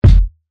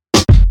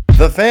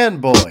The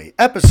Fanboy,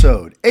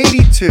 episode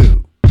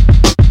 82.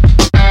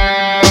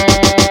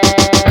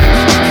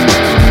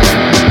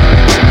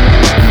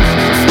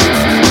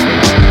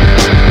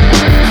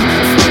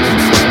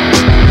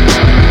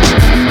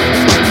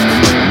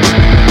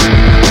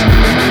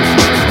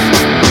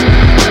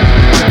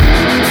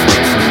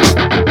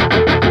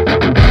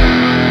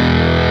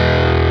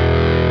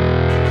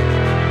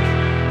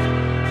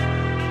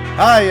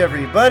 Hi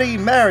everybody,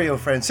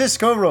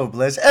 Mario-Francisco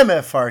Robles,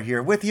 MFR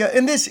here with you,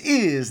 and this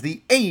is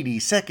the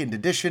 82nd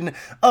edition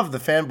of the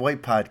Fanboy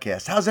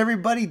Podcast. How's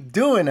everybody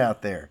doing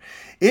out there?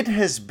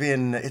 It's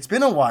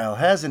been a while,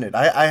 hasn't it?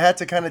 I had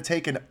to kind of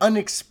take an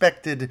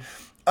unexpected,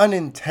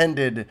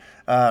 unintended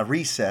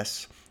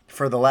recess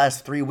for the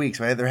last 3 weeks.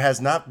 There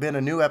has not been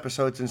a new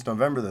episode since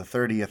November the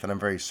 30th, and I'm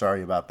very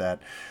sorry about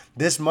that.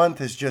 This month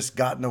has just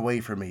gotten away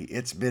from me.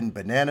 It's been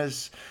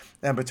bananas.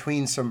 And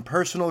between some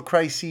personal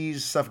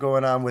crises, stuff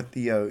going on with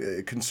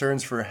the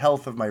concerns for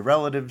health of my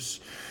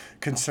relatives,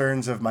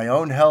 concerns of my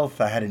own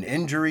health. I had an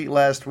injury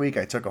last week.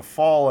 I took a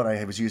fall and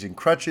I was using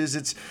crutches.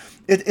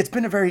 It's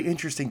been a very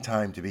interesting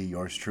time to be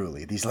yours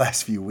truly these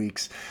last few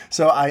weeks.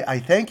 So I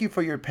thank you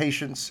for your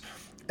patience.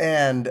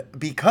 And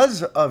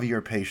because of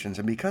your patience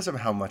and because of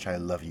how much I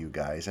love you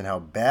guys and how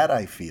bad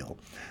I feel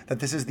that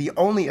this is the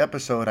only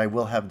episode I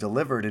will have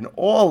delivered in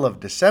all of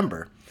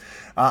December,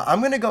 I'm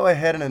going to go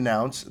ahead and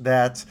announce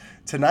that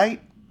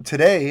today,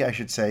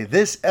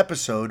 this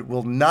episode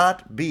will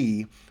not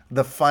be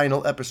the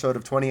final episode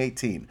of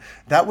 2018.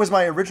 That was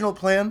my original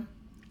plan.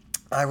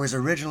 I was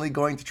originally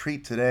going to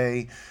treat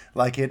today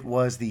like it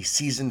was the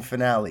season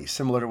finale,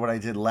 similar to what I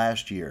did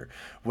last year,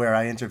 where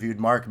I interviewed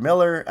Mark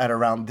Miller at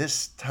around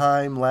this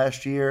time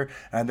last year,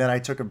 and then I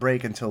took a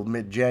break until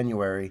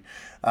mid-January.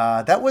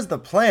 That was the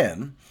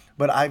plan.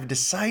 But I've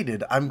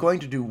decided I'm going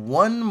to do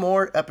one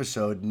more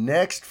episode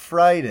next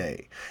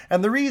Friday.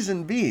 And the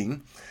reason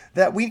being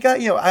that we got,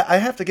 I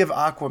have to give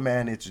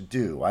Aquaman its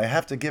due. I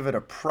have to give it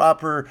a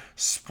proper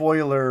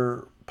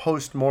spoiler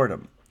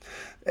post-mortem.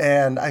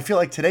 And I feel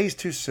like today's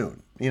too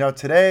soon.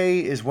 Today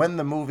is when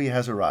the movie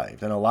has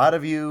arrived. And a lot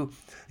of you,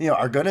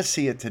 are going to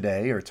see it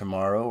today or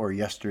tomorrow or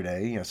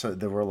yesterday. So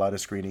there were a lot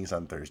of screenings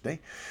on Thursday.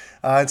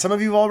 And some of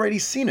you have already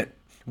seen it.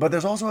 But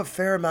there's also a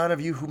fair amount of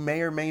you who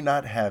may or may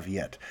not have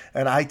yet.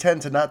 And I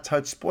tend to not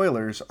touch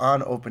spoilers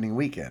on opening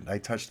weekend. I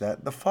touch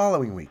that the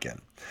following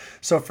weekend.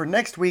 So for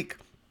next week,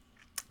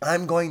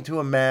 I'm going to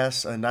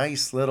amass a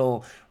nice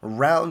little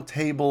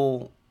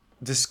roundtable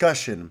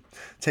discussion,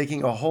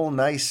 taking a whole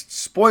nice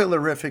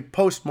spoilerific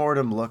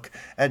post-mortem look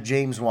at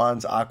James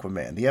Wan's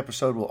Aquaman. The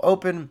episode will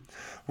open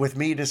with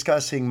me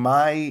discussing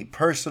my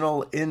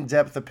personal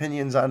in-depth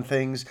opinions on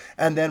things,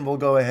 and then we'll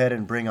go ahead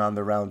and bring on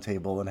the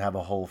roundtable and have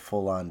a whole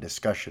full-on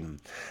discussion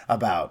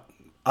about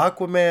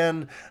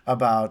Aquaman,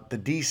 about the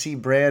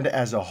DC brand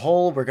as a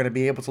whole. We're going to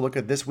be able to look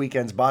at this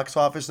weekend's box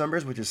office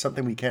numbers, which is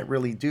something we can't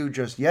really do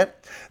just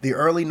yet. The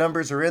early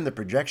numbers are in, the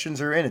projections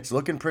are in. It's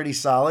looking pretty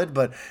solid,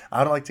 but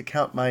I don't like to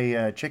count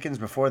my chickens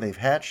before they've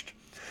hatched.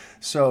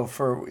 So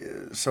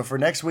for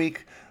next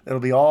week, it'll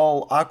be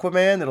all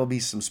Aquaman. It'll be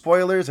some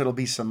spoilers. It'll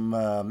be some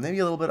maybe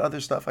a little bit other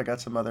stuff. I got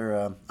some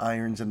other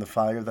irons in the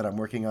fire that I'm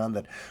working on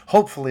that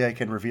hopefully I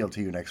can reveal to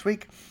you next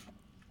week.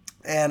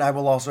 And I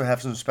will also have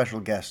some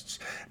special guests,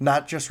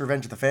 not just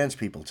Revenge of the Fans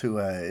people, too.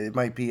 It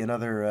might be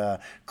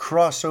another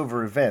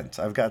crossover event.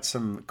 I've got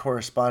some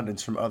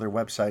correspondents from other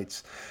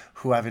websites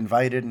who I've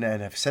invited and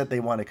have said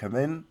they want to come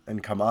in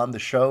and come on the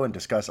show and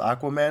discuss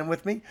Aquaman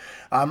with me.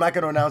 I'm not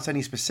going to announce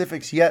any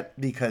specifics yet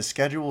because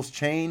schedules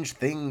change,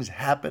 things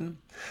happen.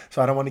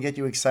 So I don't want to get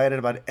you excited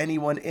about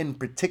anyone in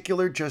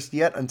particular just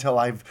yet until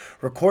I've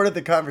recorded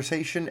the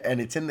conversation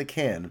and it's in the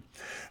can.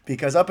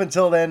 Because up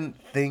until then,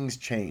 things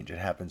change. It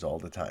happens all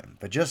the time.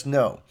 But just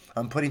know,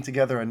 I'm putting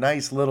together a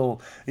nice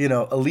little,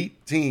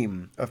 elite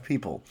team of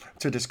people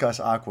to discuss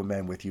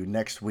Aquaman with you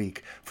next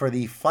week for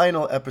the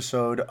final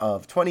episode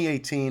of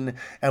 2018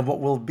 and what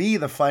will be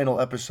the final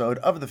episode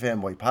of the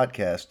Fanboy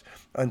Podcast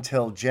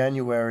until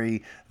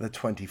January the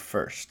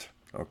 21st.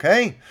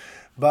 Okay?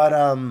 But,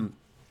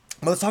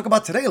 let's talk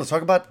about today. Let's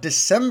talk about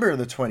December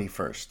the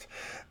 21st.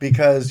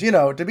 Because,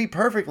 to be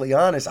perfectly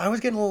honest, I was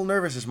getting a little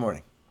nervous this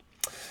morning.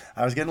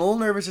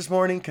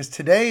 Because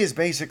today is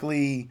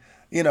basically,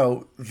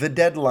 the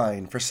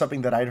deadline for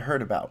something that I'd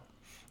heard about.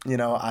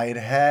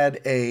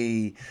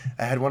 I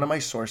had one of my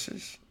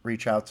sources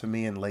reach out to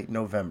me in late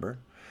November,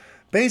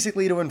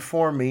 basically to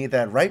inform me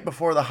that right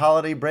before the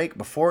holiday break,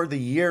 before the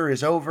year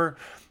is over,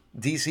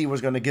 DC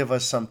was going to give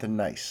us something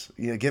nice,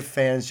 give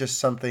fans just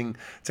something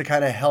to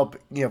kind of help,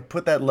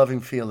 put that loving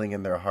feeling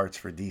in their hearts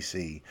for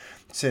DC.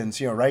 Since,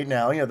 right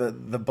now,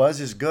 the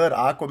buzz is good.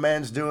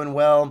 Aquaman's doing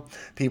well.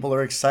 People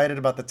are excited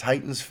about the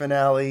Titans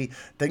finale.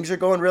 Things are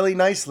going really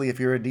nicely if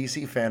you're a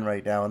DC fan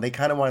right now, and they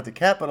kind of wanted to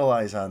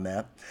capitalize on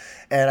that.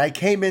 And I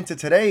came into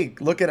today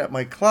looking at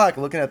my clock,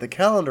 looking at the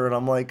calendar, and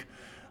I'm like,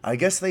 I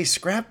guess they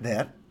scrapped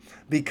that.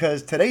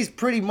 Because today's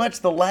pretty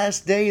much the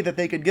last day that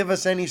they could give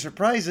us any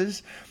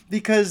surprises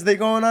because they're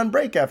going on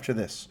break after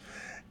this.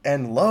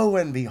 And lo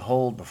and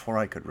behold, before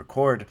I could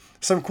record,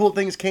 some cool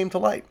things came to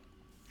light.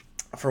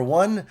 For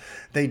one,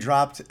 they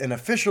dropped an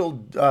official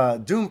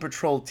Doom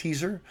Patrol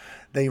teaser.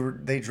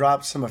 They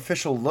dropped some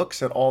official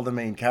looks at all the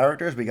main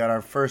characters. We got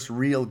our first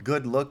real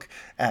good look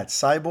at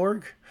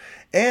Cyborg.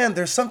 And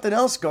there's something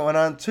else going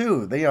on,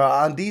 too. They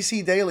are on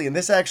DC Daily, and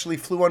this actually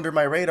flew under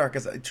my radar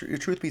because,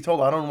 truth be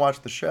told, I don't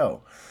watch the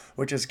show,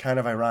 which is kind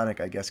of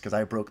ironic, I guess, because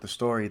I broke the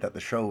story that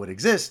the show would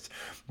exist,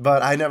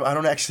 but I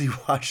don't actually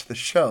watch the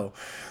show.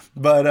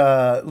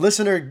 But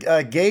listener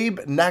Gabe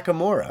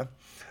Nakamura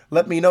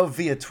let me know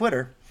via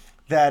Twitter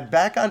that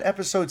back on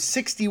episode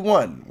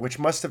 61, which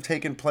must have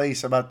taken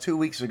place about 2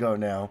 weeks ago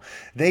now,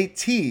 they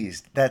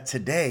teased that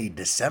today,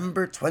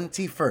 December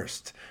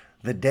 21st,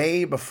 the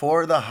day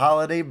before the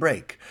holiday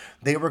break,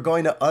 they were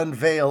going to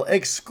unveil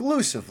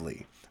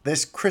exclusively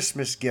this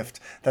Christmas gift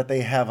that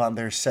they have on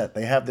their set.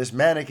 They have this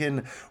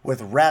mannequin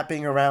with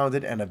wrapping around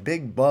it and a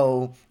big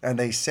bow, and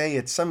they say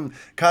it's some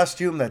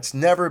costume that's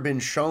never been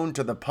shown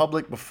to the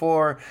public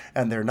before,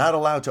 and they're not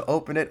allowed to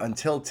open it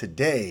until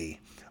today,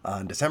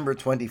 on December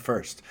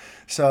 21st.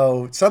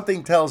 So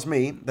something tells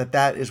me that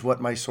that is what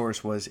my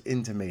source was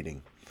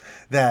intimating.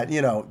 That,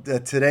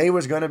 that today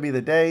was going to be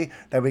the day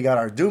that we got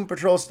our Doom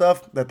Patrol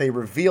stuff, that they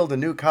revealed a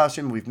new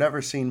costume we've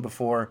never seen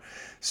before.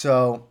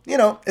 So,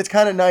 it's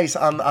kind of nice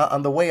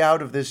on the way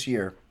out of this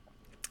year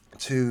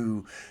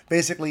to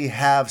basically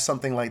have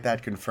something like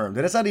that confirmed.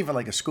 And it's not even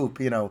like a scoop,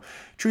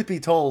 Truth be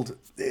told,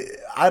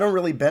 I don't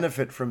really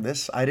benefit from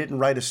this. I didn't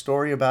write a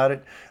story about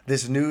it.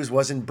 This news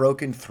wasn't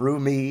broken through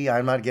me.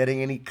 I'm not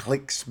getting any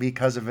clicks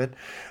because of it.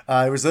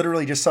 It was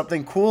literally just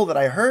something cool that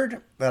I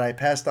heard that I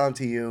passed on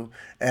to you,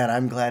 and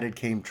I'm glad it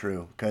came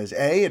true. Because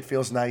A, it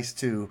feels nice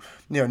to,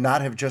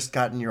 not have just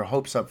gotten your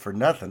hopes up for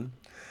nothing.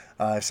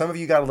 If some of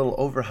you got a little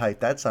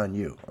overhyped, that's on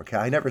you, okay?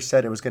 I never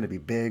said it was going to be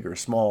big or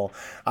small.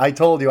 I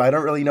told you I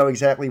don't really know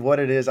exactly what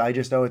it is. I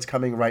just know it's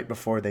coming right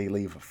before they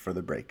leave for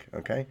the break,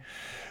 okay?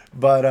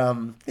 But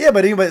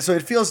but anyway, so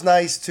it feels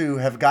nice to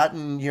have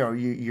gotten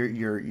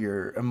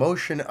your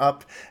emotion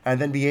up and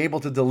then be able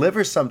to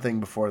deliver something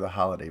before the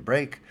holiday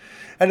break.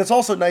 And it's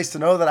also nice to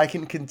know that I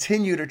can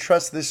continue to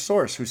trust this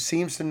source who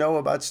seems to know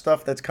about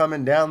stuff that's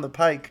coming down the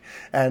pike,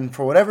 and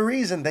for whatever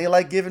reason, they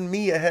like giving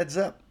me a heads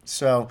up.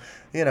 So,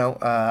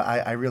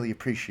 I really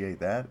appreciate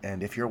that.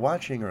 And if you're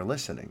watching or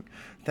listening,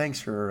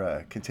 thanks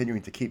for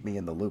continuing to keep me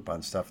in the loop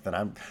on stuff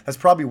that's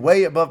probably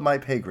way above my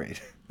pay grade.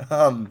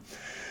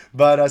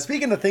 But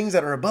speaking of things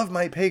that are above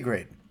my pay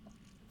grade,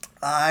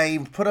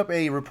 I put up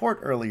a report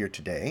earlier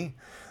today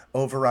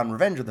over on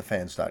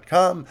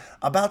RevengerTheFans.com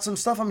about some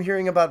stuff I'm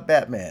hearing about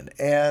Batman.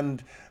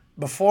 And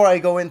before I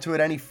go into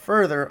it any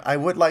further, I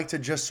would like to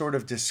just sort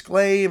of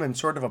disclaim and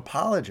sort of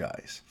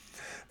apologize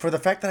for the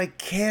fact that I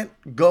can't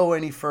go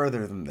any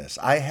further than this.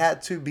 I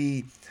had to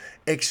be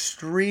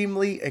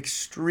extremely,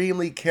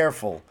 extremely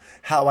careful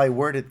how I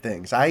worded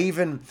things. I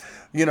even,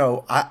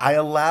 I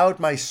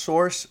allowed my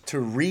source to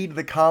read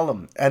the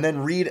column and then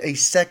read a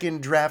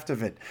second draft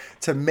of it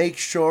to make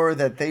sure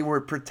that they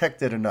were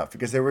protected enough,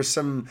 because there was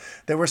some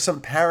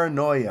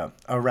paranoia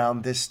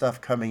around this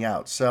stuff coming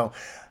out. So,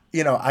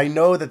 I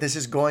know that this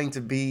is going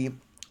to be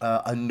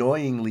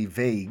annoyingly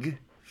vague.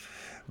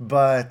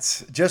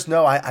 But just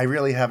know I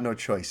really have no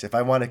choice. If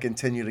I want to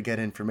continue to get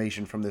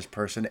information from this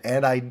person,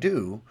 and I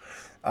do,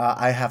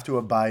 I have to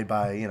abide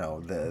by,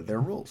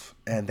 their rules.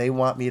 And they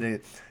want me to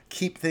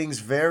keep things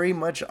very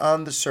much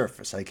on the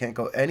surface. I can't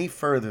go any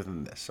further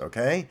than this,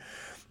 okay?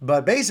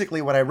 But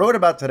basically what I wrote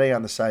about today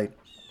on the site,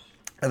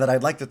 and that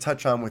I'd like to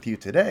touch on with you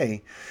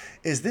today,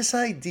 is this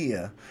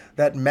idea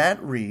that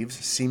Matt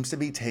Reeves seems to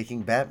be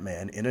taking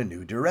Batman in a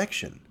new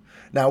direction.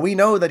 Now, we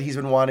know that he's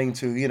been wanting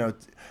to,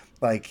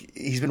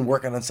 he's been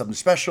working on something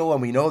special,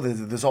 and we know that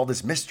there's all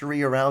this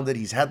mystery around it.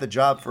 He's had the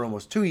job for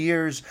almost 2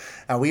 years,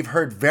 and we've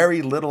heard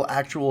very little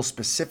actual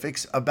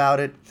specifics about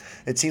it.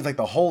 It seems like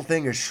the whole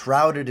thing is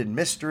shrouded in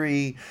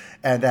mystery,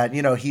 and that,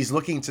 he's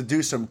looking to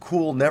do some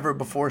cool,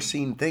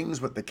 never-before-seen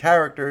things with the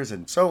characters,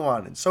 and so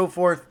on and so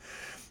forth.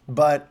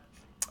 But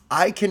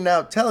I can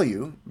now tell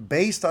you,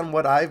 based on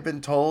what I've been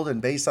told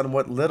and based on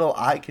what little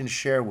I can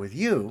share with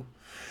you,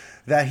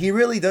 that he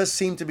really does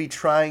seem to be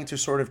trying to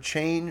sort of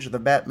change the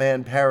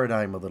Batman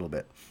paradigm a little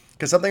bit.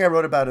 Because something I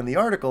wrote about in the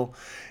article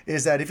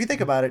is that if you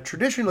think about it,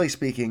 traditionally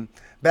speaking,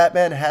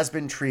 Batman has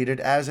been treated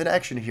as an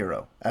action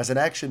hero, as an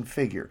action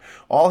figure.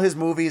 All his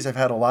movies have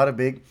had a lot of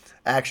big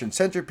action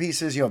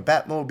centerpieces,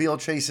 Batmobile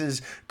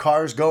chases,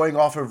 cars going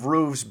off of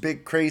roofs,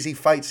 big crazy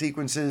fight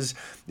sequences,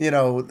 they've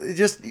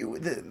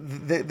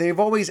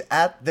always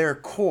at their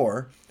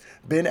core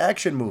been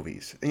action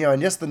movies.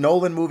 And yes, the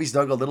Nolan movies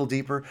dug a little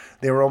deeper.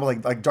 They were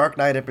almost like Dark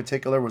Knight in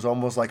particular was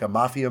almost like a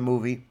mafia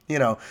movie,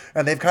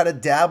 and they've kind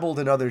of dabbled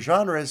in other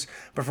genres.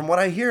 But from what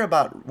I hear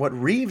about what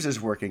Reeves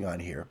is working on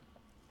here,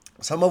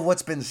 some of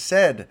what's been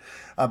said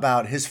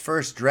about his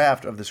first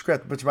draft of the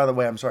script, which, by the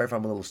way, I'm sorry if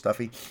I'm a little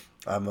stuffy.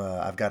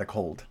 I've got a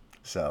cold,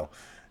 so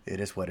it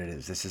is what it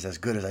is. This is as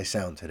good as I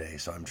sound today,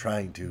 so I'm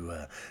trying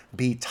to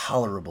be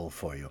tolerable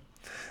for you.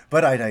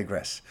 But I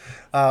digress.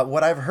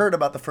 What I've heard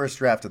about the first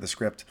draft of the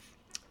script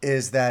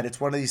is that it's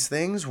one of these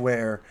things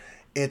where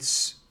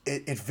it's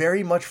it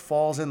very much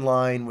falls in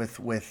line with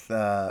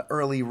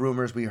early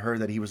rumors we heard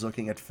that he was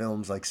looking at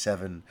films like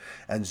Seven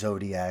and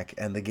Zodiac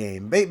and The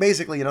Game.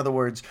 Basically, in other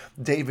words,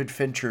 David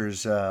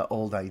Fincher's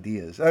old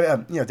ideas.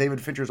 David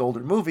Fincher's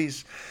older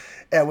movies.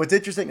 And what's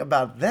interesting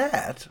about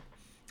that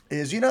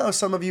is,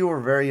 some of you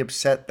were very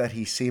upset that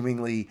he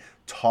seemingly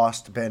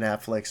tossed Ben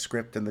Affleck's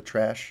script in the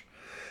trash.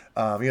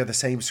 The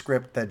same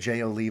script that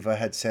Jay Oliva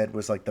had said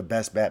was like the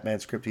best Batman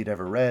script he'd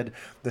ever read.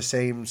 The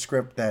same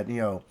script that,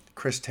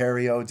 Chris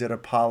Terrio did a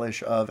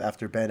polish of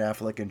after Ben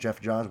Affleck and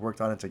Jeff Johns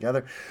worked on it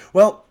together.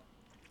 Well,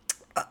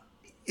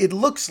 it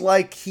looks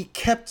like he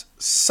kept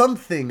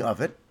something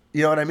of it.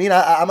 You know what I mean?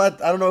 I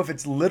don't know if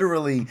it's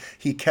literally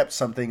he kept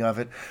something of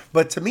it,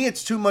 but to me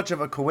it's too much of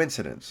a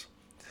coincidence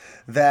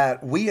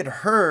that we had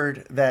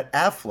heard that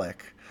Affleck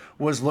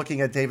was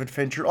looking at David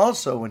Fincher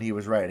also when he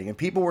was writing. And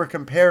people were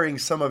comparing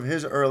some of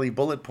his early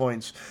bullet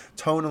points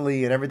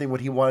tonally and everything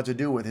what he wanted to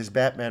do with his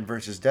Batman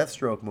versus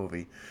Deathstroke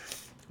movie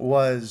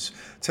was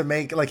to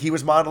make, like he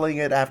was modeling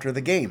it after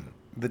The Game,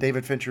 the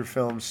David Fincher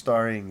film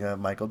starring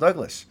Michael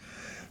Douglas.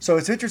 So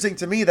it's interesting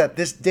to me that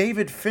this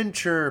David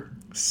Fincher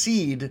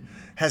seed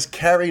has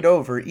carried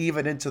over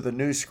even into the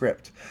new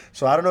script.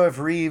 So I don't know if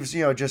Reeves,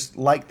 just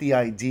liked the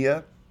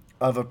idea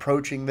of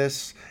approaching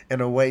this in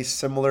a way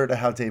similar to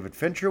how David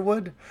Fincher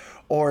would,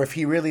 or if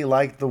he really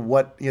liked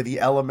the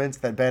elements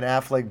that Ben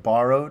Affleck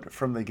borrowed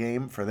from The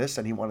Game for this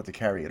and he wanted to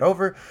carry it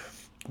over.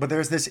 But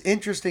there's this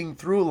interesting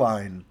through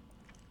line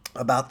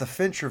about the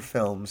Fincher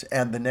films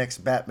and the next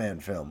Batman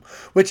film,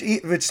 which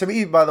to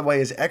me, by the way,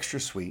 is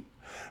extra sweet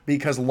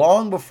because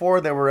long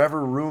before there were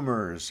ever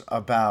rumors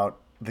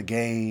about The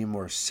Game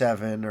or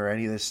Seven or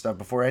any of this stuff,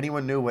 before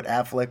anyone knew what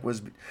Affleck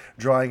was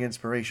drawing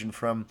inspiration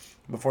from,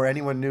 before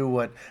anyone knew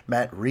what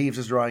Matt Reeves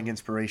was drawing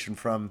inspiration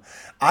from,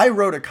 I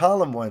wrote a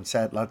column once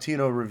at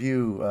Latino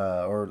Review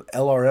or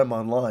LRM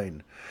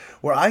Online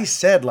where I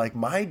said, like,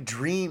 my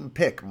dream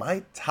pick,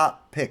 my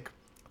top pick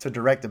to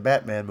direct a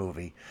Batman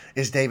movie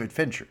is David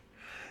Fincher.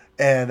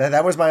 And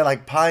that was my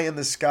pie in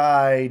the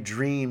sky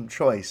dream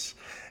choice.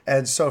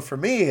 And so for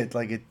me,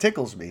 it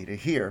tickles me to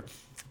hear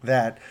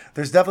that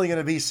there's definitely going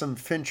to be some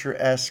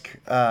Fincher-esque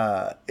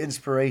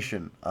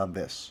inspiration on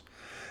this.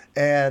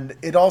 And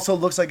it also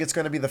looks like it's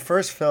going to be the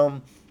first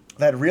film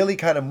that really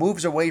kind of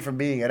moves away from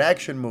being an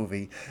action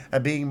movie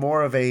and being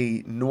more of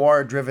a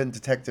noir-driven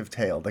detective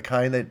tale, the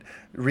kind that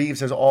Reeves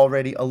has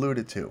already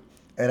alluded to.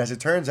 And as it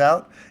turns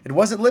out, it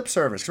wasn't lip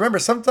service. Remember,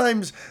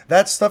 sometimes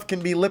that stuff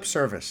can be lip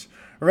service.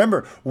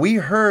 Remember, we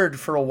heard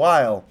for a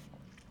while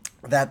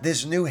that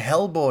this new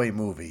Hellboy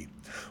movie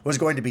was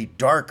going to be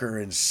darker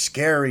and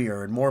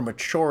scarier and more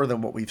mature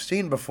than what we've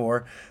seen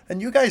before.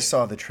 And you guys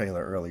saw the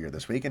trailer earlier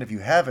this week, and if you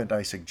haven't,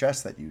 I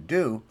suggest that you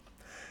do.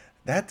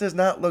 That does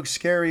not look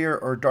scarier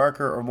or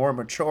darker or more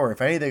mature.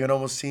 If anything, it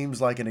almost seems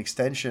like an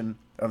extension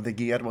of the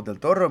Guillermo del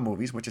Toro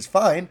movies, which is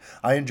fine.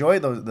 I enjoy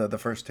the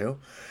first two.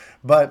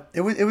 But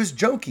it was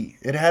jokey.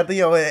 It had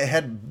it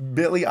had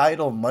Billy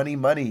Idol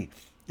money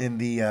in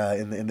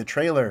the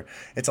trailer.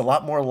 It's a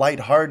lot more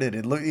lighthearted.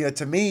 It looked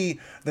to me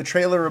the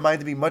trailer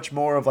reminded me much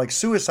more of like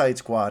Suicide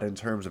Squad in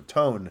terms of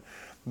tone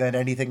than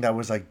anything that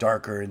was like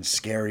darker and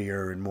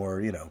scarier and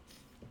more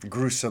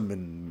gruesome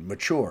and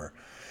mature.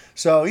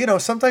 So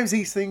sometimes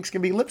these things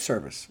can be lip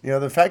service.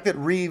 The fact that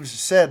Reeves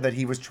said that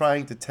he was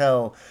trying to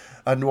tell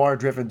a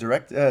noir-driven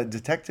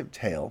detective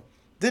tale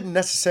didn't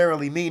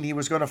necessarily mean he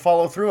was going to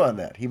follow through on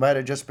that. He might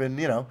have just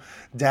been,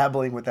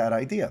 dabbling with that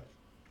idea.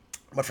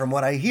 But from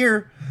what I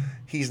hear,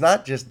 he's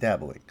not just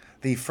dabbling.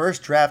 The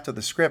first draft of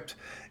the script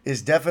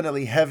is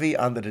definitely heavy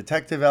on the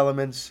detective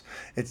elements.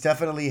 It's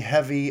definitely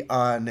heavy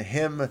on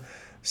him,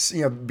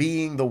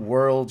 being the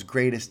world's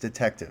greatest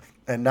detective,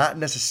 and not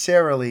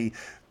necessarily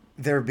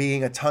there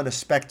being a ton of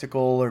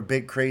spectacle or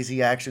big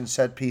crazy action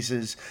set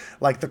pieces.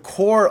 Like the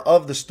core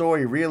of the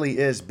story really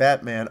is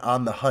Batman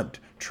on the hunt,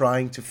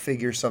 trying to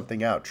figure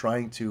something out,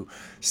 trying to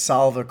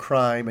solve a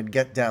crime and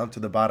get down to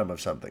the bottom of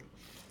something.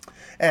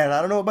 And I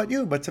don't know about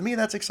you, but to me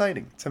that's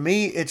exciting. To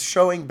me, it's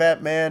showing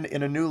Batman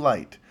in a new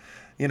light.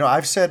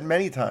 I've said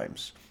many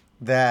times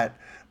that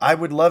I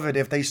would love it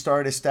if they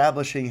start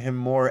establishing him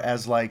more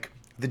as like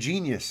the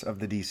genius of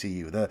the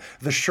DCU,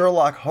 the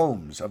Sherlock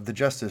Holmes of the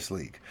Justice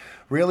League.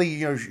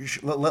 Really,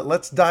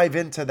 let's dive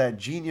into that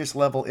genius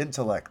level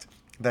intellect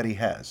that he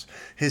has.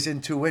 His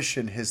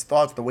intuition, his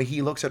thoughts, the way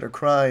he looks at a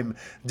crime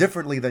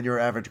differently than your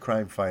average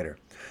crime fighter.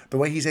 The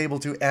way he's able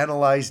to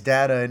analyze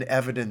data and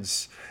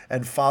evidence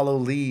and follow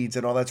leads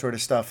and all that sort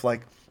of stuff.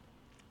 Like,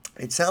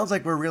 it sounds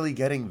like we're really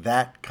getting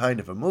that kind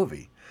of a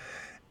movie.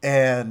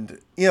 And,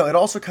 it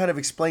also kind of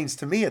explains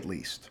to me, at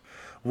least,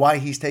 why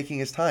he's taking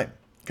his time.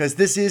 Because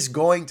this is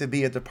going to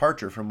be a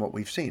departure from what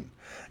we've seen.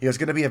 It's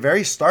going to be a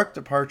very stark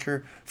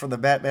departure from the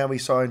Batman we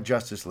saw in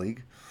Justice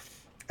League.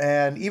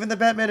 And even the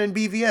Batman in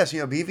BVS,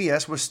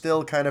 BVS was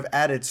still kind of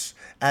at its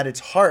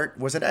heart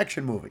was an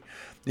action movie.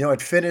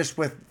 It finished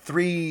with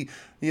three,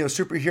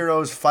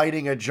 superheroes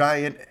fighting a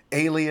giant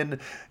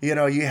alien.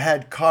 You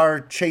had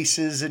car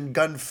chases and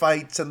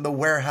gunfights and the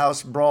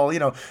warehouse brawl.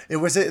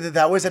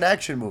 That was an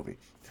action movie.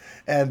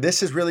 And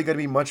this is really going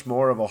to be much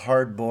more of a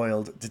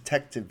hard-boiled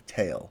detective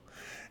tale.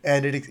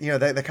 And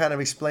that kind of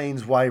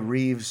explains why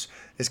Reeves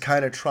is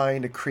kind of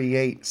trying to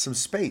create some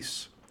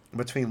space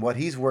between what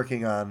he's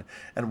working on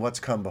and what's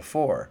come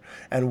before,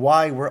 and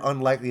why we're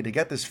unlikely to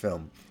get this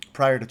film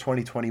prior to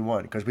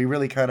 2021, because we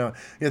really kind of,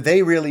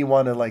 they really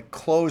want to like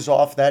close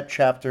off that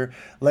chapter,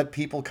 let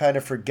people kind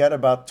of forget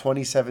about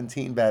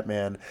 2017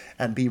 Batman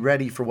and be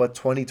ready for what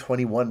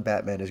 2021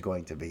 Batman is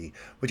going to be,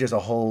 which is a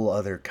whole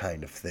other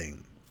kind of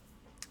thing.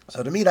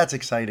 So to me, that's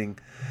exciting.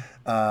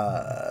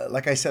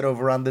 Like I said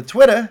over on the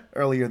Twitter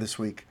earlier this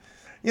week,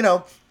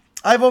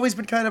 I've always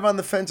been kind of on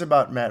the fence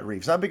about Matt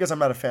Reeves. Not because I'm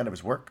not a fan of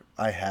his work.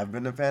 I have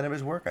been a fan of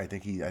his work. I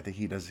think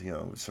he does,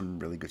 some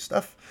really good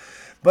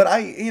stuff. But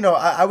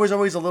I was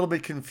always a little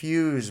bit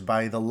confused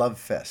by the love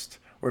fest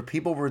where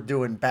people were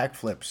doing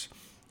backflips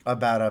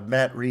about a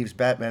Matt Reeves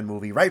Batman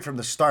movie right from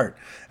the start,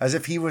 as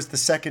if he was the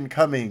second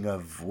coming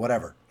of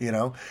whatever,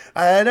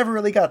 I never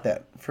really got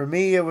that. For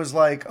me, it was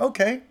like,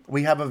 okay,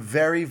 we have a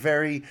very,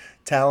 very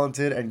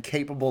talented and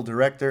capable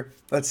director.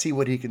 Let's see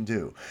what he can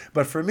do.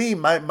 But for me,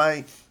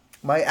 my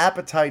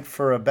appetite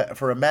for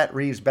a Matt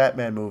Reeves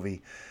Batman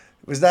movie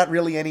was not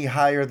really any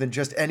higher than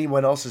just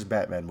anyone else's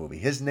Batman movie.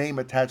 His name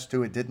attached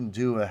to it didn't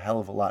do a hell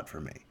of a lot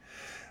for me.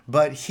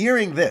 But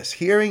hearing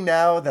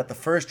now that the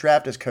first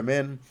draft has come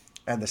in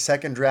and the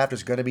second draft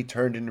is going to be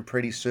turned in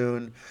pretty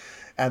soon,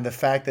 and the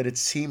fact that it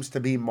seems to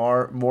be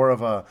more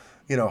of a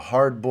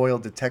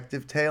hard-boiled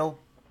detective tale,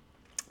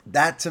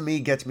 that to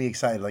me gets me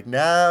excited. Like,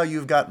 now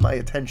you've got my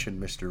attention,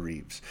 Mr.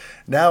 Reeves.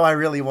 Now I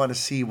really want to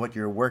see what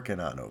you're working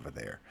on over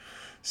there.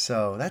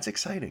 So that's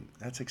exciting.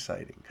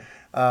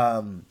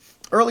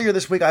 Earlier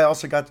this week, I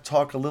also got to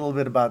talk a little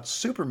bit about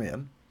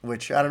Superman,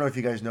 which I don't know if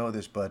you guys know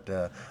this, but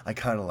I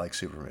kind of like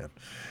Superman.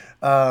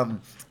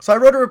 So I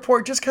wrote a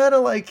report just kind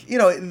of like,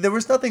 there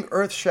was nothing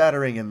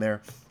earth-shattering in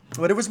there,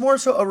 but it was more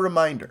so a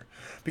reminder.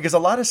 Because a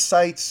lot of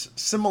sites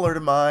similar to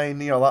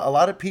mine, a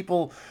lot of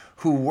people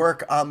who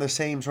work on the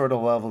same sort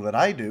of level that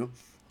I do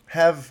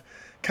have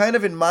kind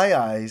of, in my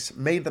eyes,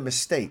 made the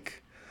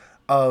mistake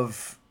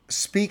of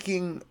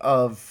speaking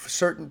of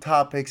certain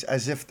topics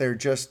as if they're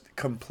just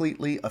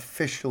completely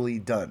officially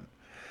done.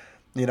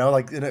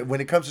 Like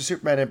when it comes to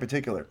Superman in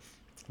particular,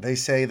 they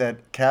say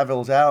that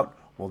Cavill's out,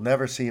 we'll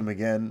never see him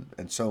again,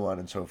 and so on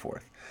and so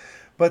forth.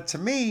 But to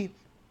me,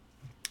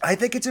 I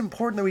think it's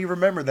important that we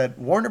remember that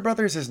Warner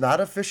Brothers has not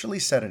officially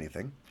said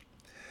anything.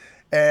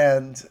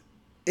 And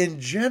in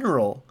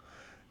general,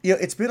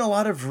 it's been a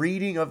lot of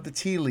reading of the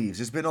tea leaves.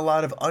 There's been a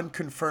lot of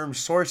unconfirmed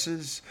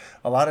sources,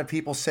 a lot of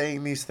people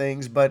saying these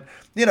things. But,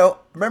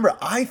 remember,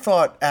 I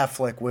thought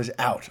Affleck was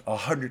out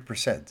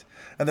 100%.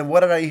 And then what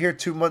did I hear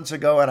 2 months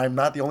ago? And I'm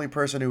not the only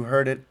person who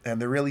heard it. And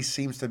there really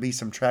seems to be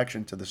some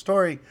traction to the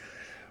story,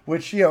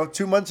 which,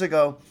 2 months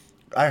ago,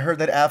 I heard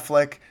that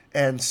Affleck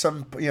and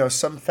some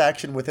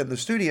faction within the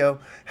studio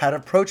had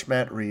approached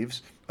Matt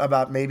Reeves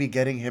about maybe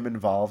getting him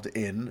involved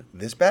in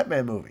this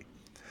Batman movie.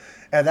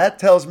 And that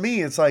tells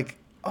me it's like,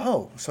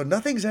 oh, so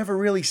nothing's ever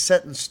really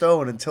set in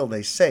stone until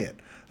they say it.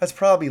 That's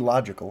probably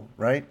logical,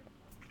 right?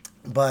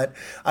 But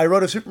I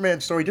wrote a Superman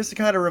story just to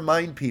kind of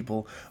remind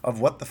people of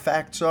what the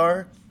facts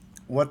are,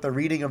 what the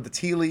reading of the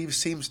tea leaves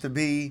seems to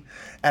be,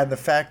 and the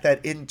fact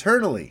that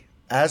internally,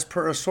 as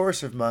per a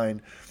source of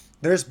mine,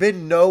 there's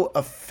been no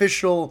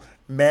official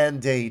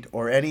mandate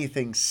or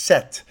anything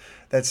set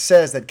that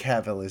says that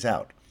Cavill is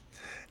out.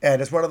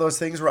 And it's one of those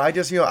things where I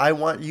just, I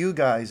want you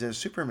guys as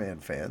Superman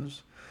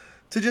fans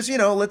to just,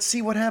 let's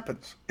see what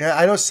happens. Yeah,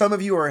 I know some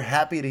of you are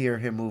happy to hear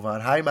him move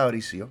on. Hi,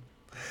 Mauricio.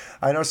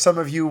 I know some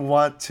of you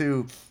want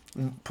to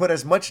put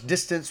as much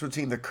distance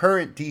between the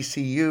current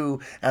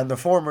DCU and the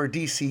former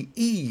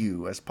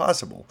DCEU as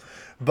possible.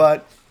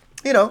 But,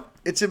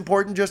 it's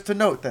important just to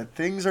note that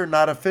things are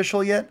not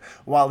official yet.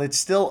 While it's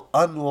still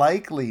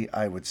unlikely,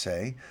 I would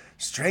say,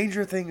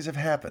 stranger things have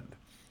happened.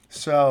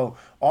 So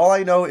all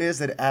I know is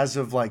that as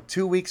of like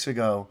 2 weeks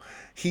ago,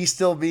 he's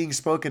still being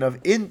spoken of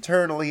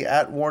internally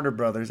at Warner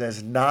Brothers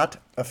as not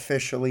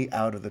officially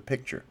out of the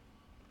picture.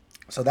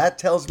 So that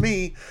tells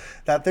me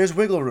that there's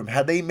wiggle room.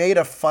 Had they made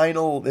a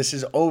final, this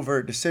is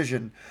over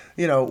decision,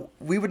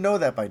 we would know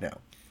that by now.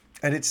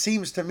 And it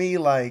seems to me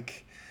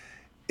like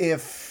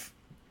if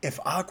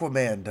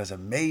Aquaman does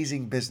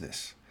amazing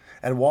business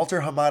and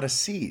Walter Hamada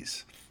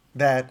sees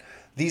that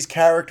these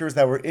characters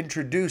that were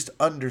introduced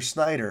under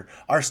Snyder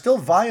are still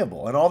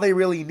viable and all they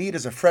really need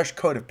is a fresh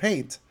coat of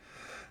paint,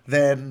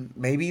 then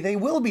maybe they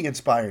will be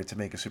inspired to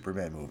make a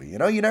Superman movie.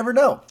 You never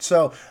know.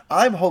 So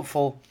I'm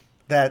hopeful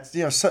that,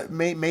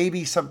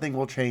 maybe something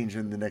will change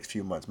in the next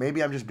few months.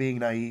 Maybe I'm just being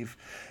naive.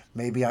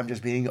 Maybe I'm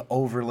just being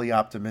overly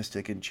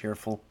optimistic and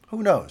cheerful.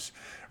 Who knows?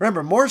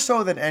 Remember, more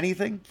so than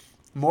anything,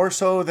 more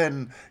so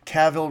than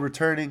Cavill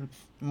returning,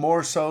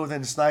 more so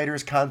than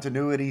Snyder's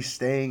continuity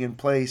staying in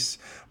place,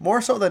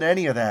 more so than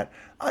any of that,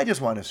 I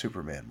just want a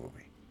Superman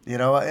movie.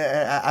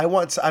 I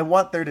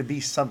want there to be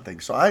something.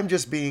 So I'm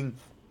just being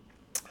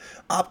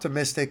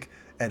optimistic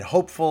and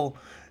hopeful.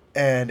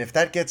 And if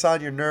that gets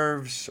on your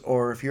nerves,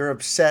 or if you're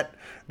upset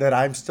that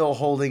I'm still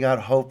holding out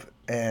hope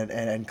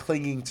and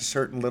clinging to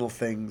certain little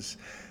things.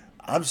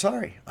 I'm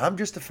sorry. I'm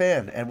just a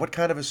fan. And what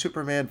kind of a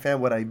Superman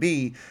fan would I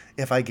be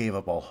if I gave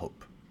up all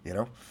hope, you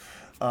know?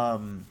 All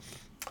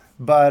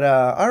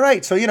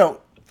right. So,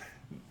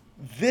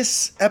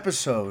 this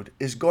episode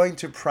is going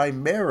to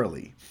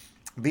primarily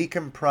be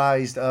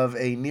comprised of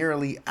a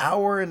nearly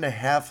hour and a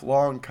half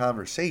long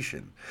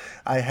conversation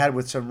I had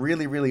with some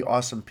really, really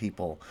awesome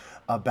people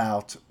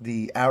about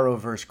the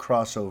Arrowverse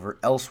crossover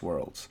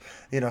Elseworlds.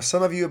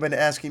 Some of you have been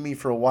asking me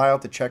for a while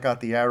to check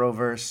out the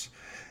Arrowverse.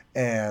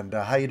 And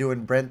how you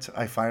doing, Brent?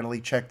 I finally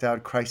checked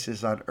out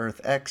Crisis on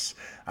Earth X.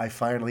 I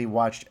finally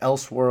watched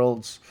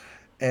Elseworlds.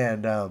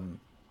 And,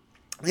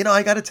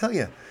 I got to tell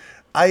you,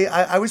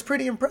 I was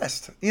pretty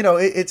impressed. It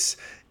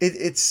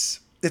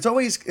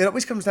always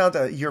comes down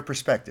to your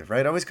perspective,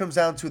 right? It always comes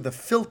down to the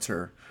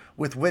filter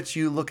with which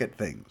you look at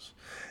things.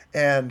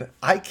 And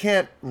I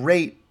can't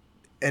rate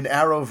an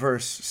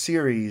Arrowverse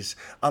series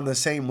on the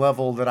same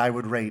level that I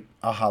would rate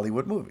a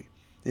Hollywood movie.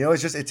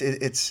 It's just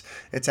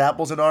it's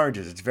apples and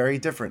oranges. It's very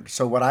different.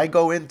 So what I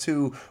go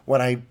into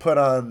when I put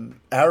on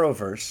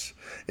Arrowverse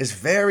is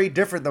very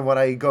different than what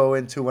I go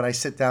into when I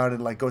sit down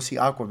and go see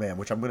Aquaman,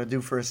 which I'm going to do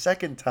for a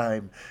second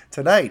time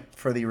tonight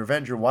for the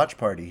Revenger watch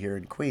party here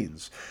in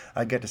Queens.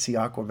 I get to see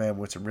Aquaman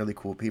with some really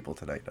cool people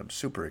tonight. I'm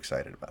super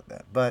excited about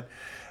that. But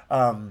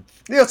so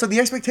the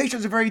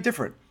expectations are very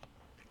different.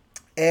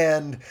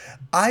 And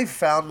I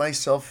found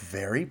myself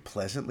very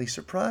pleasantly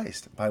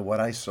surprised by what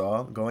I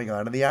saw going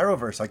on in the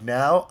Arrowverse.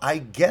 Now I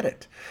get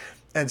it.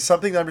 And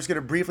something that I'm just going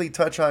to briefly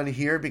touch on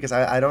here, because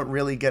I don't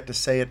really get to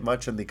say it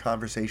much in the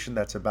conversation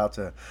that's about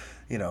to,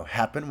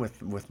 happen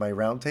with my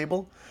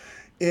roundtable,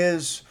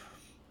 is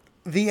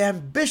the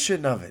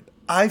ambition of it.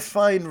 I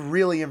find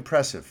really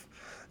impressive.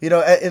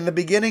 In the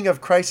beginning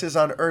of Crisis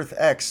on Earth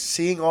X,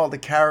 seeing all the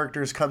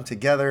characters come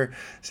together,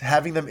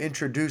 having them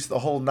introduce the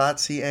whole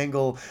Nazi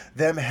angle,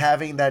 them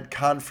having that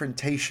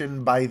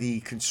confrontation by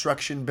the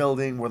construction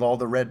building with all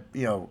the red,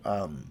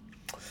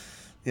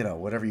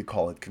 whatever you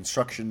call it,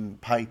 construction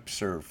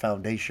pipes or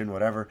foundation,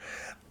 whatever.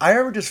 I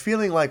remember just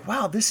feeling like,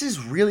 wow, this is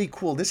really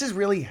cool. This is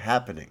really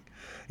happening.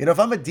 If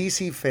I'm a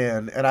DC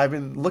fan and I've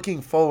been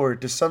looking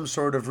forward to some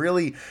sort of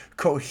really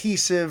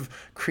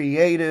cohesive,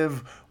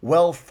 creative,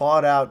 well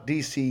thought out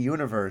DC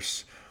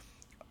universe,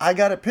 I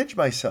got to pinch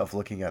myself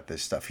looking at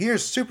this stuff.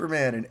 Here's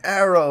Supergirl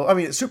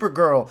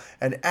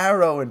and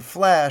Arrow and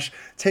Flash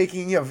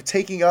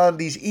taking on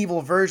these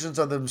evil versions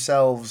of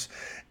themselves.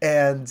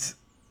 And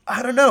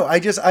I don't know.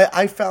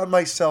 I found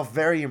myself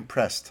very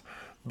impressed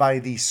by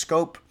the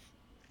scope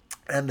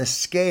and the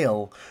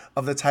scale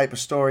of the type of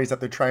stories that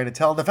they're trying to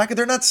tell. And the fact that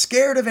they're not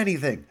scared of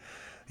anything.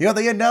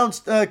 They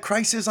announced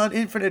Crisis on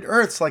Infinite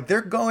Earths.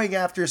 They're going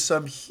after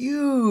some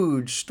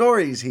huge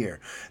stories here.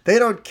 They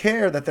don't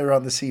care that they're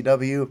on the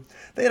CW.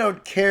 They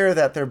don't care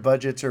that their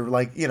budgets are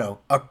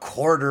a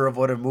quarter of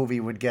what a movie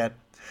would get.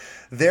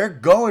 They're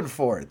going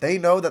for it. They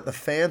know that the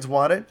fans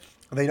want it.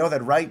 They know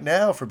that right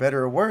now, for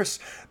better or worse,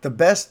 the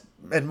best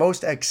and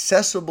most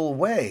accessible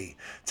way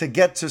to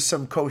get to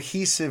some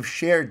cohesive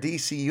shared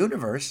DC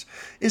universe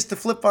is to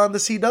flip on the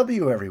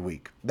CW every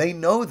week. They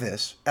know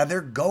this, and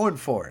they're going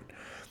for it.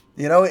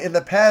 In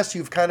the past,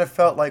 you've kind of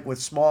felt like with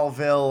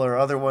Smallville or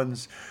other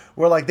ones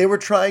where they were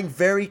trying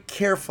very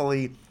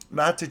carefully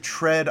not to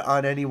tread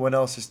on anyone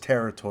else's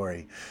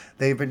territory.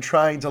 They've been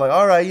trying to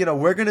all right,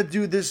 we're going to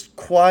do this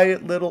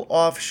quiet little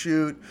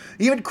offshoot.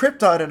 Even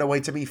Krypton, in a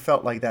way, to me,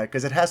 felt like that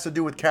because it has to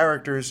do with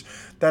characters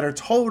that are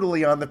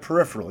totally on the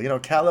peripheral.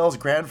 Kal-El's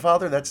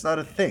grandfather, that's not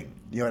a thing.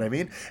 You know what I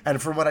mean?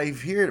 And from what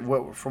I've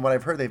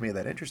heard, they've made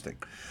that interesting.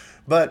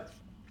 But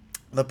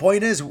the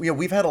point is,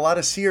 we've had a lot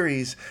of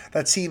series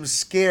that seem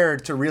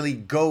scared to really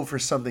go for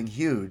something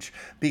huge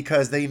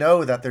because they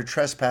know that they're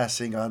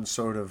trespassing on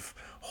sort of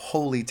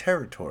holy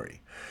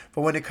territory.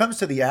 But when it comes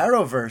to the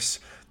Arrowverse,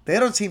 they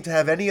don't seem to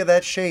have any of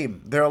that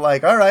shame. They're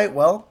like, all right,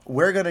 well,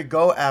 we're going to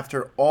go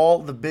after all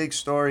the big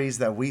stories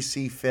that we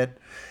see fit,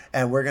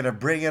 and we're going to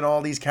bring in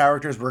all these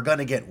characters. We're going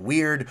to get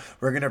weird.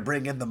 We're going to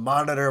bring in the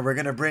Monitor. We're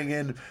going to bring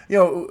in,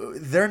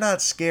 they're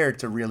not scared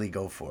to really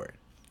go for it.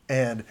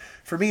 And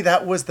for me,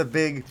 that was the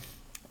big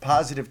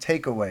positive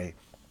takeaway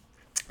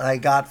I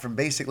got from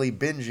basically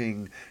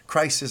binging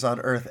Crisis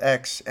on Earth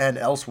X and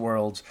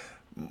Elseworlds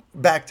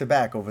back to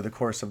back over the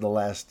course of the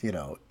last, 8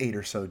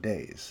 or so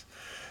days.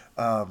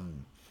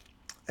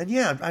 And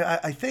yeah,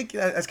 I think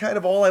that's kind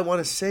of all I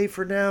want to say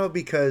for now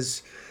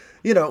because,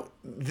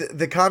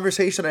 the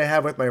conversation I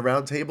have with my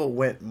roundtable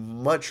went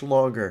much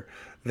longer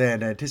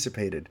than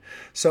anticipated.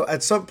 So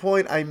at some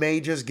point, I may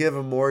just give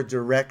a more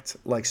direct,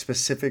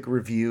 specific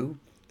review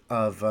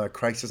of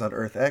Crisis on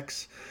Earth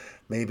X.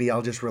 Maybe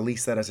I'll just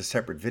release that as a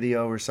separate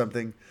video or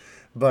something.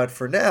 But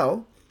for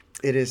now,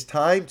 it is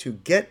time to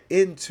get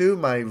into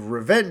my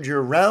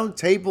Revenger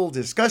Roundtable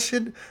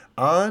discussion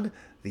on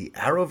the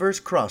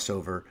Arrowverse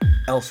crossover,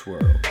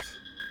 Elseworlds.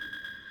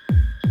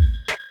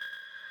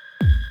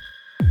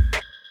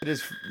 It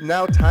is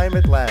now time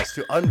at last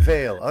to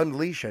unveil,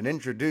 unleash, and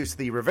introduce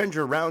the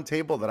Revenger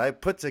Roundtable that I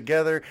put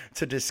together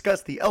to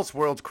discuss the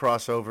Elseworlds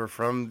crossover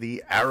from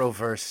the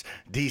Arrowverse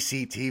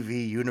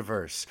DCTV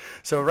universe.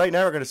 So right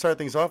now we're going to start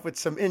things off with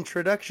some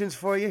introductions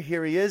for you.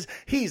 Here he is.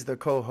 He's the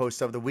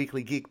co-host of the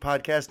Weekly Geek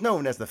podcast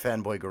known as the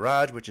Fanboy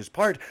Garage, which is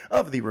part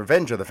of the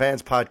Revenge of the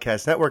Fans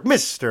podcast network,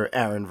 Mr.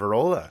 Aaron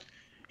Virola.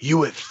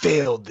 You have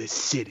failed this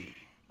city.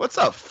 What's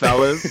up,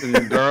 fellas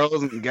and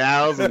girls and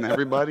gals and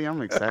everybody?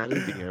 I'm excited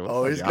to be here.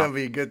 It's going to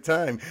be a good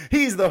time.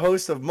 He's the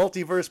host of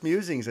Multiverse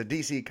Musings, a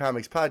DC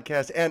Comics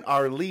podcast, and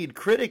our lead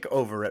critic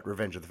over at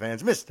Revenge of the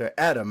Fans, Mr.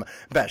 Adam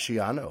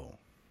Basciano.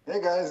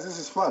 Hey, guys, this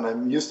is fun.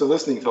 I'm used to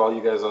listening to all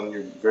you guys on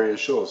your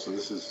various shows, so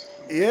this is...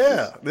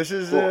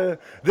 Cool.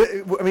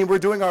 We're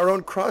doing our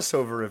own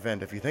crossover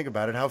event, if you think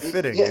about it. How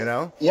fitting, you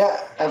know?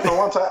 Yeah, and for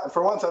once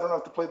I don't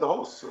have to play the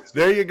host. So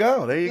there you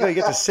go. You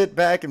get to sit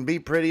back and be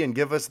pretty and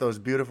give us those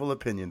beautiful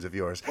opinions of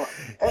yours. Well,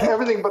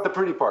 everything but the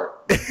pretty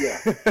part. Yeah.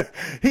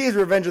 He is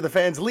Revenge of the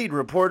Fans lead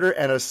reporter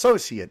and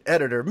associate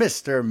editor,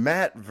 Mr.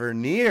 Matt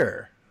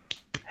Vernier.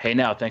 Hey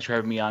now, thanks for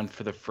having me on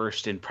for the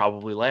first and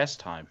probably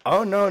last time.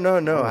 Oh, no.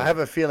 I have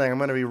a feeling I'm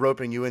going to be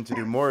roping you in to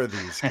do more of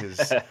these.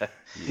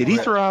 Did he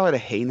throw out a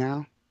hey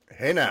now?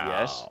 Hey now.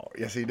 Yes.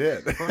 Yes, he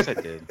did. Of course I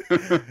did.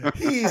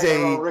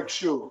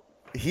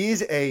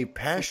 He's a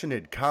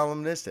passionate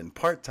columnist and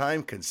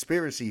part-time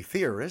conspiracy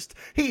theorist.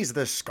 He's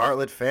the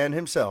Scarlet fan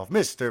himself,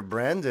 Mr.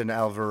 Brandon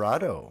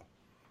Alvarado.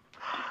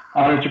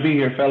 Honored to be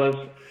here, fellas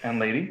and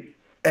lady.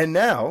 And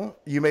now,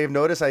 you may have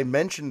noticed I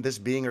mentioned this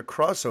being a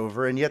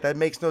crossover, and yet that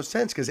makes no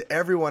sense because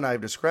everyone I've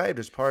described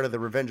is part of the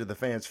Revenge of the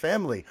Fans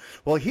family.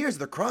 Well, here's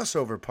the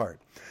crossover part.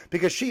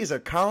 Because she is a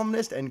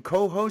columnist and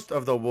co-host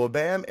of the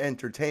Wobam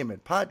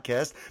Entertainment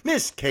Podcast,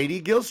 Miss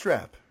Katie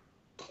Gilstrap.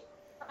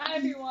 Hi,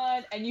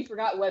 everyone. And you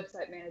forgot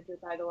website manager,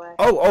 by the way.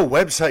 Oh,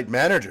 website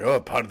manager.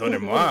 Oh,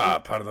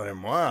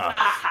 pardonnez-moi.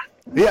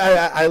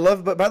 Yeah, I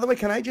love, but by the way,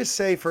 can I just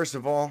say, first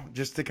of all,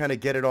 just to kind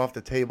of get it off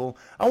the table,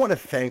 I want to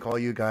thank all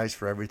you guys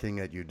for everything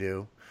that you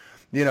do.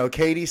 You know,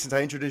 Katie, since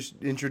I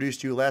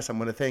introduced you last, I'm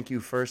going to thank you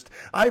first.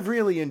 I've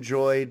really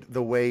enjoyed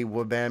the way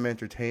Wobam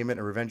Entertainment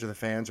and Revenge of the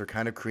Fans are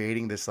kind of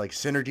creating this like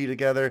synergy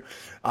together.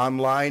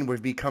 Online,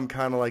 we've become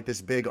kind of like this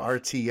big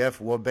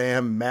RTF,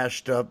 Wobam,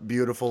 mashed up,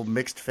 beautiful,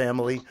 mixed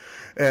family.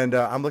 And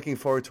I'm looking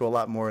forward to a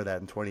lot more of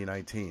that in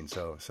 2019.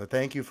 So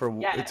thank you to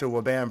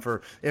Wobam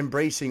for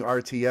embracing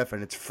RTF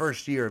in its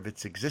first year of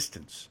its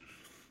existence.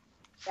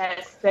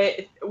 Yes,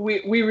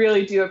 we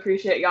really do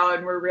appreciate y'all,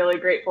 and we're really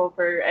grateful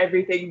for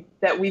everything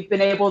that we've been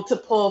able to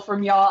pull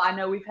from y'all. I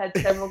know we've had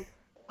several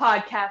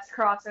podcast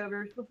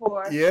crossovers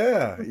before.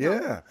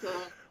 Yeah.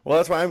 Well,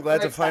 that's why I'm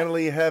glad to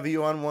finally have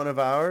you on one of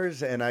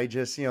ours. And I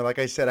just, like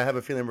I said, I have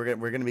a feeling we're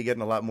going to be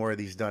getting a lot more of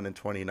these done in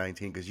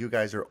 2019 because you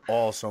guys are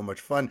all so much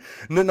fun.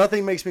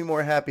 Nothing makes me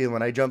more happy than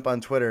when I jump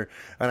on Twitter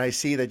and I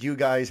see that you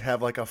guys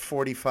have like a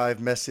 45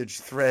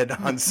 message thread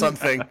on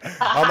something.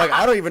 I'm like,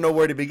 I don't even know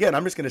where to begin.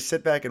 I'm just going to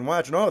sit back and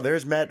watch. And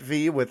there's Matt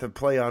V with a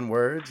play on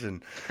words.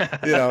 And,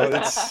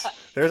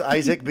 there's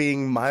Isaac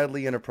being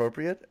mildly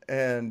inappropriate.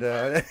 And,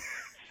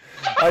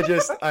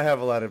 I have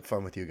a lot of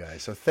fun with you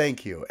guys, so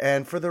thank you.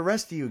 And for the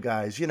rest of you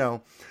guys,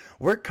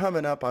 we're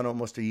coming up on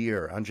almost a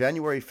year. On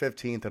January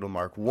 15th, it'll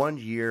mark 1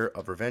 year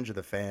of Revenge of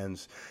the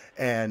Fans.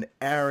 And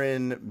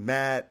Aaron,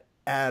 Matt,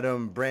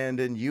 Adam,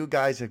 Brandon, you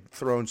guys have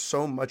thrown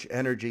so much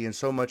energy and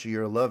so much of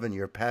your love and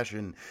your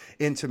passion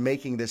into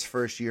making this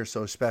first year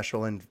so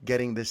special and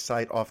getting this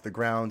site off the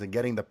ground and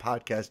getting the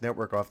podcast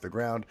network off the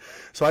ground.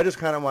 So I just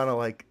kind of want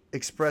to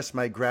express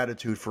my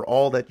gratitude for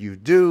all that you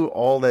do,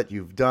 all that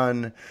you've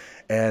done,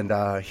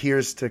 and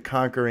here's to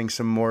conquering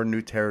some more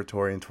new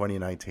territory in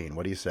 2019.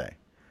 What do you say?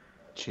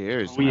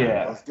 Cheers.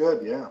 Yeah, that's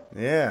good. Yeah.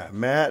 Yeah,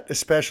 Matt,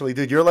 especially,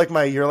 dude. You're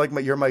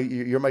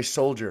my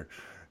soldier.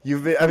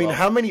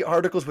 How many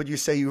articles would you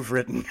say you've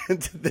written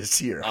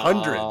this year?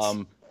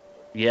 Hundreds.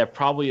 Yeah,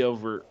 probably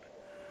over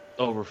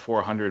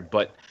 400.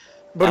 But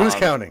who's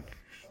counting?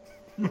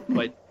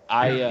 But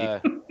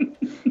I'm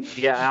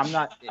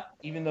not.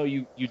 Even though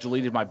you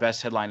deleted my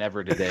best headline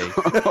ever today.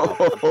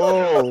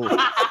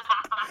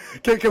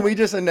 Can we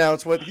just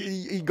announce what?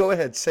 Go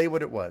ahead, say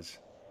what it was.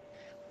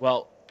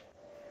 Well,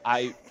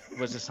 I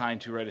was assigned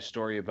to write a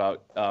story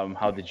about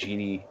how the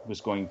genie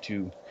was going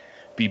to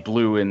be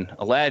blue in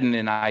Aladdin,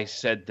 and I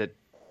said that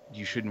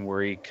you shouldn't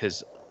worry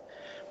because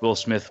Will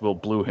Smith will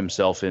blue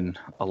himself in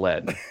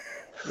Aladdin.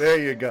 There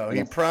you go.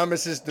 He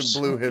promises to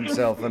blue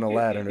himself in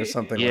Aladdin or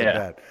something like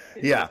that.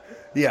 Yeah.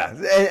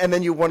 And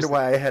then you wonder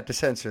why I had to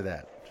censor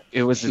that.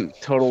 It was a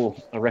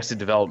total Arrested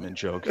Development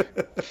joke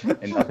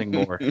and nothing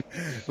more.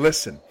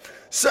 Listen,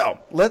 So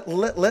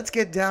let's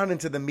get down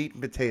into the meat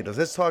and potatoes.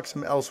 Let's talk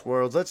some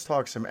Elseworlds. Let's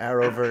talk some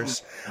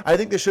Arrowverse. I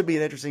think this should be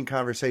an interesting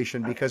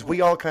conversation because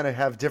we all kind of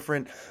have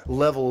different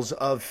levels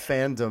of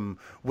fandom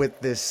with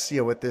this,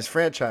 with this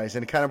franchise,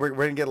 and kind of we're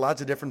going to get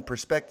lots of different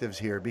perspectives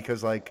here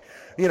because,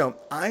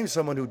 I'm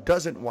someone who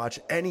doesn't watch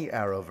any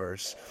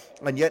Arrowverse,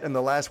 and yet in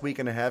the last week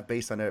and a half,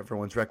 based on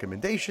everyone's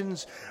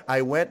recommendations,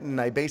 I went and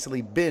I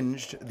basically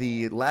binged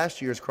the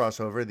last year's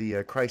crossover,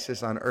 the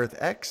Crisis on Earth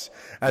X,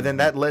 and then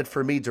that led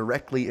for me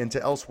directly into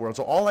Elseworlds.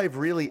 So all I've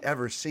really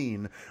ever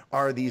seen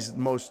are these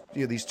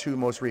two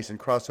most recent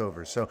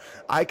crossovers. So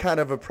I kind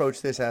of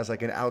approach this as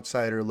like an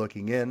outsider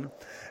looking in,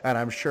 and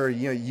I'm sure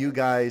you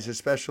guys,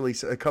 especially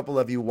a couple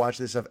of you, watch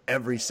this stuff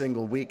every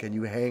single week, and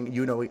you hang,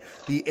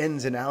 the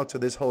ins and outs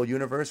of this whole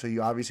universe. So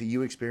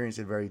you experience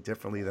it very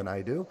differently than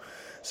I do.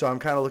 So I'm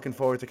kind of looking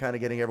forward to kind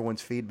of getting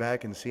everyone's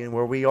feedback and seeing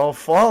where we all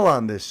fall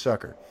on this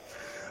sucker.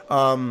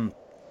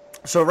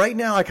 So right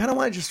now, I kind of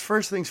want to just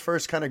first things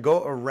first, kind of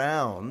go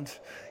around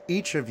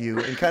each of you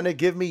and kind of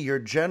give me your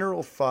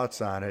general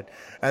thoughts on it,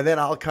 and then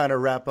I'll kind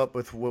of wrap up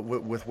with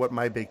what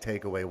my big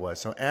takeaway was.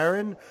 So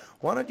Aaron,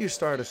 why don't you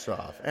start us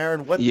off?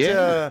 Aaron, what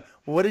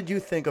did you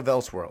think of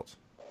Elseworlds?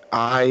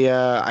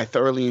 I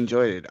thoroughly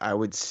enjoyed it. I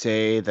would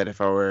say that it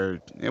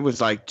was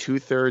like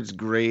 2/3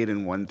 great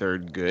and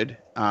 1/3 good.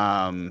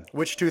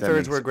 Which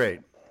 2/3 were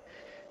great?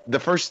 The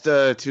first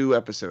 2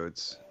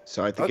 episodes.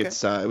 So I think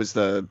it was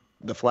the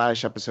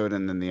Flash episode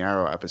and then the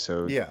Arrow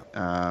episode.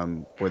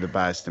 Were the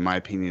best in my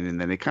opinion,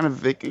 and then it kind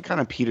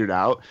of petered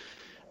out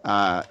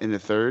in the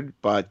third.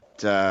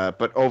 But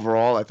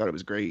overall, I thought it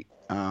was great.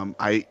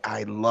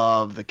 I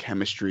love the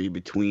chemistry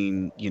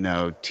between,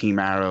 Team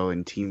Arrow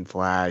and Team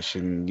Flash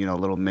and, a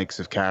little mix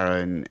of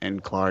Kara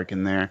and Clark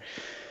in there.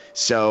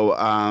 So,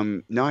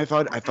 no, I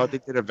thought they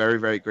did a very,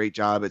 very great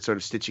job at sort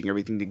of stitching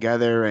everything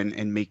together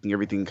and making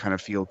everything kind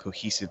of feel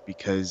cohesive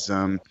because,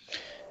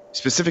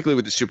 specifically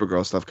with the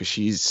Supergirl stuff, because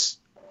she's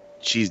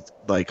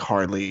like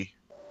hardly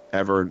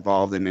ever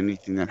involved in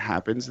anything that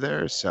happens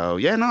there. So,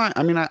 yeah, no,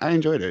 I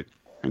enjoyed it.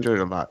 I enjoyed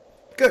it a lot.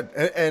 Good.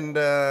 And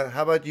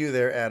how about you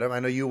there, Adam? I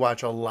know you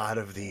watch a lot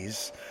of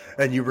these,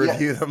 and you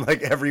review them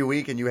like every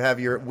week, and you have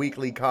your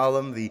weekly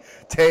column, the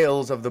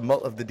Tales of the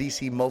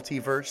DC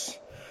Multiverse.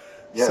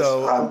 Yes.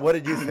 So, what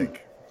did you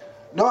think?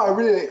 No, I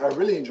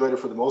really enjoyed it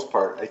for the most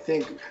part. I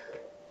think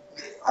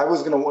I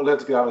was gonna,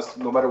 let's be honest,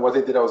 no matter what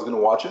they did, I was gonna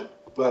watch it.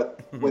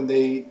 But when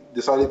they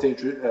decided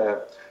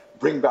to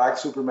bring back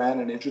Superman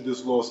and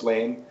introduce Lois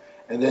Lane,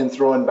 and then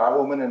throw in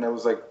Batwoman, and I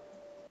was like,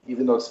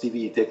 even though it's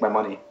TV, take my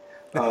money.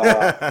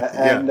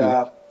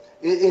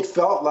 It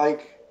felt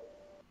like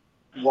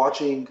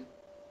watching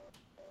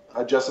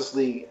a Justice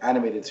League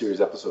animated series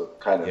episode,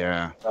 kind of.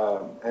 Yeah.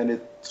 And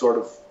it sort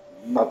of,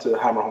 not to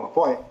hammer home a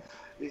point,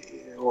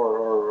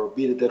 or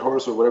beat a dead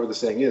horse, or whatever the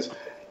saying is,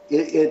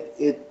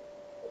 it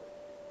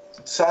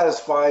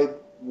satisfied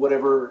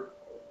whatever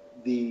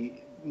the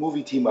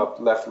movie team up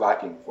left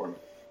lacking for me.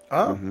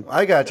 Oh,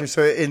 I got you.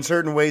 So in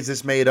certain ways,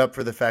 this made up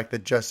for the fact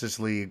that Justice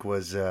League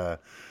was a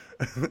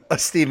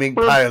steaming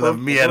pile of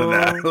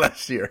mierda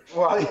last year.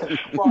 Well, I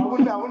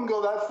wouldn't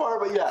go that far,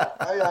 but yeah,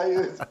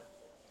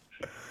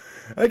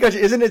 I got you.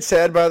 Isn't it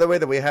sad, by the way,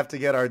 that we have to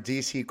get our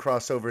DC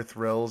crossover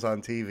thrills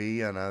on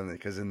TV, and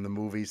because in the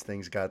movies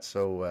things got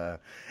so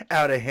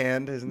out of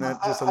hand? Isn't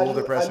that just a little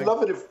depressing?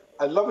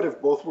 I love it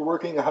if both were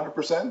working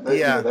 100%.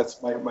 Yeah,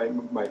 that's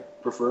my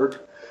preferred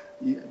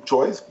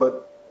choice.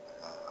 But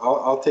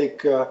I'll take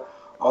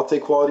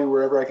quality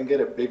wherever I can get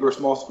it, big or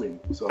small screen.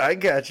 So I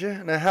got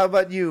you. Now, how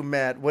about you,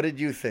 Matt? What did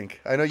you think?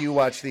 I know you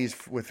watch these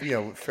with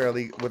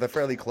a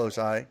fairly close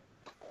eye.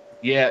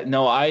 Yeah,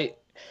 no, I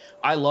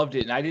loved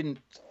it, and I didn't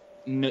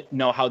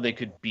know how they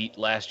could beat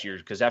last year,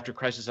 because after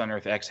Crisis on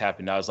Earth X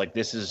happened, I was like,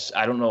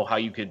 I don't know how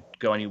you could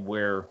go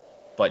anywhere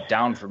but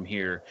down from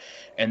here.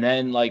 And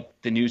then like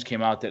the news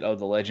came out that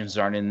the Legends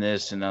aren't in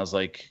this, and I was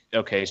like,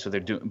 okay, so they're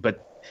doing,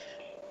 but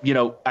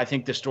I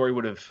think the story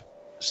would have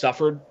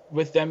suffered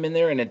with them in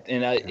there,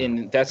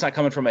 and that's not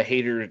coming from a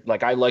hater.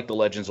 Like, I like the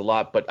Legends a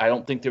lot, but I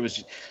don't think there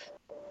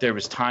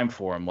was time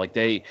for them. Like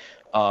there's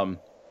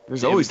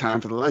always time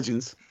for the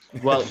Legends.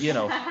 Well,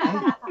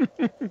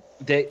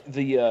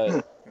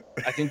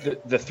 I think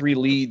the 3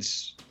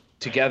 leads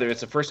together,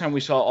 it's the first time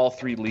we saw all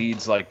 3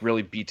 leads like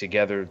really be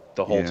together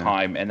the whole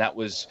time, and that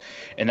was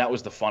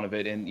the fun of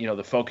it. And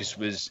the focus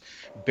was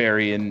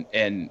Barry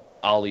and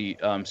Ollie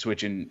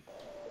switching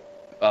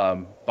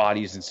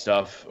bodies and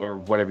stuff, or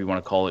whatever you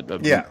want to call it.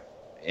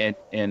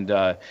 And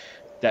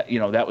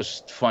that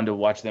was fun to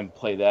watch them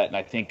play that. And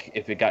I think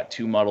if it got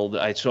too muddled,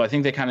 I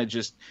think they kind of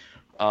just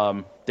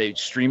they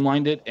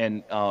streamlined it,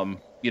 and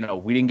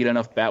we didn't get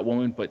enough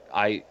Batwoman, but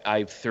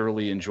I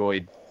thoroughly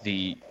enjoyed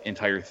the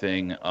entire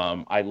thing.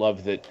 I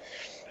love that,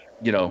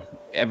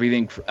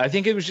 everything. I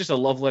think it was just a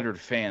love letter to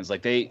fans.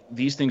 Like,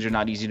 these things are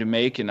not easy to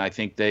make, and I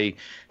think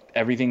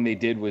everything they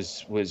did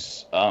was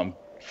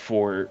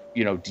for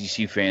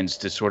DC fans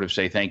to sort of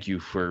say thank you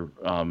for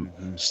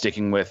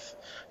sticking with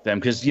them,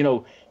 because the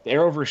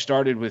Arrowverse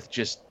started with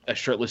just a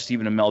shirtless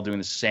Stephen Amell doing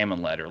the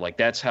salmon ladder. Like,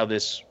 that's how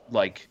this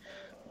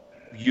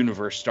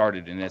universe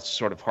started, and it's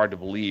sort of hard to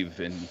believe,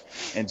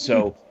 and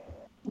so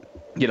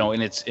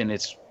and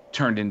it's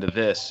turned into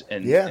this,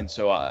 and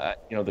so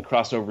the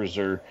crossovers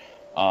are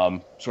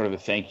sort of a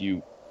thank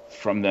you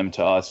from them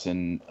to us,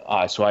 and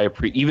so I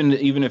even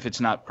if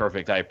it's not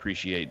perfect, I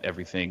appreciate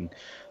everything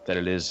that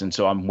it is, and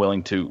so I'm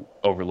willing to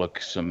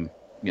overlook some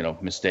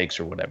mistakes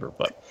or whatever.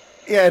 But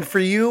yeah, and for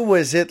you,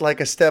 was it like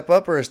a step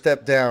up or a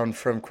step down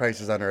from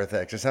Crisis on Earth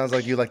X? It sounds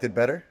like you liked it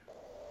better.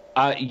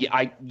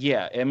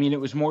 Yeah. I mean, it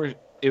was more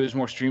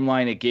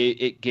streamlined.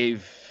 It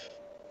gave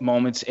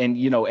moments, and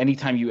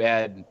anytime you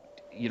add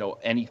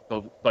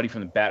anybody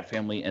from the Bat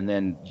family and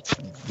then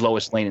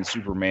Lois Lane and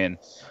Superman,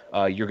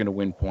 you're going to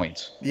win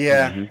points.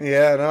 Yeah,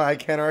 yeah, no, I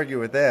can't argue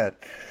with that.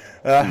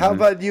 How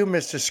about you,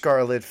 Mr.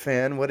 Scarlet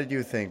fan? What did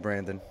you think,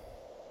 Brandon?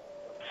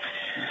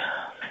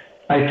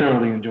 I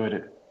thoroughly enjoyed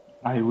it.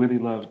 I really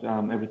loved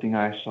everything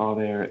I saw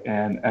there,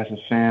 and as a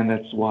fan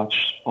that's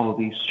watched all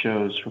these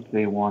shows from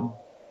day one,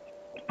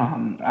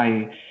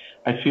 I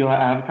feel I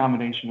have a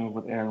combination of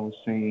what Aaron was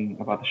saying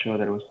about the show,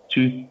 that it was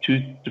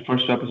the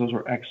first two episodes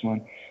were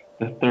excellent.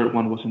 The third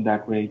one wasn't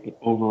that great, but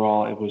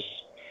overall it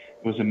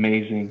was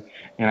amazing.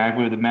 And I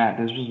agree with Matt.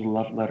 This was a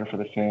love letter for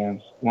the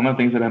fans. One of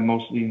the things that I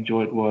mostly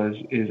enjoyed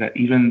is that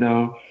even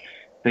though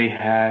they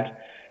had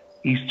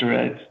Easter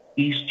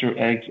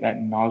eggs ad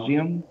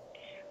nauseum,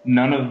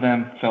 none of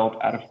them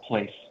felt out of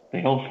place.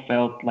 They all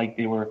felt like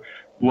they were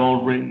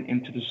well written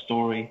into the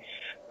story,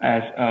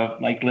 as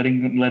of like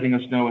letting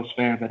us know as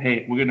fans that,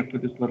 hey, we're gonna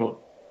put this little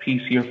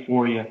piece here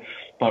for you,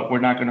 but we're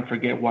not gonna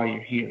forget why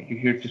you're here. You're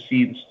here to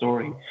see the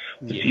story,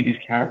 to see these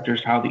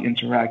characters, how they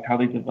interact, how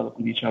they develop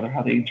with each other,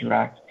 how they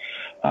interact.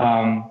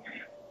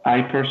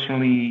 I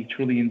personally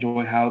truly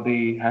enjoy how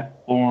they have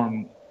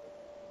formed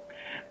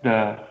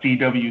the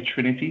CW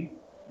Trinity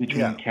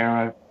between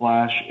Kara,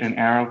 Flash, and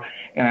Arrow,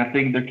 and I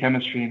think their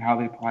chemistry and how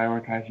they're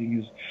prioritizing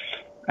is,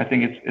 I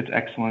think it's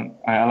excellent.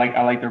 I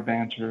like their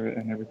banter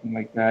and everything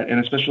like that, and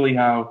especially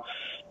how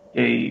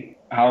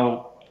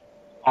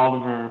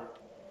Oliver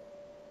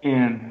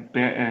and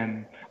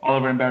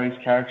Barry's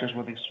characters,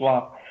 where they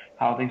swap,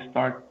 how they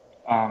start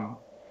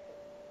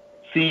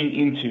seeing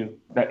into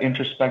that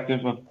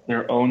introspective of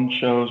their own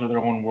shows or their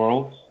own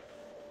worlds,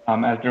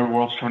 as their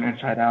worlds turn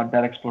inside out.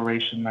 That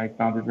exploration, I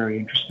found it very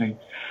interesting.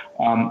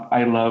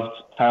 I loved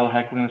Tyler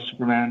Hoechlin as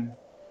Superman.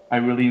 I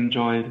really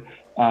enjoyed.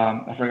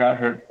 I forgot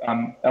her.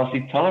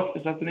 Elsie Tulloch,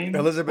 is that the name?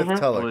 Elizabeth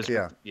Tulloch,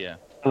 yeah.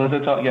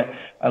 Elizabeth Tulloch, yeah.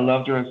 I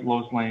loved her as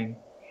Lois Lane.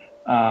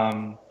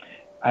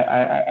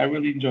 I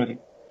really enjoyed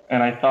it,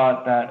 and I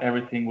thought that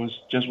everything was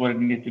just what it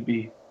needed to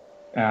be.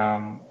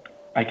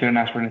 I couldn't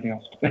ask for anything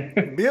else.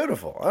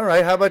 Beautiful. All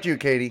right. How about you,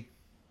 Katie?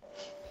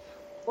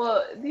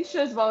 Well, these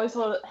shows have always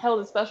held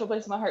a special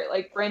place in my heart.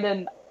 Like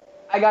Brandon,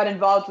 I got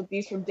involved with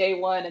these from day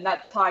one, and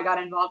that's how I got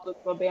involved with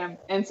Wobam.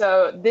 And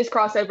so this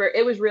crossover,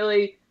 it was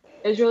really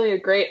a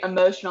great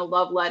emotional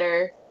love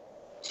letter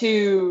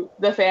to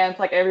the fans,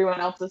 like everyone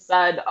else has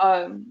said.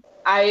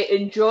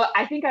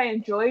 I think I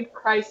enjoyed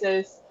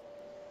Crisis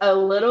a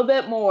little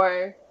bit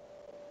more.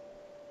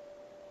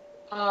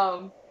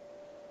 Dun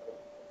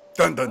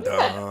dun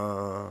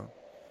dun.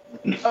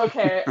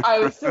 Okay, I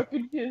was so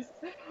confused.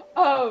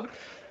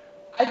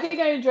 I think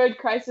I enjoyed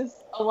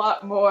Crisis a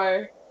lot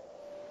more,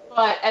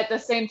 but at the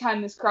same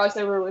time, this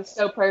crossover was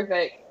so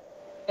perfect,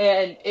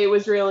 and it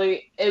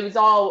was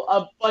all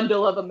a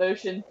bundle of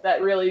emotions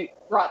that really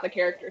brought the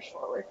characters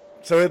forward.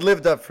 So it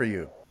lived up for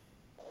you.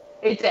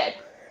 It did.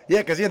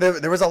 Yeah, because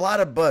there was a lot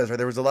of buzz, right?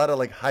 There was a lot of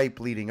like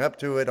hype leading up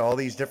to it. All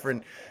these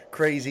different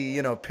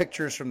crazy,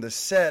 pictures from the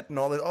set and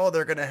all that. Oh,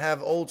 they're gonna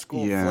have old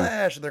school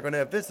Flash, and they're gonna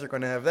have this, they're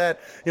gonna have that.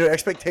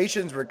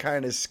 Expectations were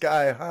kind of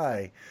sky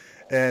high,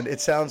 and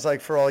it sounds like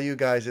for all you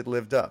guys, it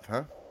lived up,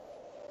 huh?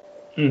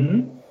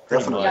 Mm-hmm.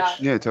 Definitely.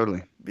 Yeah,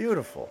 totally.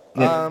 Beautiful.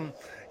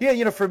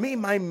 Yeah. For me,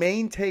 my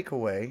main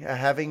takeaway,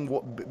 having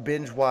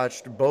binge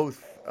watched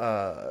both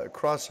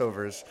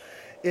crossovers,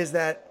 is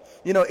that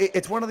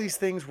it's one of these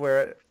things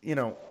where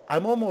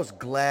I'm almost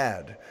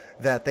glad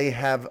that they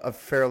have a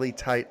fairly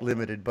tight,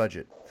 limited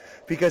budget,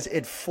 because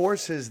it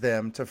forces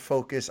them to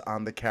focus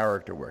on the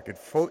character work. It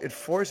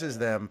forces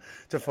them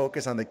to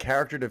focus on the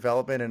character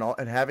development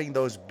and having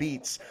those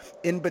beats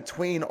in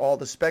between all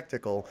the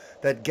spectacle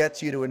that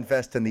gets you to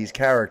invest in these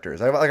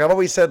characters. I've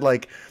always said,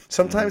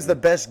 sometimes the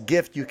best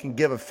gift you can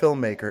give a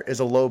filmmaker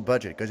is a low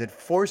budget, because it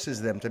forces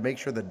them to make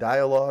sure the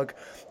dialogue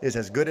is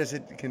as good as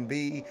it can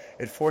be.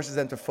 It forces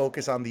them to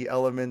focus on the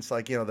elements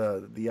like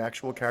the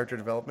actual character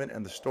development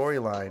and the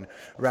storyline,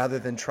 rather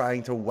than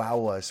trying to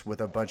wow us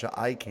with a bunch of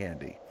eye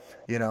candy.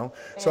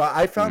 So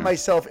I found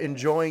myself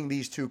enjoying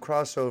these two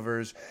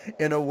crossovers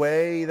in a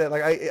way that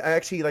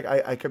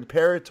I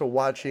compare it to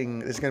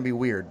watching, it's going to be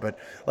weird, but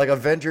like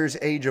Avengers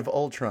Age of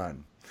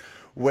Ultron,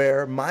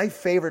 where my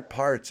favorite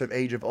parts of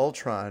Age of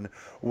Ultron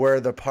were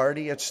the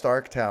party at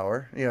Stark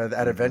Tower,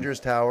 at Avengers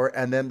Tower,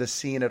 and then the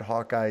scene at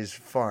Hawkeye's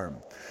farm.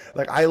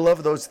 Like, I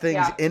love those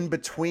things in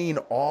between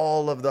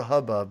all of the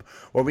hubbub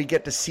where we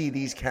get to see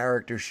these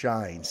characters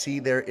shine, see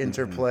their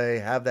interplay,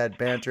 have that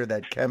banter,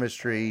 that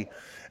chemistry,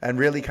 and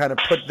really kind of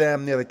put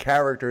them, the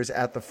characters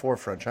at the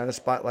forefront, trying to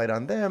spotlight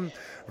on them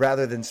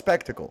rather than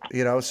spectacle,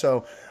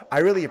 So I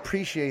really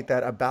appreciate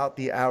that about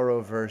the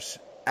Arrowverse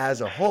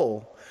as a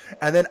whole.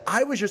 And then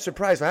I was just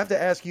surprised. I have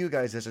to ask you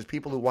guys this as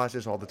people who watch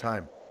this all the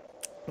time.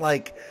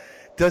 Like,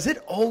 does it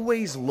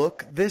always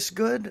look this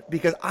good?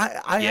 Because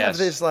I have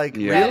this,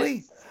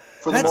 really?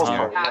 For the most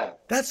part,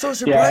 That's so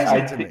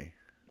surprising to me.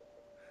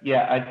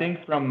 Yeah, I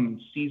think from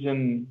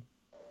season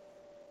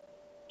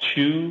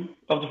 2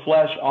 of The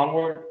Flash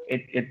onward,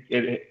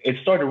 it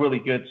started really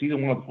good.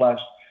 Season 1 of The Flash,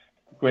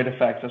 great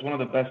effects. That's one of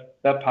the best.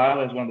 That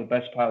pilot is one of the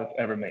best pilots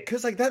ever made.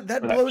 Because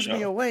that blows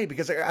me away.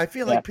 Because I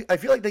feel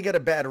like they get a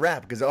bad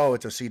rap because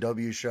it's a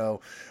CW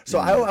show. So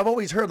I've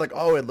always heard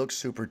it looks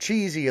super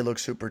cheesy, it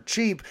looks super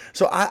cheap.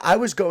 So I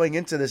was going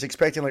into this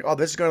expecting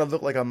this is going to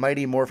look like a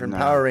Mighty Morphin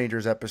Power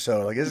Rangers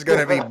episode. Like, this is going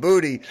to be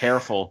booty.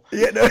 Careful.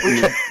 Yeah, no.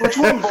 Which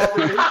one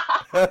bothered me?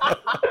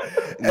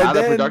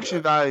 The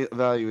production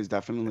value is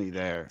definitely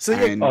there. So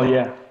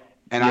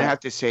And I have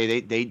to say,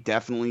 they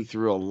definitely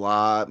threw a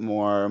lot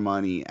more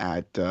money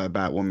at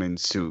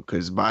Batwoman's suit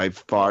because by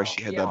far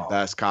she had the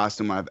best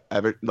costume I've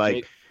ever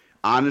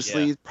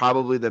honestly,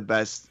 probably the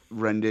best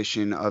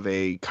rendition of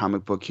a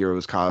comic book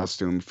hero's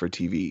costume for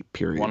TV.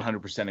 Period.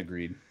 100%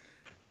 agreed.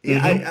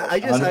 Yeah,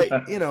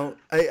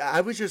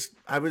 I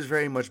was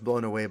very much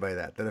blown away by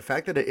that. The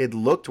fact that it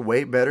looked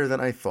way better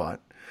than I thought.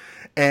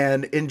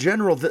 And in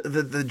general,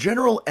 the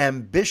general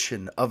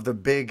ambition of the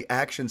big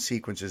action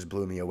sequences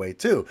blew me away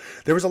too.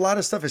 There was a lot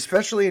of stuff,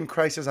 especially in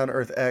Crisis on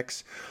Earth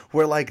X,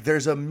 where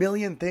there's a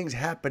million things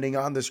happening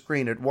on the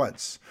screen at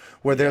once.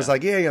 Where there's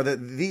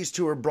these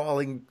two are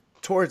brawling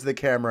towards the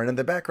camera, and in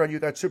the background you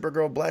got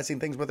Supergirl blasting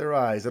things with her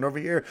eyes, and over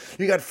here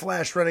you got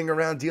Flash running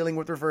around dealing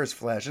with Reverse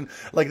Flash, and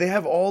they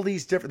have all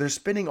these they're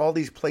spinning all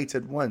these plates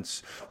at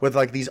once with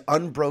these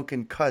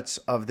unbroken cuts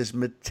of this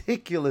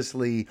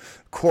meticulously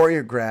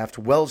choreographed,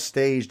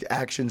 well-staged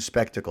action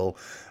spectacle,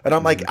 and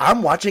I'm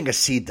I'm watching a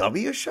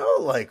CW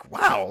show,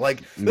 wow,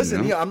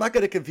 listen, I'm not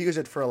going to confuse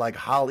it for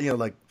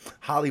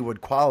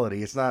Hollywood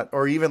quality. It's not,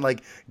 or even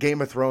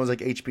Game of Thrones,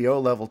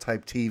 HBO level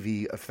type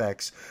TV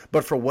effects,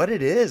 but for what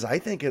it is, I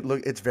think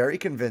it's very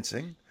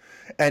convincing,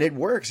 and it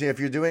works. If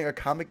you're doing a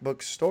comic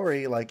book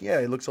story,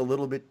 it looks a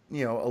little bit,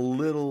 a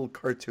little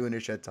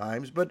cartoonish at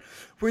times, but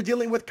we're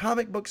dealing with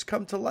comic books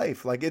come to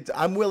life.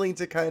 I'm willing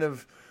to kind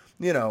of,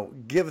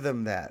 give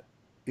them that,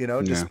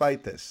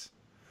 despite this.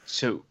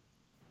 So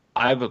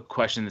I have a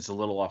question that's a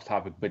little off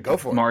topic, but go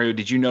for Mario,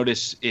 did you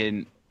notice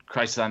in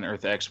Crisis on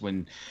Earth X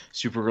when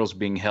Supergirl's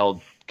being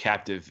held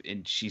captive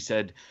and she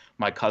said,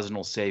 "My cousin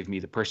will save me,"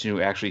 the person who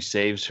actually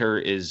saves her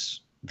is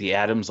the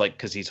Adams,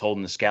 because he's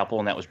holding the scalpel,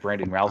 and that was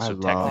Brandon Routh. So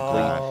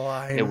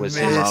technically, it was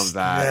his. Love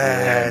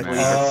that.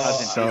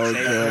 So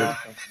good.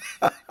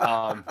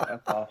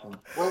 That's awesome.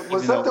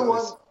 Was that the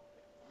one?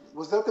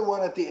 Was that the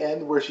one at the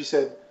end where she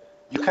said,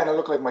 "You kind of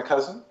look like my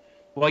cousin"?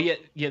 Well,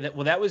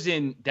 that was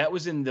in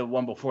the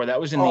one before. That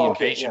was in the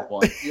Invasion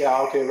one.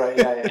 Yeah. Okay. Right.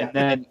 Yeah. And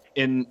then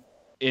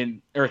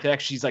in Earth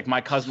X, she's like,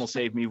 "My cousin will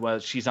save me." Well,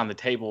 she's on the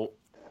table.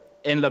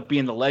 Ended up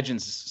being the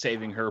Legends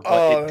saving her,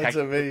 but that's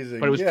amazing.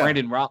 But it was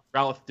Brandon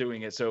Routh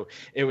doing it, so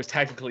it was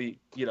technically,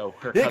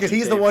 her. Yeah, because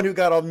he's the one who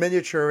got all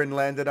miniature and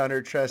landed on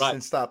her chest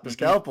and stopped the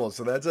scalpel.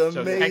 So that's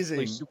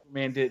amazing. So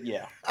Superman did,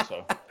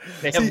 So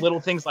they have little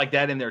things like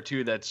that in there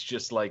too. That's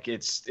just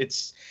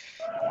it's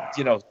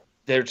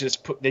they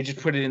just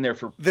put it in there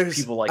for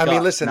people like us. I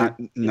mean,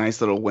 listen,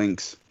 nice little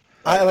winks.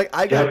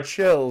 I got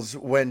chills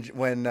when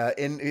I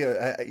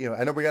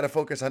know we got to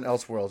focus on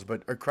Elseworlds,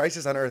 but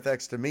Crisis on Earth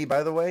X, to me,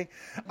 by the way,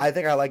 I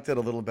think I liked it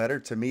a little better.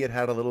 To me, it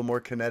had a little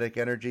more kinetic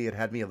energy. It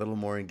had me a little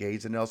more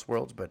engaged in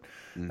Elseworlds, but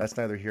that's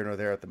neither here nor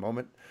there at the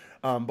moment.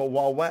 But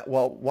while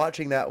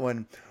watching that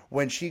one,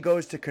 when she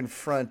goes to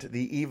confront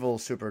the evil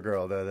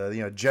Supergirl,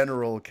 the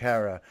General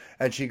Kara,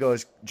 and she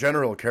goes,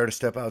 "General, care to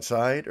step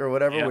outside?" or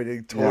whatever,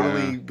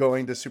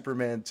 going to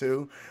Superman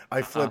 2.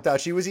 I flipped out.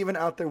 She was even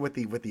out there with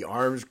the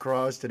arms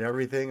crossed and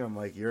everything. I'm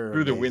like, "You're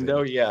through amazing." The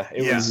window." Yeah,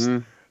 it was.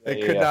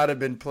 It could not have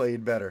been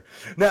played better.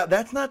 Now,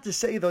 that's not to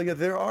say though.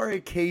 There are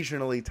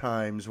occasionally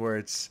times where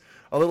it's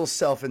a little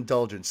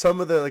self-indulgent. Some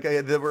of the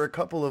there were a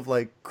couple of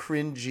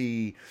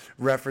cringy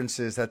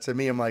references that to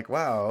me I'm like,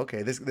 wow,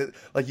 okay, this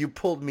you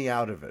pulled me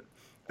out of it.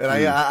 And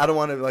I don't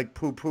want to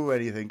poo-poo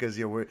anything because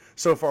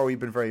so far we've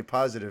been very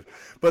positive,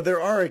 but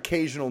there are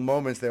occasional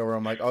moments there where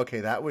I'm like,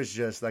 okay, that was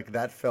just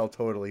that fell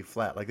totally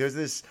flat. There's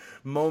this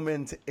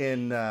moment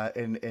in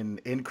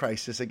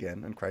Crisis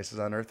again, in Crisis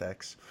on Earth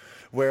X,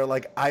 where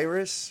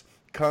Iris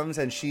comes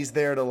and she's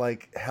there to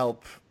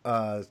help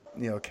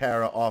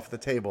Kara off the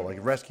table,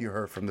 rescue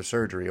her from the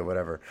surgery or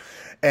whatever,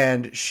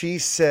 and she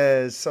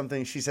says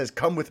something. She says,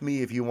 "Come with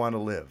me if you want to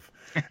live."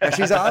 And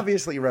she's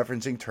obviously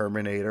referencing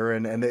Terminator,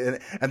 and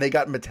they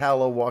got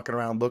Metallo walking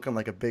around looking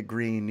like a big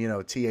green,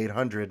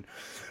 T-800.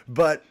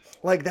 But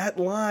like that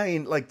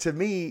line, like to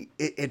me,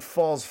 it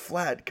falls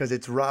flat because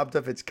it's robbed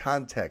of its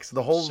context.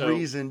 The whole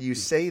reason you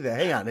say that,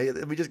 hang on,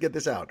 let me just get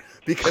this out.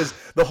 Because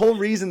the whole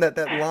reason that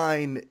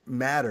line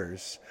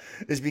matters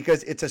is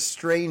because it's a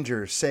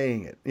stranger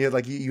saying it.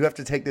 Like you have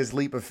to take this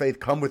leap of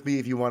faith. Come with me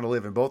if you want to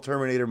live. In both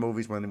Terminator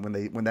movies,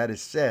 when that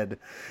is said,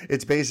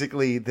 it's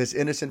basically this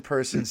innocent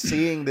person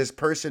seeing this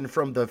person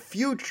from the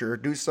future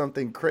do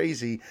something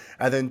crazy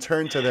and then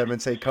turn to them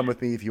and say, "Come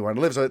with me if you want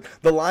to live." So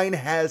the line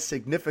has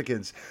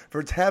significance.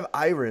 For to have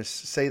Iris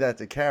say that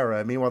to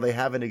Kara, meanwhile they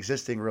have an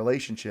existing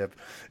relationship,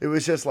 it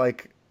was just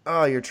like,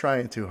 oh, you're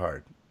trying too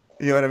hard.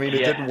 You know what I mean?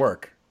 It didn't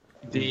work.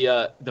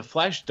 The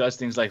Flash does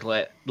things like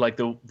the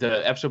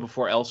episode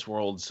before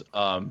Elseworlds.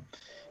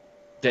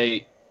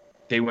 They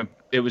went.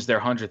 It was their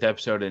 100th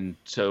episode, and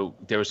so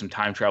there was some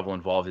time travel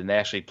involved, and they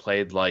actually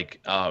played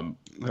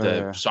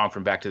the song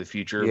from Back to the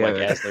Future,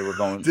 as they were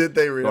going. Did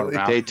they really?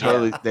 They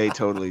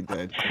totally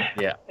did.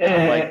 Yeah.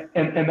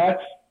 And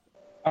that's.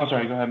 I'm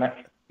sorry. Go ahead,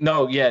 Matt.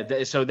 No,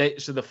 yeah. So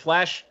the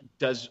Flash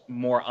does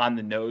more on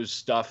the nose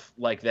stuff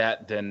like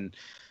that than,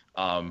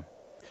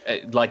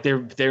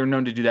 they're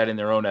known to do that in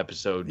their own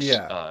episodes.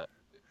 Yeah.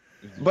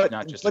 But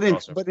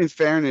in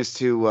fairness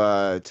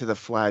to the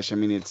Flash, I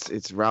mean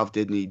it's Ralph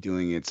Dibny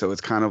doing it, so it's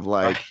kind of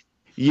like,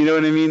 you know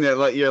what I mean?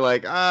 That you're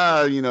like,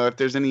 if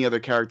there's any other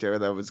character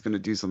that was going to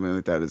do something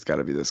like that, it's got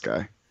to be this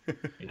guy.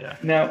 Yeah.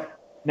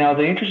 Now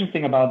the interesting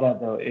thing about that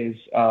though is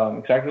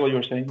exactly what you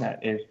were saying.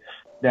 That is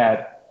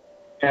that.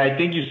 And I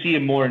think you see it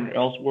more in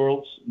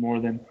Elseworlds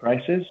more than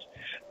Crisis.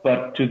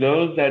 But to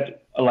those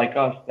that are like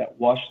us that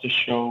watch the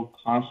show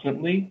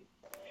constantly,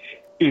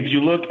 if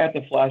you look at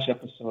the Flash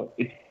episode,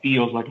 it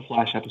feels like a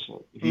Flash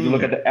episode. If you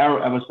look at the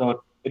Arrow episode,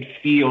 it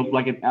feels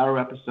like an Arrow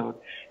episode.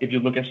 If you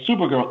look at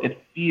Supergirl,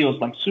 it feels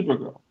like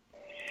Supergirl.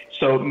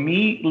 So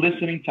me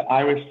listening to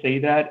Iris say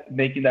that,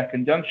 making that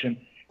conjunction,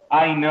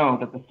 I know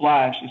that the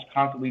Flash is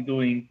constantly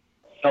doing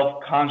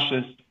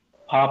self-conscious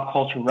pop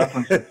culture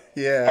references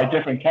by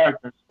different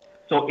characters.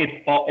 So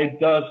it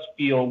does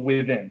feel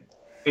within.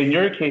 In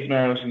your case,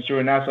 Mario, since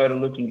you're an outsider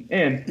looking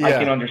in, I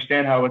can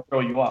understand how it would throw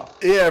you off.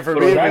 Yeah, for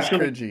me it was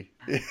cringy.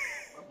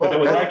 But it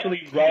was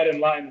actually right in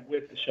line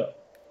with the show.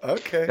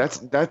 Okay. That's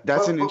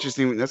an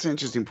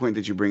interesting point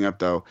that you bring up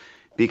though,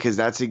 because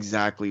that's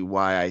exactly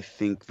why I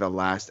think the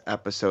last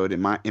episode, in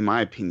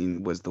my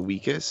opinion, was the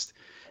weakest.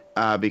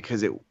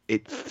 Because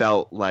it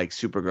felt like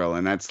Supergirl,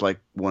 and that's like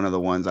one of the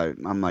ones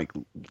I'm like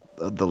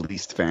the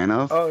least fan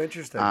of. Oh,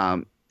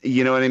 interesting.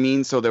 You know what I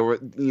mean? So there were,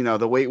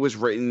 the way it was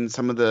written,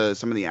 some of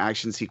the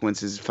action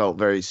sequences felt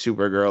very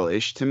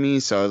Supergirl-ish to me.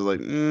 So I was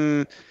like,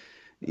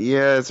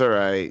 yeah, it's all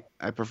right.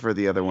 I prefer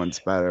the other ones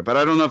better. But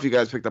I don't know if you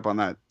guys picked up on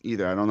that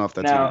either. I don't know if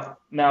that's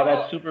now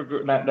that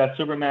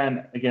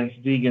Superman against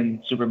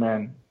vegan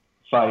Superman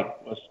fight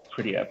was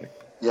pretty epic.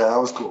 Yeah, that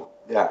was cool.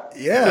 Yeah.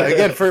 Yeah.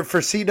 Again, for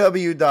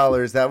CW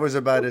dollars, that was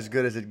about as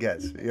good as it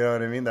gets. You know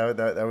what I mean?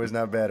 That was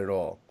not bad at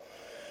all.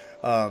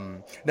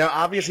 Now,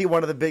 obviously,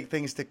 one of the big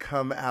things to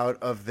come out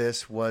of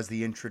this was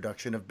the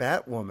introduction of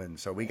Batwoman.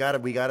 So we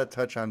gotta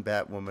touch on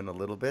Batwoman a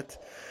little bit.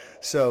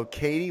 So,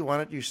 Katie, why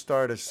don't you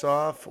start us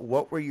off?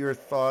 What were your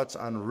thoughts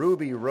on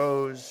Ruby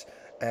Rose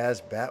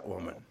as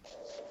Batwoman?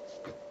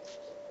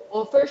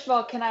 Well, first of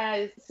all, can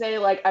I say,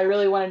 I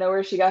really want to know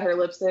where she got her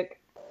lipstick?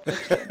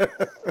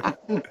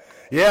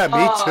 Yeah,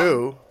 me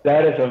too.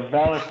 That is a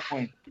valid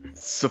point.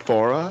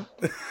 Sephora?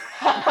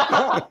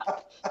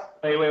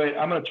 Wait.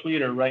 I'm going to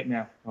tweet her right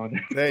now.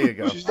 There you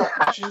go. She's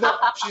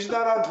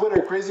not on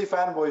Twitter. Crazy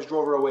fanboys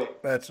drove her away.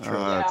 That's true.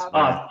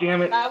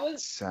 Damn it. That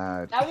was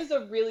sad. That was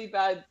a really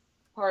bad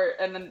part,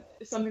 and then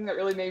something that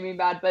really made me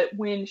mad. But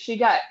when she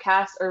got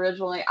cast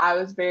originally, I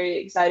was very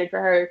excited for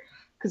her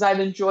because I've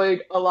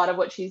enjoyed a lot of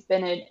what she's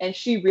been in, and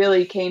she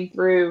really came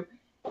through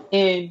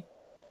in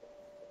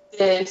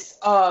this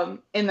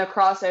in the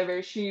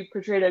crossover. She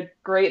portrayed a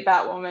great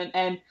Batwoman,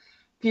 and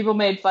people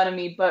made fun of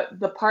me, but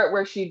the part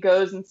where she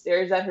goes and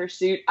stares at her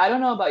suit, I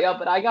don't know about y'all,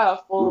 but I got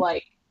a full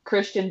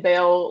Christian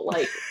Bale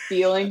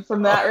feeling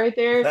from that right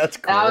there. That's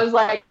cool. And I was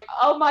like,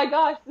 oh my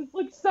gosh, this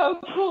looks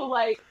so cool.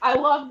 I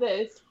love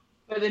this.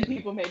 But then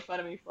people made fun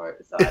of me for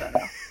it, so I don't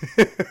know.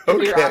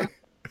 Okay.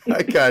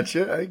 I got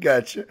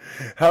you.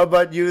 How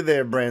about you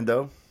there,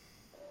 Brando?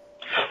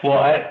 Well,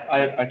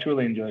 I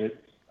truly enjoyed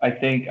it. I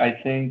think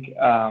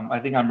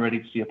I'm ready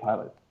to see a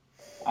pilot.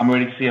 I'm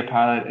ready to see a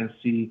pilot and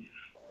see.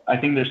 I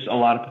think there's a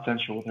lot of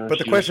potential with her. But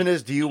the question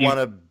is, do you want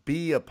to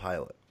be a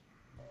pilot?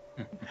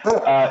 No.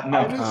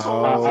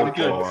 I'm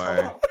good.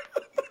 Boy.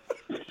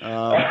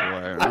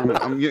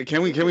 Oh boy!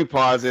 Can we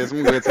pause this?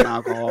 I'm gonna get some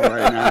alcohol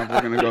right now.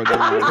 We're gonna go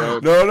down the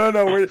road.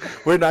 No.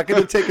 We're not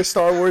gonna take a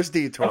Star Wars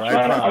detour.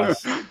 I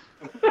promise.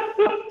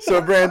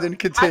 So Brandon,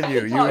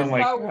 continue. You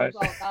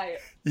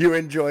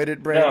enjoyed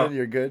it, Brandon. No.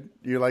 You're good.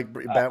 You like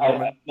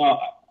Batwoman?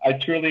 I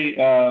truly.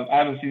 I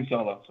haven't seen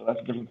Solo, so that's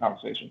a different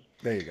conversation.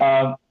 There you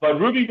go. But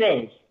Ruby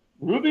Rose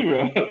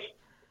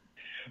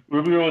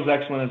is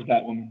excellent as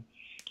Batwoman.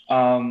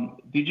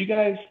 Did you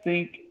guys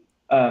think,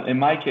 in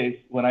my case,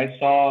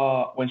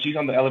 when she's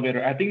on the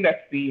elevator, I think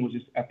that scene was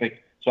just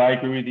epic. So I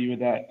agree with you with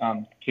that,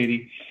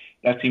 Katie.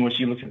 That scene where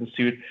she looks at the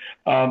suit.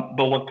 But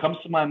what comes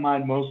to my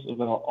mind most of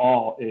it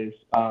all is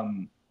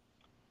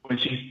when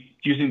she's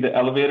using the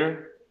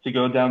elevator to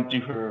go down to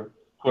her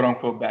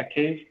quote-unquote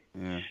Batcave.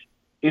 Yeah.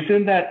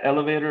 Isn't that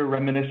elevator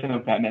reminiscent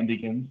of Batman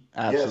Begins?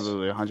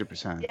 Absolutely,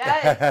 100%.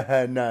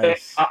 Yes.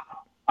 Nice.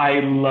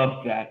 I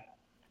love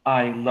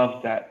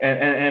that.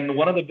 And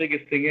one of the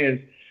biggest thing is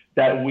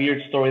that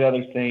weird story that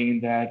they're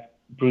saying that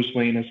Bruce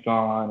Wayne is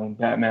gone and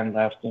Batman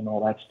left and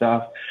all that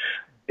stuff.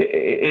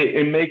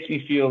 It makes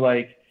me feel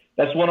like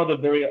that's one of the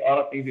very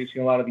odd things you see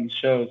in a lot of these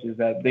shows is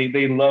that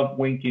they love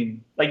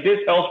winking. Like this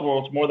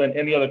Elseworlds, more than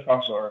any other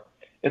crossover,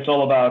 it's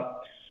all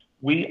about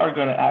we are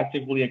going to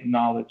actively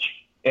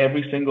acknowledge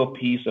every single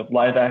piece of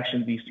live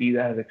action DC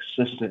that has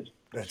existed.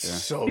 That's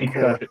so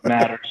because cool. It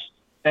matters.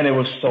 And it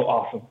was so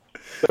awesome.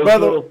 Those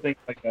little things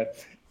like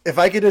that. If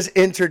I could just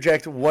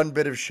interject one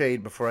bit of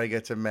shade before I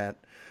get to Matt.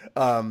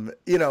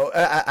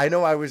 I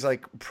know I was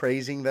like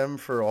praising them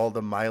for all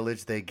the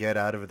mileage they get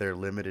out of their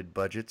limited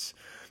budgets,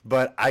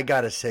 but I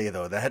gotta say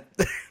though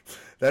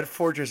that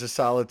Fortress of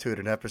Solitude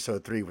in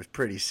episode 3 was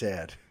pretty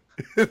sad.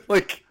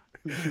 Like,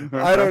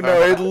 I don't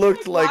know, it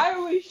looked like, why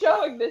are we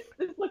showing this?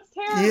 This looks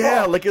terrible.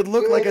 Yeah, like it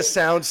looked like a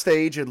sound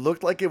stage. It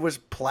looked like it was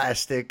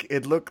plastic.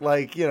 It looked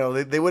like,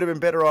 they would have been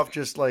better off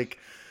just like,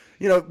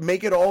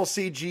 make it all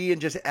CG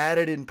and just add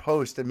it in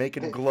post and make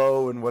it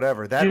glow and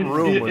whatever. That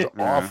room was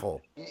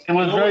awful. It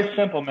was very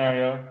simple,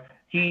 Mario.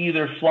 He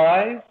either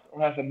flies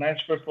or has a nice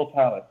crystal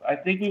palace. I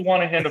think we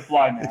wanted him to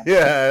fly, man.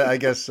 Yeah, I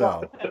guess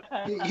so.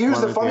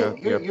 Here's the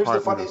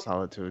funny.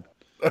 Solitude.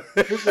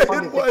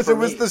 It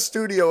was the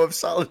studio of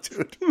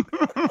solitude.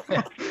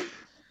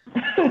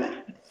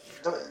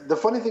 The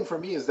funny thing for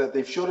me is that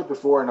they've showed it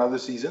before in other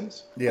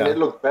seasons, and it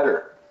looked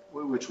better,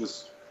 which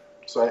was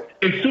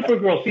in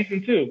Supergirl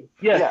season 2.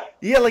 Yes.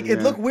 Yeah, like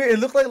it looked weird. It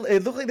looked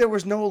like there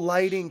was no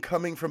lighting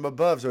coming from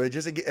above, so it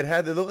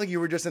looked like you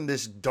were just in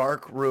this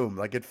dark room.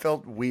 Like it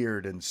felt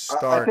weird and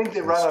stark. I think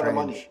they ran out of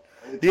money.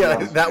 Yeah,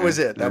 that was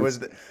it. That was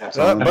the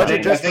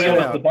budget. I think it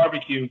was the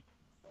barbecue.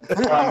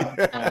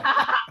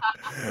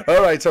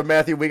 All right, so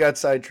Matthew, we got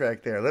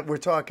sidetracked there. We're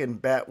talking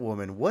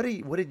Batwoman. What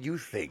did you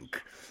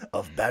think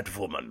of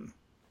Batwoman?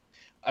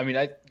 I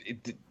mean,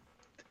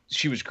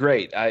 she was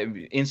great. I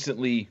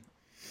instantly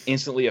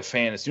a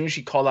fan. As soon as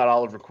she called out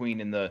Oliver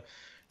Queen in the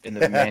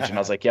mansion, I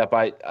was like, yep,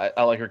 I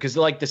like her, because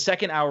like the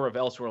second hour of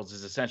Elseworlds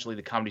is essentially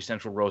the Comedy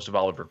Central roast of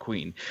Oliver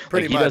Queen.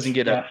 Pretty much. He doesn't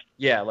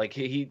get like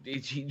he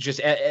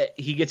just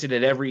he gets it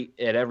at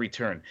every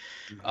turn.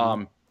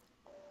 Mm-hmm.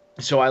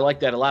 So I like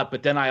that a lot,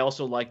 but then I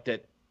also like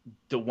that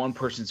the one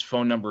person's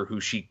phone number who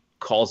she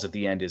calls at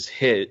the end is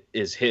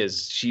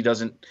his. She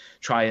doesn't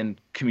try and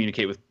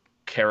communicate with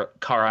Kara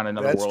on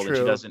another world.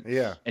 True.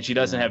 And she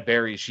doesn't have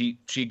Barry. She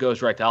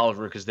goes right to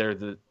Oliver because they're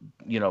the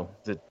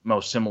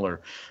most similar.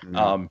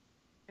 Mm-hmm.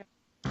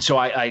 So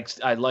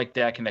I like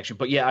that connection.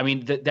 But yeah, I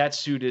mean that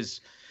suit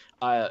is.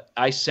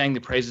 I sang the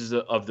praises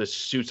of the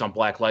suits on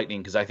Black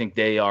Lightning because I think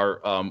they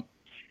are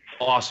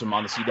awesome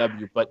on the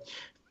CW.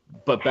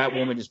 But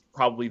Batwoman is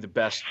probably the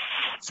best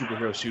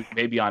superhero suit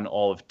maybe on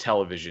all of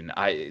television.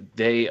 It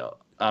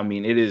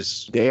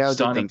is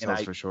stunning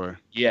for sure.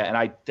 Yeah, and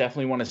I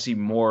definitely want to see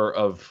more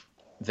of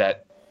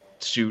that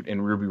suit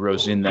and Ruby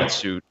Rose in that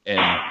suit and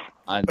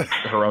on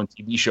her own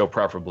TV show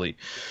preferably.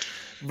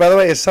 By the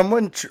way, is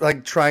someone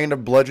trying to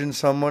bludgeon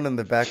someone in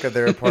the back of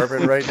their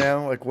apartment right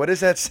now? Like, what does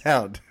that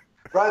sound?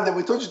 Brandon,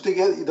 we told you to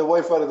get the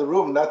wife out of the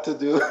room, not to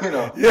do,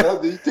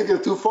 you're taking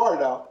it too far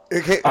now.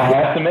 Okay. I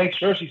have to make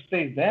sure she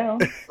stays down.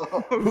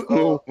 All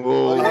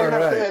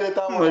right.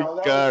 Oh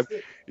my God.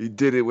 You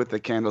did it with the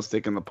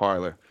candlestick in the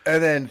parlor.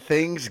 And then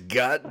things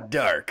got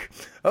dark.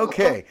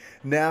 Okay.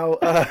 Now,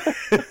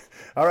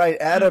 all right,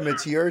 Adam,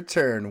 it's your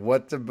turn.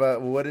 What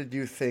did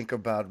you think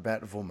about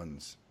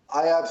Batwoman's?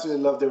 I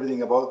absolutely loved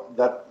everything about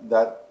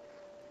that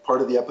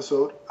part of the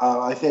episode.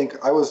 I think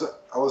I was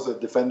a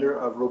defender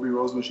of Ruby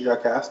Rose when she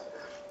got cast.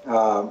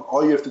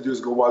 All you have to do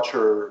is go watch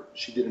her.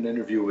 She did an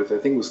interview with, I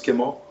think it was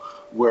Kimmel,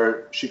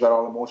 where she got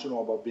all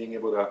emotional about being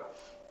able to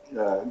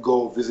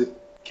go visit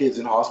kids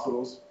in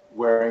hospitals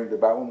wearing the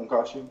Batwoman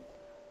costume.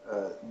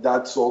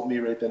 That sold me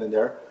right then and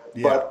there.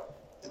 Yeah. But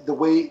the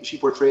way she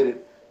portrayed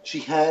it, she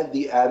had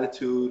the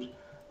attitude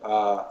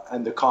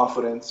and the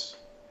confidence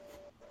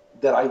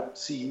that I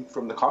see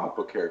from the comic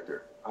book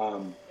character.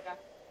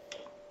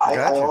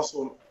 I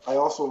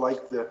also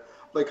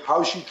like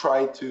how she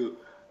tried to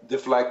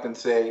deflect and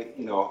say,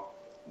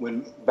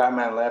 when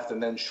Batman left,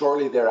 and then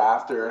shortly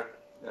thereafter,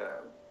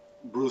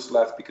 Bruce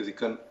left because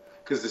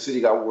the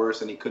city got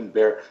worse and he couldn't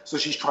bear. So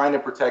she's trying to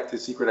protect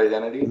his secret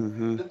identity.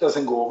 Mm-hmm. It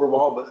doesn't go over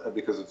well, but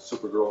because it's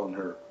Supergirl and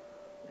her,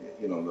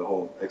 the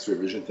whole X-ray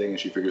vision thing, and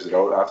she figures it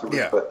out afterwards.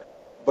 Yeah.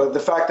 But the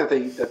fact that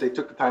they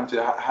took the time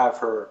to have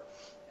her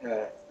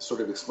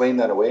sort of explain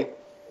that away,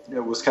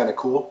 it was kind of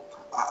cool.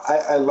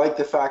 I like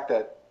the fact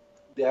that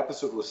the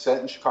episode was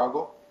set in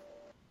Chicago,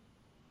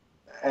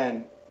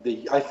 and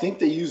I think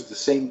they used the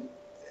same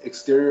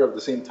exterior of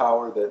the same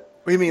tower that.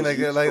 What do you mean, like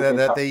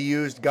that they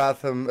used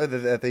Gotham,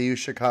 that they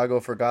used Chicago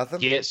for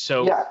Gotham? Yeah.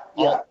 So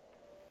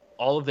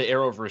all of the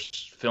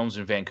Arrowverse films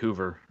in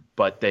Vancouver,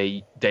 but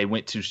they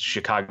went to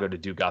Chicago to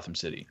do Gotham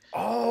City.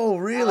 Oh,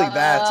 really?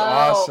 That's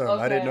awesome.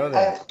 Okay. I didn't know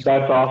that.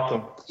 That's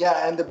awesome.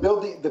 Yeah, and the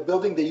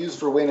building they used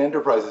for Wayne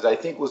Enterprises, I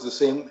think, was the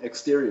same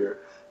exterior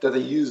that they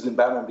used in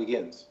Batman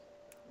Begins.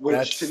 Which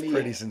That's to me,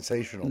 pretty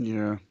sensational.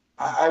 Yeah.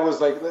 I was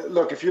like,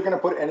 look, if you're going to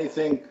put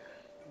anything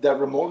that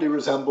remotely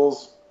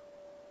resembles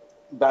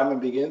Batman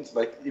Begins,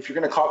 like if you're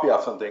going to copy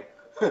off something,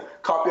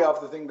 copy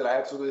off the thing that I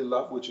absolutely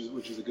love, which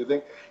is a good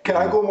thing. Can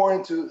I go more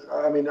into?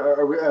 I mean,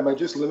 am I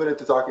just limited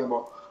to talking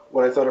about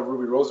what I thought of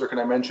Ruby Rose, or can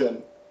I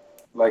mention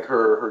like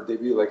her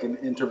debut, like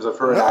in terms of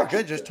her? No,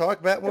 good. Just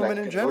talk Batwoman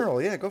in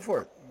general. Yeah, go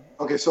for it.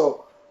 Okay,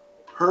 so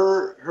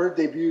her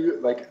debut,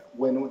 like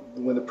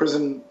when the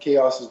prison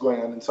chaos is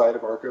going on inside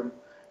of Arkham,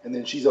 and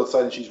then she's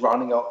outside and she's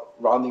rounding up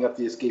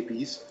the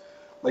escapees.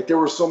 Like there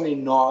were so many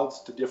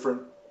nods to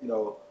different,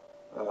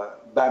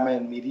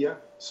 Batman media.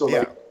 So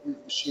like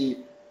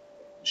she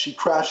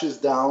crashes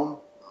down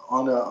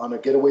on a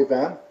getaway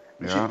van,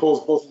 and she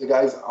pulls both of the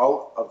guys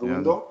out of the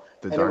window.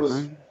 The Dark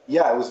Knight?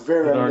 Yeah, it was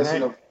very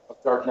reminiscent of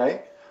Dark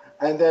Knight.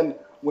 And then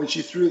when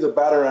she threw the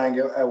Batarang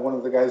at one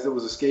of the guys that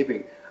was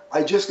escaping,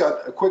 I just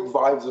got a quick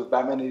vibes of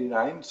Batman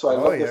 '89. So I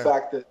love the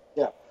fact that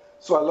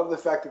So I love the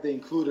fact that they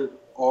included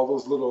all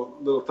those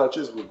little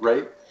touches were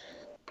great.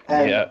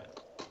 And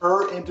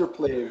her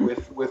interplay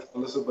with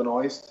Melissa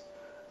Benoist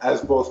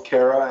as both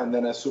Kara and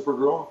then as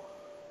Supergirl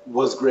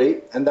was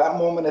great. And that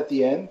moment at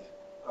the end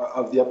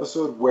of the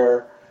episode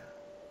where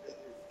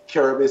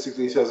Kara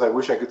basically says, "I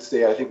wish I could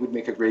stay. I think we'd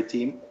make a great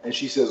team." And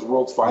she says,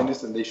 "World's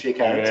finest," and they shake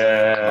hands.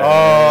 Yeah.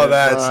 Oh,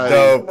 that's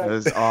dope.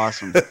 That's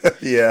awesome.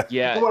 Yeah.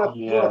 You want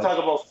to talk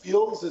about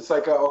feels? It's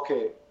like,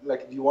 okay,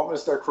 like, do you want me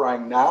to start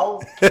crying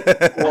now? Or we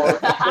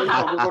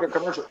go to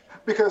commercial?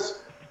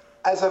 Because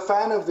as a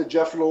fan of the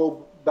Jeff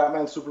Loeb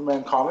Batman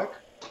Superman comic,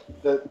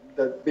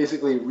 that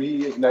basically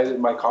reignited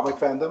my comic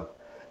fandom,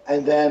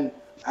 and then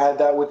add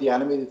that with the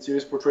animated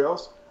series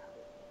portrayals,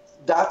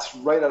 that's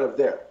right out of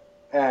there.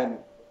 And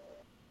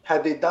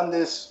had they done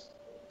this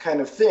kind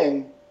of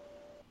thing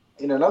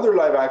in another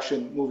live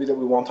action movie that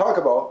we won't talk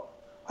about,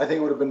 I think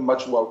it would have been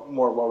much more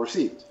well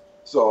received.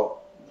 So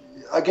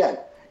again,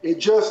 it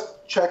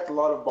just checked a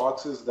lot of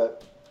boxes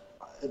that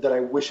I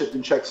wish had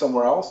been checked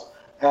somewhere else.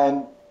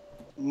 And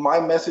my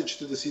message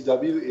to the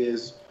CW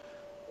is,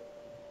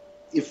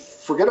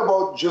 forget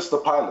about just the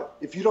pilot.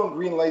 If you don't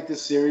greenlight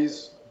this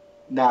series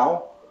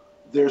now,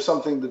 there's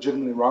something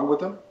legitimately wrong with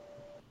them,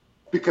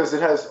 because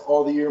it has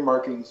all the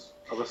earmarkings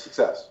of a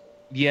success.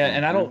 Yeah,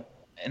 and I don't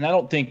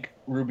think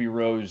Ruby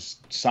Rose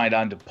signed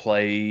on to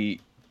play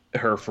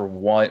her for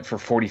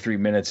 43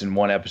 minutes in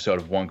one episode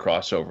of one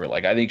crossover.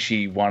 Like, I think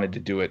she wanted to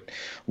do it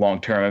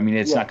long term. I mean,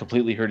 it's not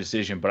completely her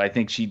decision, but I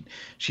think she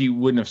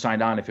wouldn't have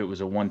signed on if it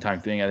was a one-time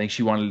thing. I think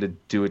she wanted to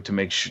do it to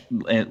make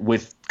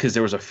because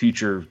there was a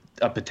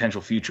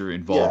potential future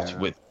involved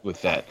with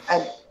that.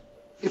 And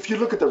if you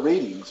look at the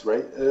ratings,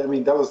 right? I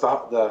mean, that was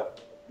the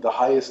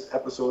highest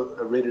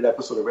rated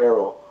episode of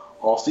Arrow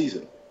all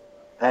season,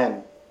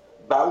 and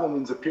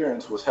Batwoman's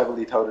appearance was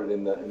heavily touted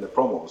in the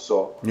promos.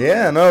 So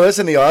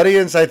listen, the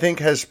audience, I think,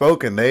 has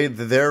spoken.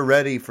 They're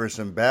ready for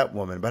some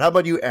Batwoman. But how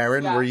about you,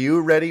 Aaron? Yeah. Were you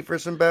ready for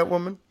some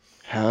Batwoman?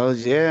 Hell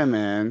yeah,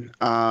 man.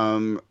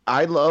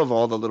 I love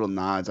all the little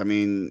nods. I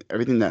mean,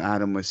 everything that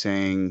Adam was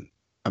saying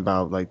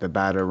about like the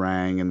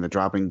Batarang and the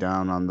dropping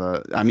down on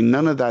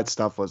none of that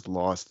stuff was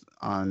lost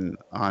on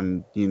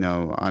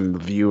the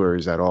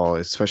viewers at all,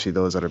 especially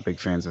those that are big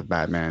fans of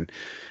Batman.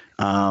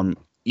 And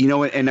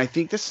I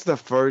think this is the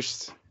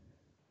first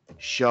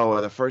show,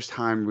 or the first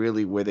time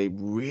really, where they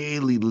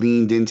really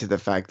leaned into the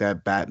fact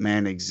that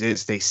Batman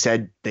exists. They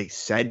said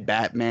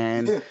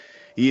Batman.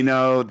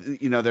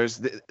 There's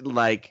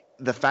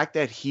the fact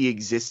that he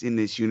exists in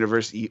this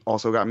universe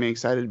also got me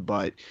excited.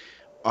 But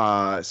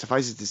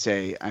suffice it to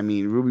say, I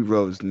mean, Ruby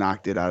Rose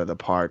knocked it out of the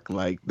park.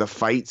 Like the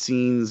fight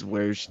scenes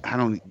where I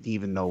don't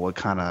even know what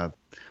kind of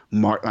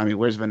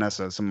where's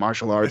Vanessa? Some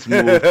martial arts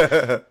move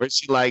where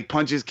she like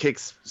punches,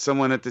 kicks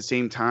someone at the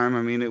same time.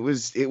 I mean, it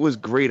was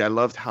great. I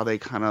loved how they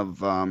kind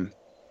of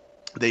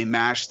they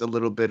mashed a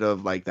little bit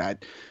of like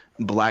that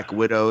Black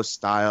Widow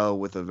style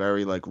with a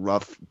very like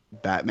rough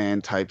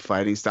Batman type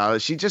fighting style.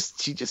 She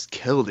just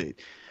killed it.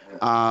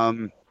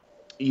 The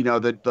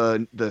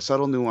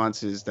subtle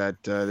nuances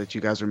that you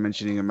guys were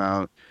mentioning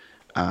about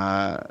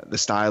the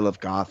style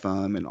of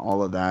Gotham and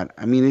all of that.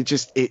 I mean,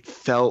 it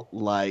felt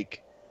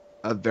like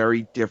a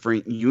very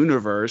different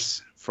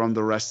universe from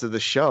the rest of the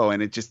show,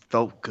 and it just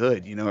felt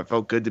good. It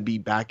felt good to be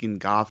back in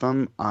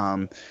Gotham.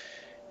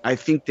 I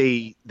think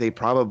they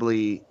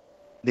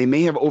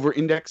may have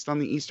over-indexed on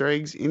the Easter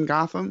eggs in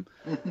Gotham,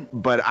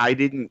 but I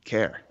didn't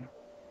care,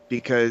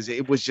 because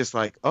it was just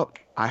like, oh,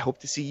 I hope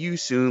to see you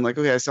soon. Like,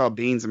 okay, I saw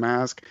Bane's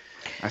mask,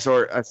 I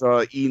saw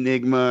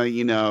Enigma.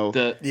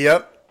 The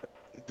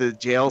the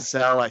jail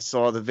cell. I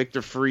saw the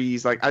Victor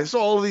Freeze. Like, I saw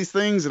all these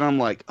things, and I'm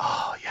like,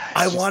 oh yeah,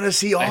 I want to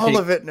see all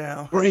of it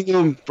now. Bring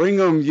them.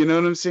 You know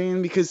what I'm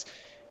saying? Because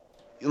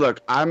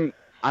look, I've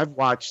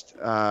watched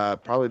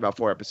probably about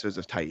 4 episodes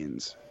of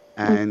Titans,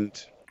 and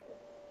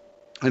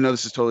I know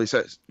this is totally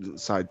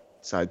side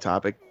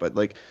topic, but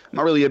like, I'm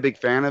not really a big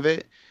fan of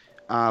it.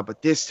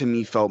 But this to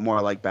me felt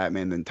more like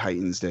Batman than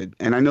Titans did.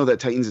 And I know that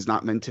Titans is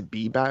not meant to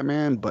be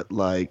Batman, but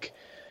like,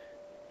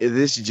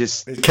 this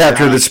just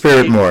captured the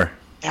spirit more.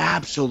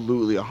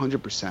 Absolutely,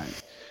 100%.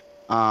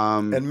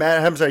 And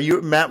Matt, I'm sorry,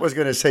 Matt was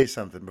going to say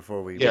something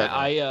before we.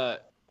 Yeah,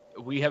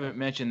 we haven't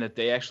mentioned that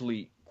they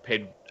actually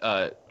paid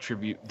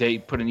tribute. They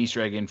put an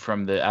Easter egg in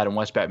from the Adam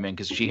West Batman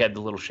because she had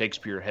the little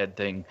Shakespeare head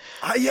thing.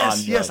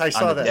 Yes, I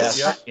saw that.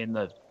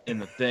 Yeah. In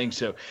the thing,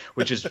 so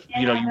which is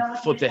you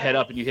flip the head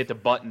up and you hit the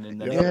button and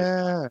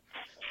then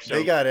so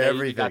they got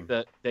everything.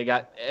 They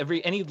got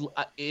any.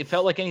 It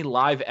felt like any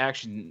live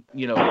action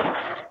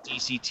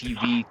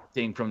DCTV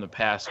thing from the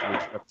past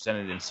was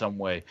represented in some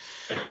way.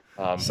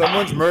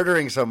 Someone's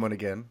murdering someone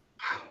again.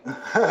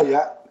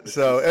 Yeah.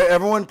 So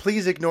everyone,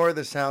 please ignore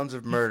the sounds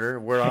of murder.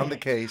 We're on the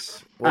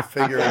case. We'll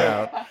figure it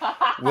out.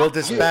 We'll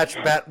dispatch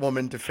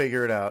Batwoman to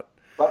figure it out.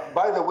 But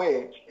by the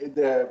way,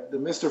 the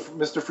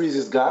Mr.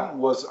 Freeze's gun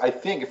was, I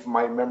think, if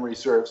my memory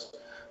serves,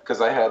 because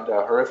I had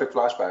horrific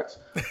flashbacks,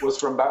 was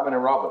from Batman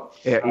and Robin.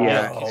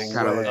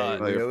 Kind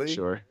of really?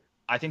 Sure.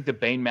 I think the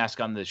Bane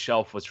mask on the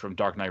shelf was from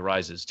Dark Knight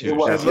Rises too. It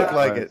looked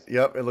like it.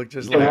 Yep, it looked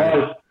just like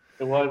it.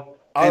 It was.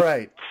 All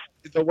right.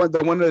 The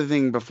one other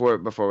thing before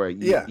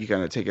you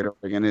kind of take it over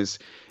again is,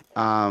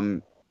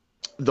 the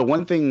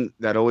one thing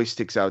that always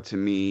sticks out to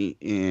me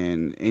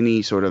in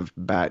any sort of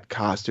Bat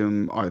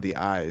costume are the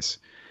eyes.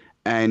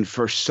 And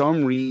for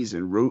some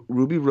reason,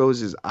 Ruby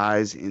Rose's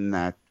eyes in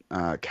that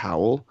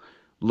cowl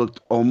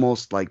looked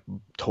almost like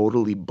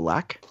totally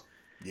black.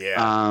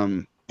 Yeah.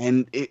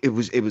 And it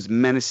was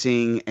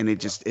menacing, and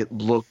it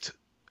looked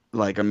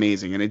like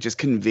amazing, and it just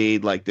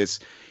conveyed like this.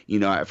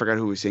 I forgot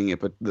who was saying it,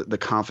 but the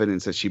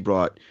confidence that she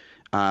brought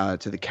to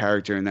the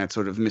character and that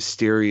sort of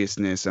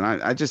mysteriousness. And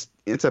I just,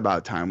 it's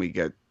about time we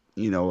get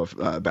a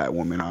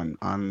Batwoman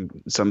on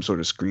some sort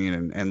of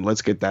screen, and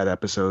let's get that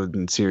episode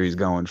and series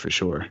going for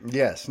sure.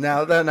 Yes.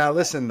 Now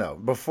listen though.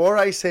 Before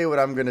I say what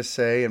I'm going to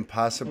say and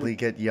possibly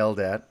get yelled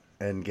at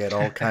and get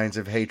all kinds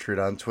of hatred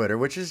on Twitter,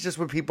 which is just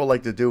what people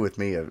like to do with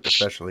me,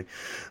 especially.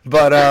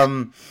 But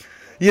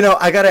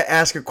I got to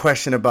ask a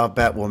question about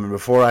Batwoman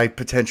before I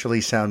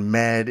potentially sound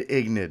mad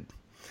ignorant.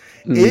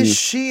 Is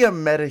she a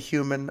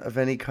metahuman of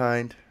any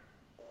kind?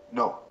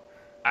 No.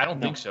 I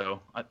don't think so.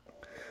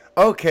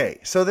 Okay,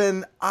 so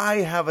then I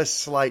have a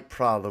slight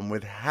problem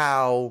with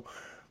how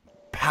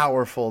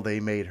powerful they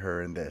made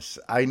her in this.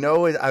 I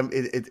know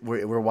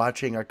we're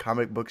watching a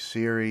comic book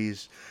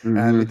series,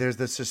 and there's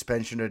the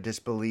suspension of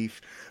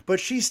disbelief,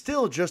 but she's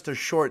still just a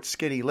short,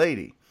 skinny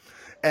lady.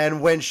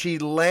 And when she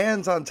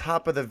lands on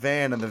top of the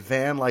van and the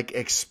van like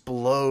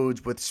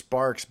explodes with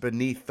sparks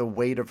beneath the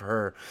weight of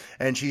her,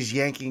 and she's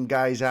yanking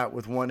guys out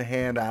with one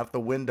hand out the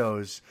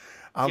windows,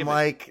 I'm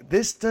like,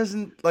 this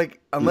doesn't,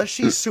 like, unless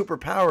she's super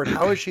powered,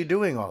 how is she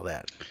doing all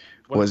that?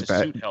 Well, the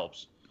suit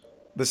helps.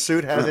 The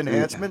suit has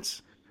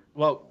enhancements?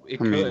 Well, it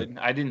could.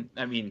 I didn't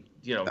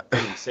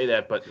say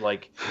that, but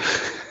like.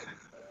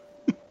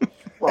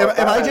 Well,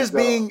 am I just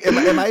being?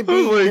 Am I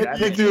being?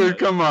 Dude,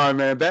 come on,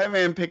 man!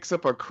 Batman picks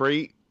up a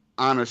crate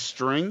on a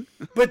string.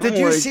 But did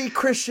you see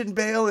Christian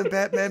Bale in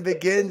Batman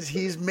Begins?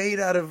 He's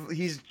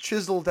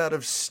chiseled out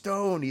of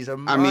stone. He's a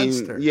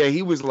monster. I mean, yeah,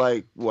 he was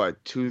like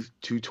what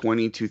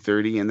 220,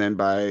 230, and then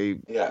by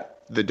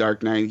the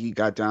Dark Knight, he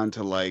got down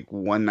to like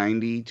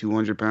 190,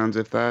 200 pounds,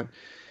 if that.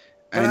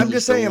 And I'm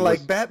just saying,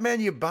 like,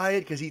 Batman, you buy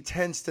it because he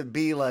tends to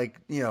be, like,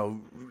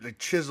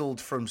 chiseled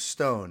from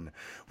stone.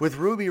 With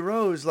Ruby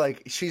Rose,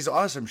 like, she's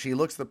awesome. She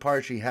looks the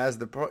part. She has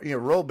the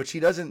role, but she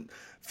doesn't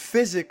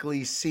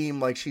physically seem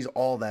like she's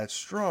all that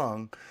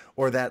strong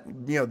or that,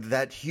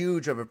 that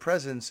huge of a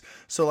presence.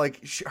 So,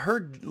 like,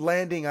 her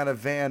landing on a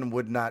van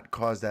would not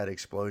cause that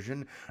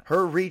explosion.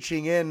 Her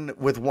reaching in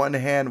with one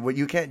hand,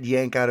 you can't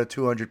yank out a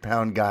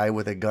 200-pound guy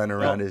with a gun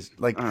around his,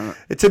 like,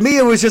 to me,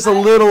 it was just a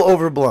little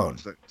overblown.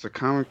 It's a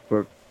comic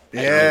book.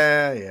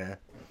 Yeah.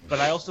 But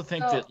I also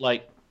think that,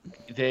 like,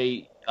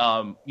 they,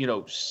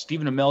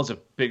 Stephen Amell's a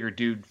bigger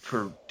dude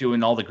for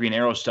doing all the Green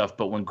Arrow stuff,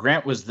 but when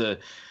Grant was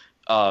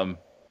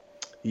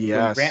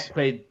when Grant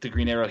played the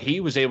Green Arrow, he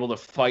was able to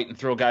fight and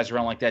throw guys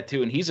around like that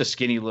too, and he's a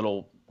skinny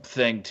little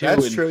thing too.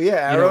 That's true.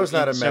 Yeah, Arrow's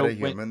not a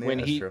metahuman.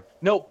 That's true.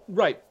 No,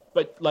 right.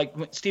 But like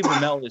Stephen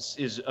Amell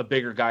is a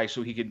bigger guy,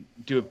 so he could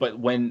do it. But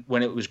when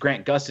it was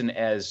Grant Gustin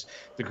as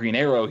the Green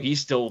Arrow, he's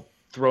still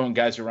throwing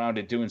guys around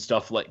and doing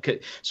stuff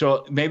like.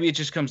 So maybe it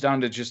just comes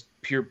down to just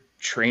pure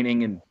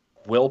training and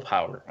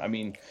willpower. I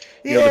mean,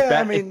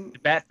 if the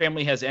Bat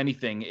family has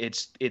anything,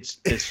 it's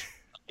this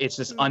it's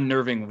this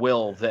unnerving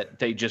will that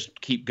they just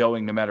keep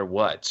going no matter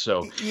what.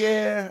 So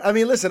yeah, I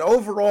mean, listen,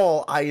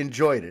 overall, I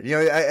enjoyed it. You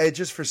know, I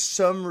just, for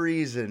some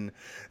reason,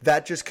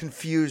 that just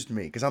confused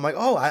me because I'm like,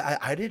 oh,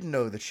 I didn't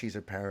know that she's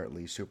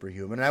apparently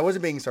superhuman. And I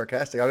wasn't being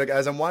sarcastic.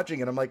 As I'm watching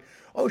it, I'm like,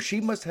 oh, she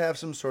must have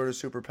some sort of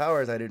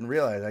superpowers I didn't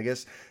realize. I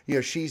guess, you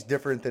know, she's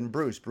different than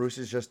Bruce. Bruce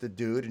is just a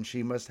dude, and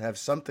she must have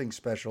something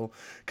special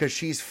because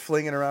she's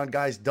flinging around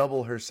guys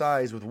double her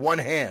size with one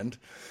hand.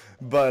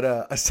 But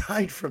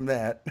aside from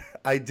that,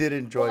 I did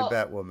enjoy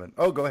Batwoman.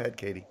 Oh, go ahead,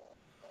 Katie.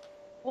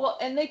 Well,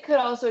 and they could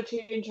also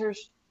change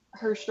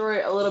her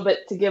story a little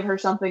bit to give her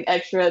something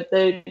extra.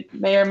 They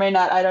may or may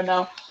not, I don't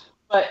know.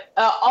 But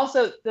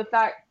also the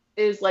fact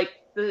is, like,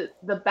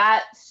 the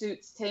bat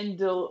suits tend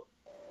to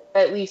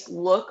at least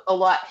look a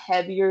lot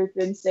heavier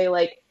than, say,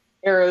 like,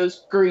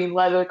 Arrow's green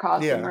leather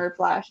costume or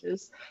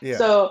Flash's. Yeah.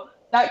 So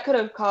that could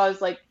have caused,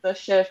 like, the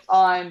shift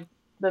on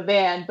the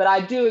van. But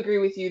I do agree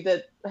with you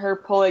that her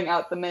pulling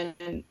out the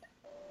men.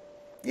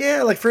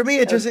 Yeah, like for me,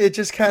 it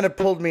just kind of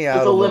pulled me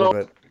out a little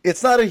bit.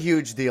 It's not a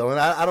huge deal, and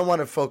I don't want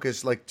to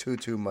focus like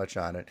too much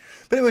on it.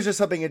 But it was just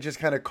something that just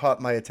kind of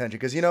caught my attention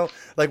because, you know,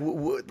 like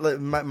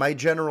my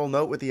general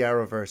note with the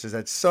Arrowverse is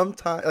that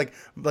sometimes,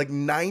 like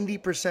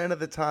 90% of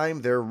the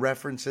time, their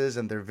references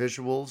and their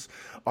visuals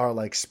are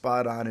like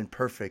spot on and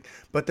perfect.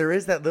 But there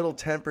is that little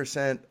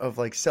 10% of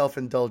like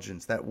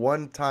self-indulgence, that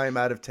one time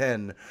out of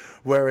 10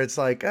 where it's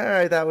like, all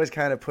right, that was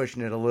kind of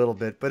pushing it a little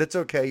bit, but it's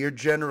okay. You're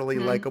generally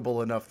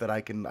likable enough that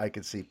I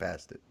can see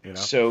past it. You know.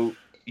 So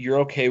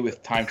you're okay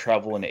with time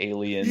travel and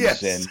aliens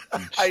and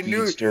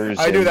speedsters.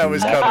 I knew that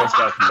was coming.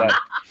 Stuff, but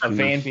a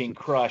van being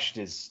crushed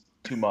is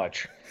too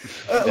much.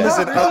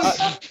 Listen,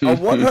 a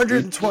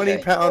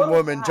 120-pound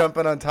woman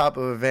jumping on top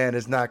of a van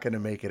is not going to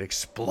make it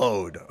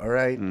explode. All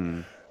right,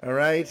 all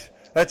right.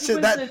 That's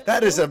it.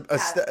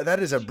 That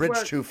is a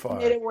bridge too far.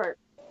 Made it work.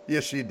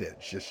 Yes, she did.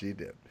 Yes, she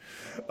did.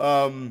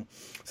 So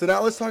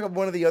now let's talk about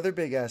one of the other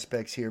big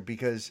aspects here,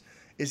 because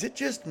is it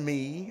just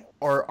me,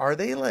 or are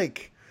they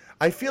like?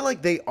 I feel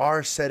like they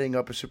are setting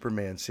up a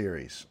Superman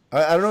series.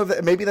 I don't know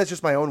if maybe that's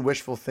just my own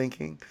wishful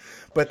thinking,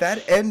 but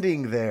that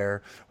ending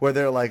there where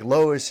they're like,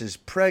 Lois is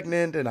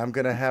pregnant and I'm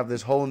going to have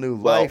this whole new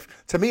life,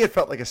 to me it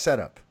felt like a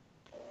setup.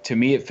 To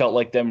me it felt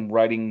like them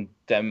writing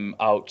them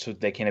out so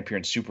they can appear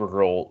in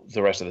Supergirl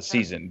the rest of the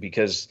season,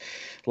 because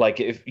like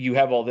if you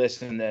have all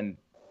this and then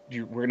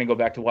we're going to go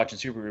back to watching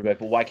Supergirl,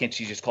 but why can't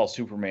she just call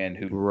Superman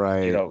who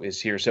you know is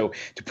here? So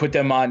to put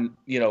them on,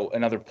 you know,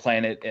 another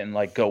planet and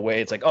like go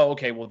away, it's like, oh,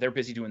 okay, well they're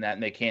busy doing that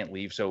and they can't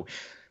leave, so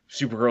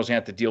Supergirl's gonna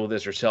have to deal with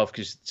this herself.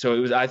 So it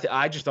was.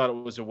 I just thought it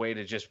was a way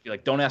to just be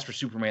like, don't ask for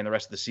Superman the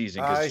rest of the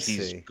season because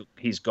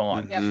he's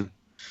gone. Yep.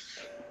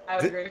 I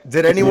would agree.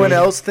 Did anyone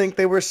else think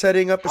they were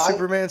setting up a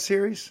Superman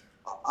series?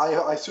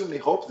 I certainly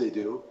hope they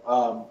do.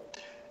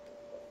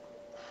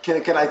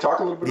 Can I talk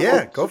a little bit?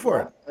 Yeah, go for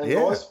it.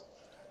 Yeah. Lois?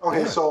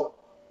 Okay, so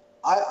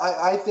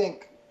I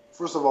think,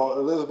 first of all,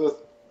 Elizabeth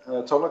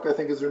Tulloch, I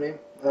think is her name.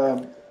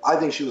 I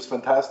think she was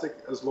fantastic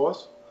as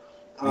Lois.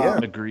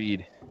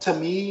 Agreed. To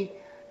me,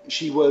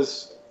 she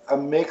was a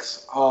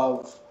mix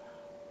of,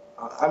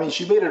 I mean,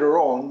 she made it her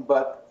own,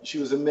 but she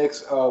was a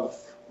mix of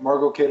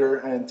Margot Kidder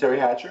and Terry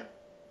Hatcher,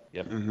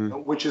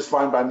 which is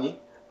fine by me.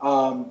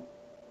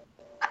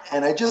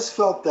 And I just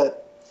felt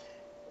that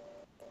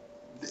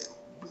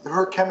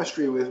her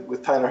chemistry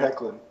with Tyler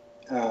Hoechlin,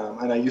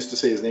 and I used to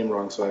say his name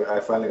wrong, so I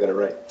finally got it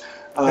right.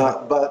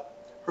 But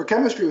her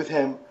chemistry with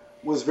him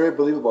was very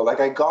believable. Like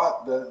I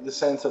got the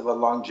sense of a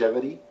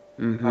longevity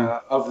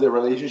of the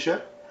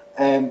relationship,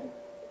 and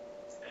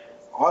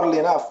oddly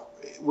enough,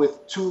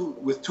 with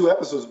two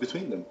episodes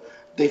between them,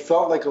 they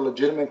felt like a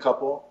legitimate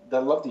couple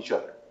that loved each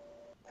other,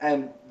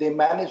 and they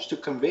managed to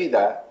convey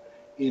that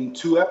in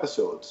 2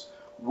 episodes,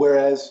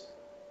 whereas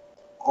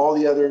all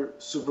the other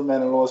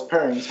Superman and Lois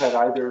pairings had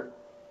either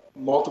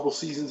multiple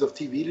seasons of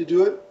TV to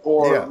do it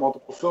or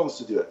multiple films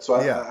to do it. So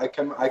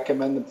I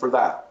commend them for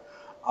that.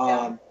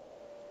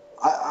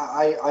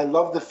 I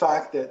love the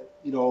fact that,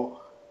 you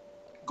know,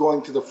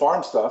 going to the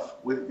farm stuff.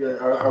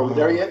 Are we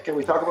there yet? Can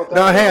we talk about that?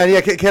 No, hang on. Yeah,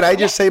 can I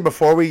just say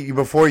before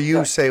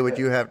you say what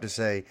you have to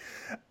say,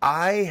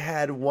 I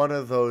had one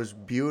of those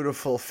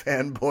beautiful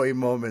fanboy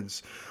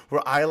moments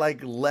where I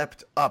like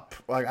leapt up,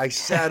 like I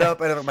sat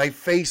up and my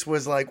face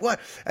was like, what?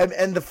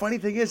 And the funny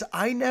thing is,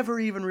 I never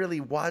even really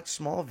watched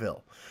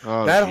Smallville.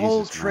 Oh, that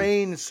whole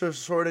train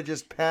sort of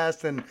just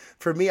passed, and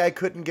for me, I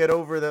couldn't get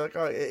over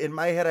in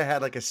my head, I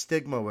had like a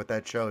stigma with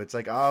that show. It's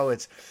like, oh,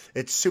 it's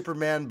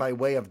Superman by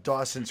way of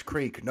Dawson's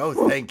Creek. No,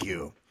 thank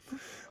you.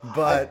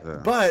 But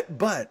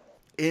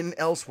in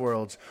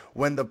Elseworlds,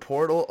 when the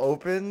portal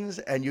opens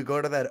and you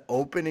go to that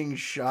opening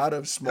shot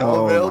of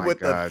Smallville with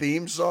the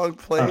theme song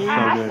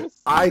playing,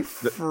 I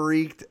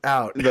freaked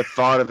out. The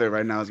thought of it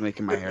right now is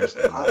making my hair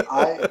stand.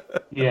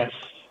 Yes.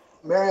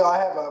 Mario,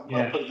 I'll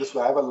put it this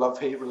way. I have a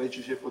love-hate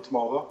relationship with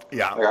Smallville.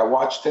 Yeah. Like I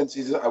watched 10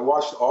 seasons. I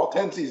watched all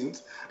 10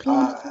 seasons.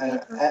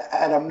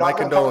 And I'm not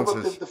going to talk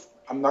about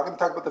I'm not going to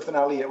talk about the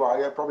finale yet. Well,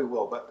 I probably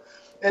will. But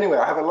anyway,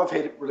 I have a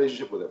love-hate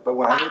relationship with it. But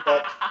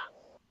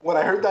when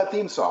I heard that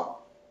theme song,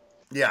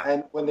 Yeah.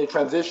 And when they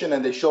transition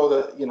and they show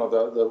they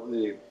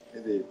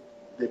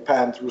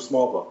pan through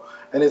Smallville,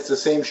 and it's the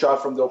same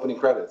shot from the opening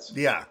credits.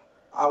 Yeah.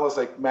 I was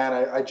like, man,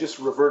 I just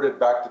reverted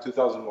back to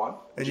 2001.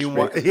 And you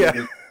want, yeah,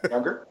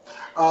 younger,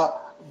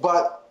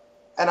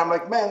 and I'm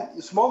like, man,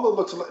 Smallville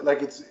looks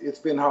like it's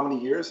been how many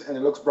years, and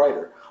it looks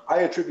brighter. I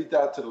attribute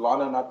that to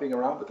Lana not being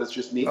around, but that's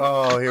just me.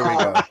 Oh, here we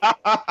go.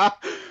 I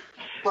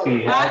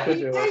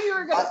knew you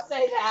were going to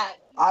say that.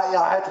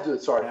 I had to do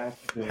it. Sorry.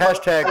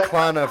 Hashtag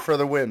Klana for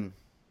the win.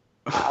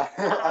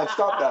 I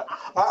stopped that.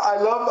 I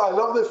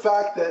love the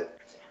fact that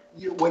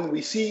when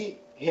we see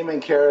him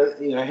and Kara,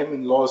 him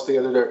and Lois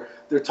together,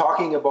 they're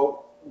talking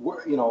about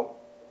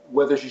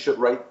whether she should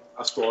write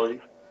a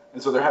story,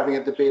 and so they're having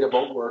a debate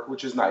about work,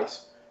 which is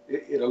nice.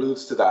 It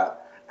alludes to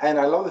that, and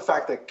I love the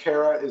fact that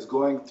Kara is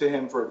going to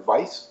him for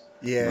advice.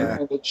 Yeah,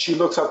 and that she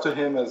looks up to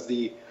him as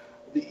the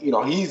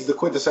he's the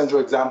quintessential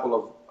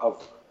example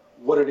of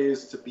what it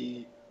is to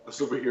be a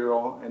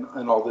superhero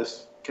and all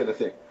this kind of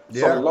thing.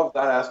 Yeah. So I love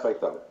that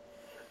aspect of it.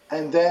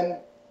 And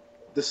then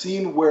the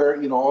scene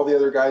where all the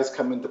other guys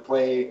come into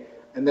play,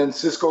 and then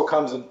Cisco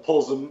comes and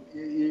pulls them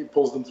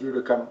through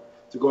to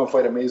go and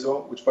fight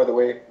Amazo, which by the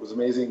way was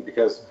amazing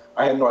because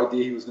I had no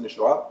idea he was going to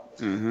show up.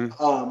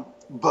 Mm-hmm.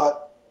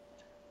 But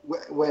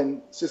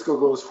when Cisco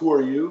goes, "Who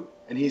are you?"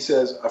 and he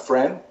says, "A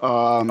friend."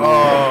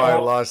 I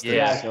lost it.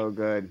 Yeah, so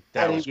good.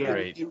 That was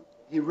great.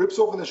 He rips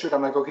open the shirt.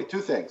 I'm like, okay,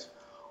 two things.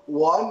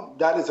 One,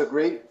 that is a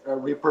great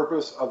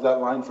repurpose of that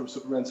line from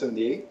Superman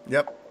 78.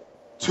 Yep.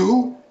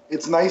 Two,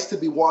 it's nice to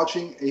be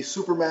watching a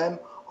Superman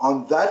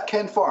on that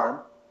Kent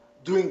farm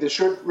doing the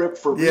shirt rip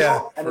for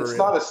real, and it's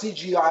not a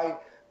CGI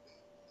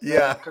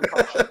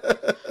concoction.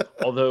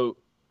 Although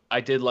I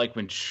did like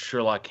when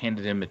Sherlock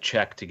handed him a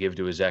check to give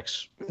to his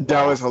ex.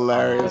 That was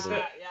hilarious.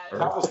 That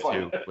was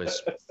fun.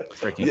 Was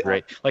freaking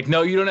great. Like,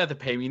 no, you don't have to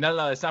pay me.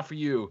 No, it's not for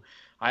you.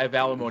 I have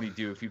alimony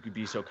due. If you could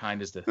be so kind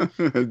as to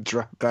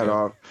drop that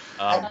off.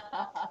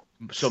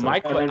 So my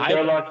question.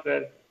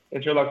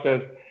 And Sherlock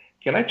says,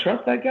 "Can I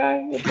trust that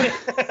guy?"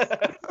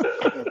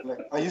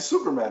 Are you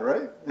Superman,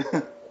 right?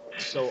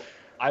 So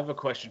I have a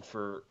question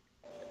for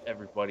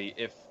everybody.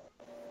 If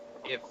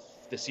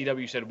the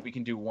CW said we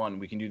can do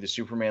the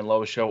Superman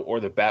Lois show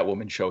or the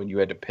Batwoman show, and you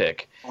had to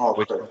pick,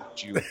 which one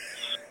would you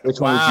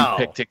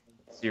pick to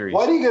the series?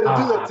 Why are you gonna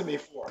do that to me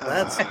for?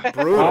 That's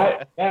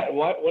brutal.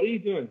 What are you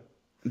doing?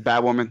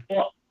 Batwoman.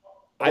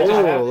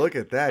 Look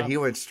at that. He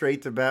went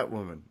straight to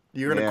Batwoman.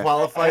 You're going to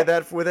qualify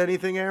that with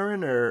anything,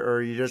 Aaron,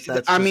 or you just?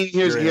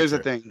 Here's the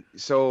thing.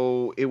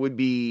 So it would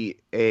be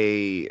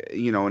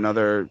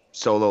another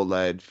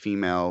solo-led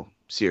female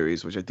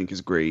series, which I think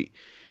is great.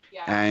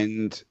 Yeah.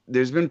 And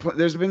there's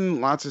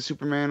been lots of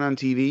Superman on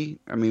TV.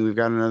 I mean, we've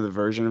got another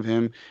version of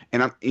him,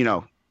 and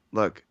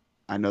look,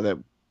 I know that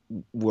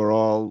we're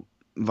all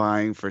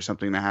vying for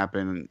something to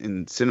happen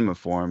in cinema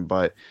form,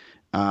 but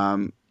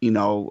I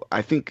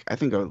think a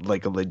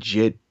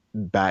legit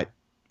Bat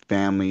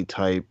family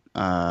type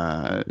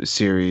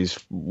series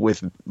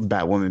with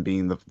Batwoman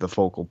being the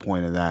focal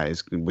point of that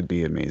would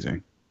be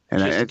amazing,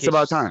 and it's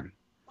about time.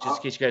 Just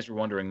in case you guys were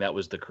wondering, that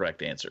was the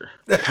correct answer.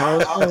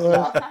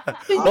 Well,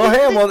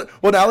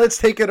 now let's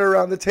take it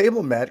around the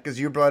table, Matt, because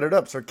you brought it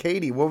up. So,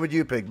 Katie, what would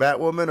you pick,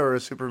 Batwoman or a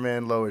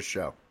Superman Lois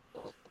show?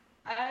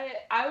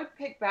 I would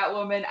pick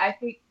Batwoman. I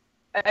think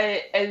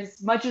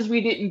as much as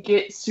we didn't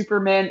get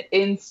Superman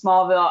in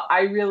Smallville,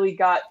 I really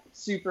got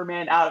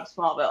Superman out of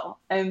Smallville.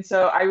 And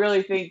so I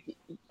really think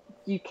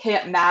you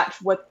can't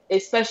match what,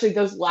 especially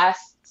those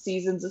last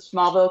seasons of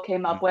Smallville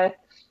came up with.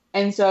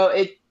 And so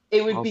it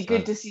would be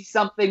good to see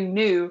something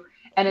new.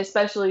 And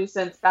especially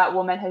since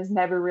Batwoman has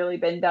never really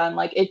been done.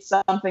 Like, it's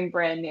something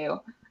brand new.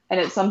 And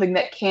it's something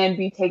that can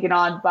be taken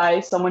on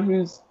by someone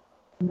who's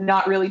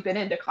not really been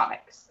into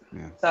comics.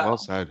 Yeah, so. Well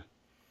said.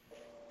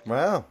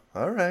 Wow.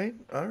 All right.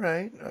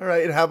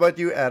 And how about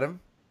you, Adam?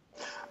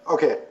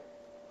 Okay.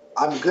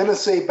 I'm going to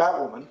say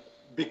Batwoman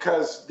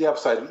because the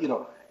upside,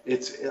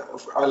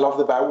 I love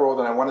the Bat world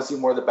and I want to see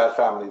more of the Bat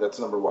family. That's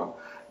number one.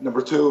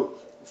 Number two,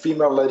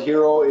 female-led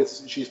hero.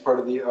 She's part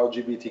of the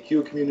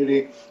LGBTQ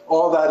community.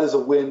 All that is a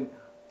win,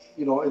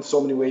 in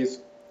so many ways,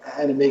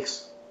 and it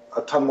makes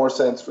a ton more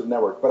sense for the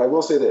network. But I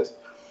will say this.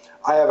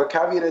 I have a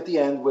caveat at the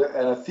end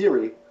and a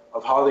theory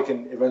of how they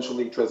can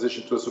eventually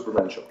transition to a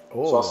Superman show.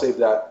 Oh. So I'll save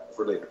that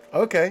for later.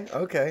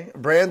 Okay.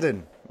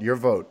 Brandon, your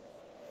vote.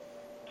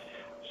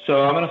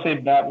 So I'm going to say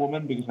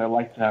Batwoman because I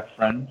like to have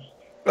friends.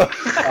 No,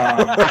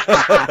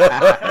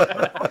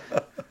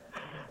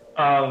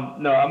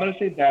 I'm going to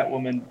say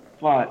Batwoman,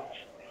 but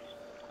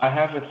I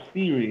have a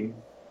theory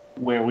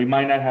where we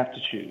might not have to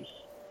choose.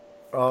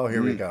 Oh,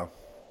 here we go.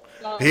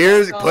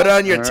 Put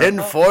on your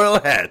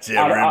tinfoil hats,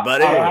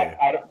 everybody.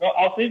 I don't know.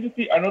 I'll save the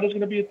theory. I know there's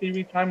going to be a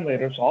theory time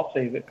later, so I'll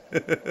save it.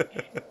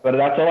 But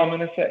that's all I'm going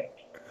to say.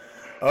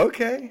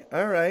 Okay.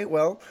 All right.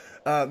 Well,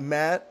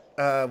 Matt,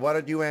 why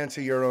don't you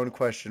answer your own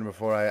question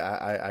before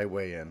I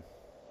weigh in?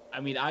 I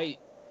mean,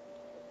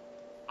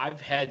 I've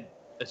had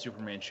a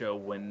Superman show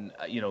when,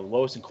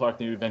 Lois and Clark,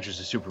 The New Adventures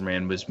of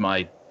Superman was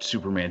my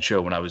Superman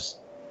show when I was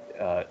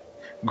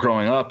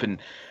growing up. And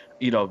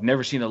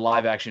never seen a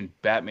live action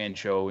Batman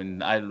show,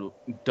 and I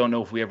don't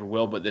know if we ever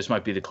will, but this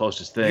might be the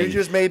closest thing. You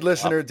just made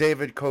listener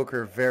David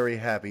Coker very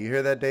happy. You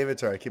hear that, David?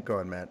 Sorry, keep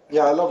going, Matt.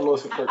 Yeah, I love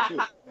Lois and Clark too.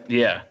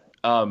 Yeah.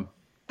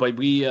 But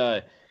we,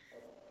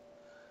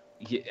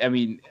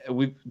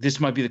 this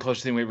might be the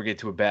closest thing we ever get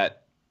to a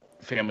Bat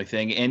family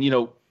thing.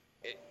 And,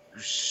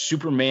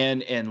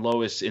 Superman and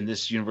Lois in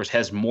this universe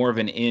has more of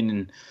an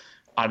in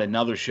on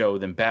another show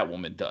than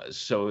Batwoman does.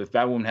 So if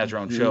Batwoman has her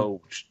own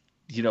show,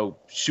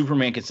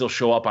 Superman can still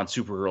show up on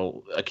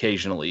Supergirl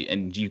occasionally,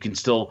 and you can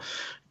still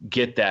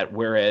get that.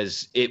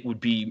 Whereas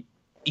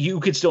you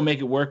could still make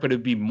it work, but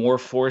it'd be more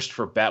forced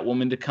for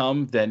Batwoman to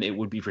come than it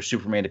would be for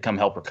Superman to come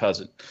help her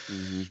cousin.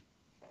 Mm-hmm.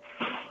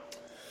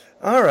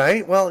 All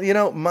right. Well,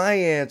 my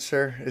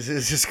answer is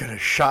just going to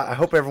shock. I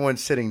hope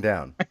everyone's sitting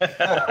down.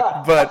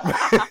 But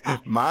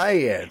my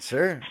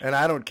answer, and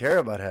I don't care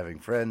about having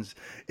friends,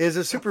 is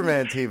a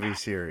Superman TV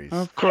series.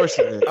 Of course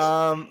it is.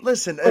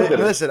 Listen.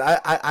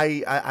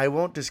 I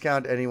won't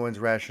discount anyone's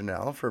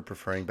rationale for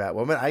preferring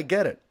Batwoman. I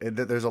get it.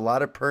 There's a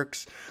lot of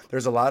perks.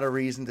 There's a lot of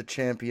reason to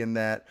champion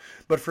that.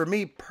 But for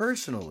me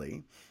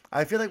personally,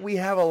 I feel like we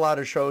have a lot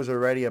of shows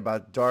already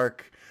about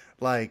dark,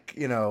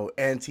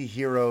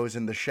 anti-heroes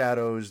in the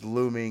shadows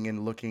looming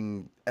and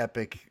looking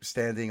epic,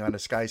 standing on a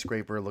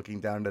skyscraper looking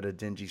down at a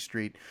dingy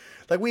street.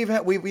 We've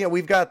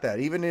got that.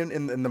 Even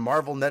in the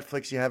Marvel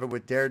Netflix, you have it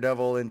with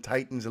Daredevil and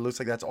Titans. It looks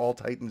like that's all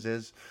Titans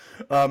is.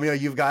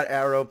 You've got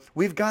Arrow.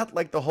 We've got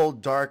the whole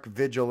dark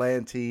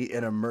vigilante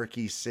in a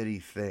murky city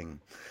thing.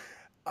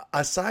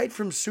 Aside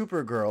from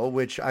Supergirl,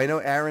 which I know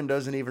Aaron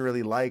doesn't even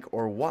really like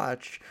or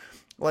watch,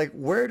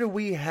 where do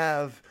we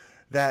have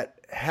that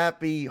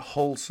happy,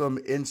 wholesome,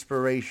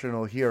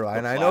 inspirational hero?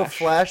 And I know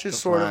Flash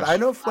is I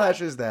know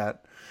Flash is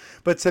that,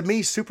 but to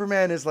me,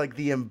 Superman is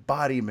the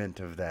embodiment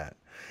of that.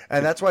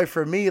 And that's why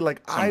for me,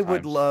 I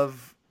would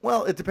love,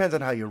 well, it depends on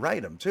how you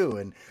write them too.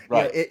 And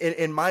right.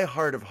 In my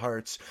heart of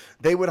hearts,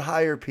 they would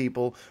hire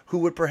people who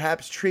would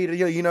perhaps treat it,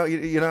 you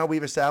know how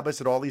we've established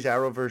that all these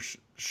Arrowverse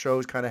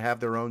shows kind of have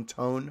their own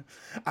tone.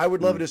 I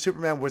would love it if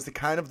Superman was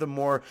the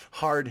more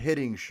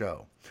hard-hitting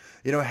show.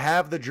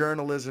 Have the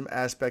journalism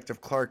aspect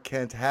of Clark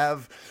Kent,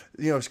 have,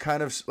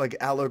 kind of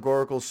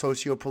allegorical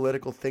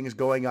socio-political things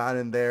going on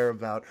in there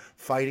about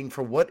fighting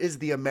for what is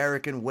the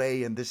American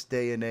way in this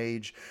day and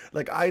age.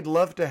 I'd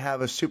love to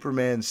have a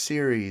Superman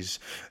series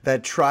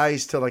that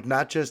tries to,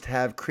 not just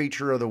have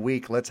Creature of the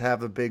Week, let's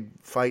have a big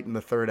fight in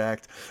the third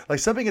act.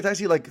 Something that's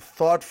actually,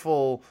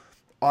 thoughtful,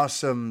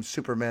 awesome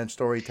Superman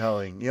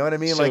storytelling. You know what I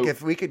mean? So,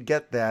 if we could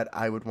get that,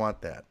 I would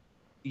want that.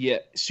 Yeah,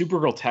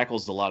 Supergirl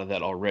tackles a lot of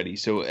that already.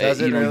 So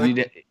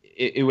really?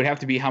 It would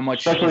have to be how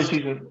much. Especially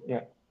season,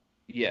 yeah.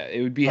 Yeah,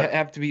 it would be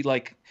have to be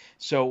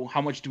so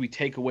how much do we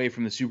take away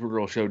from the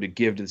Supergirl show to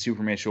give to the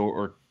Superman show,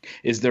 or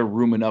is there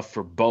room enough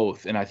for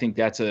both? And I think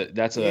that's a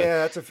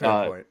fair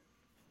point.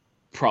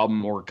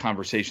 Problem or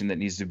conversation that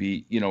needs to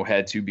be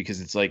had to,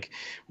 because it's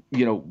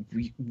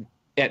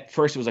at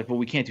first it was well,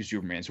 we can't do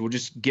Superman, so we'll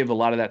just give a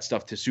lot of that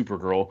stuff to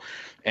Supergirl,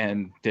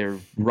 and they're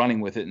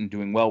running with it and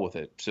doing well with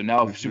it. So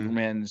now if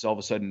Superman is all of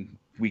a sudden,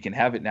 we can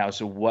have it now.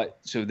 So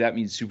that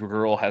means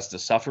Supergirl has to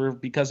suffer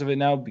because of it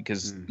now,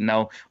 because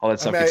now all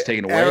that stuff gets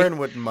taken away. Aaron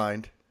wouldn't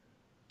mind.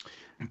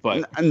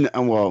 But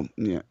well,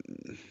 yeah.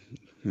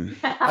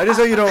 I just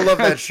know you don't love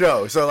that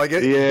show. So if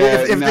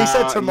they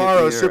said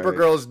tomorrow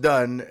Supergirl's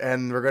done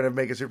and we're going to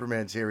make a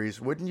Superman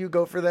series, wouldn't you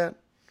go for that?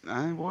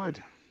 I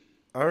would.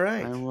 All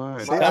right. I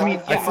would.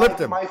 I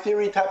flipped him. My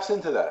theory taps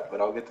into that, but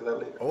I'll get to that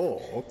later.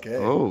 Oh, okay.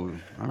 Oh,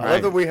 all right. I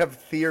love that we have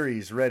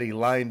theories ready,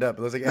 lined up.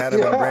 It looks like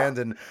Adam and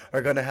Brandon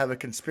are going to have a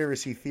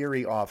conspiracy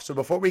theory off. So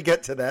before we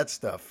get to that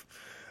stuff,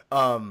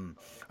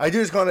 I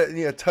do just want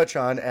to touch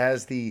on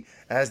as the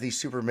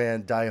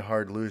Superman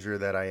diehard loser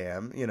that I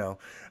am.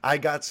 I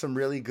got some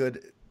really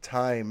good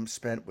time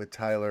spent with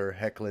Tyler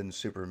Hoechlin's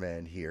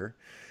Superman here,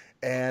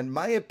 and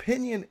my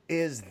opinion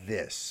is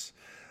this.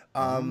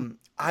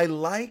 I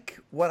like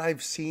what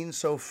I've seen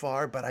so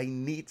far, but I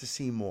need to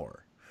see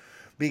more,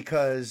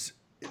 because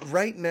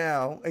right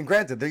now, and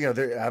granted,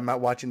 I'm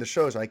not watching the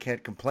show, so I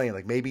can't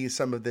complain. Maybe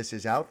some of this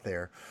is out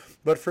there,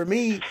 but for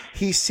me,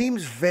 he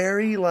seems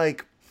very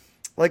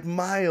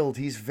mild.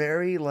 He's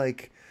very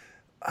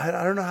I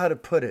don't know how to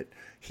put it.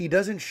 He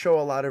doesn't show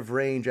a lot of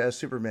range as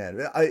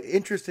Superman.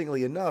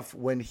 Interestingly enough,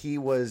 when he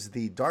was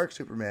the Dark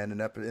Superman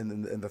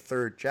in the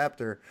third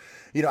chapter,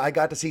 I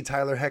got to see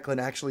Tyler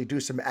Hoechlin actually do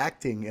some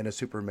acting in a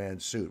Superman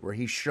suit, where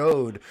he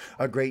showed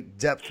a great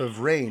depth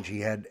of range.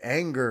 He had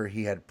anger,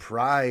 he had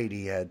pride,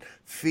 he had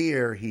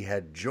fear, he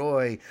had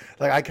joy.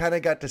 I kind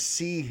of got to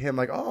see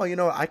him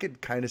I could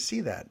kind of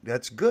see that.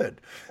 That's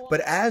good. But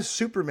as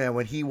Superman,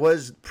 when he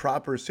was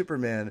proper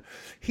Superman,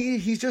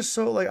 he's just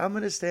so I'm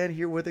going to stand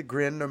here with a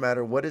grin no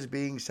matter what is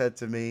being being said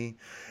to me.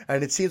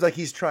 And it seems like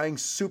he's trying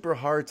super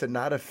hard to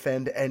not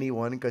offend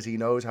anyone because he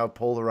knows how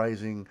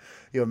polarizing,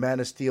 Man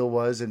of Steel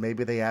was, and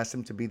maybe they asked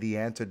him to be the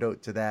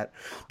antidote to that.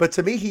 But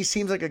to me, he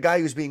seems like a guy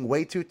who's being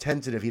way too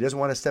tentative. He doesn't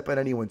want to step on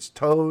anyone's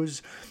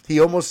toes. He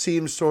almost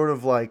seems sort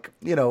of like,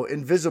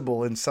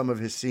 invisible in some of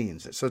his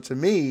scenes. So to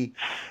me,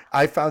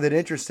 I found it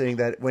interesting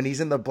that when he's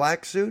in the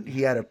black suit,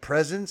 he had a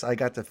presence. I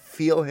got to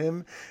feel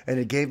him, and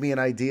it gave me an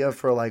idea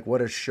for like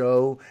what a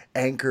show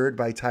anchored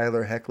by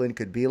Tyler Hoechlin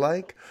could be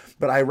like.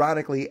 But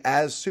ironically,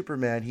 as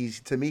Superman, he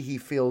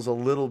feels a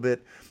little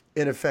bit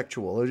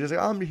ineffectual. It was just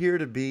like, I'm here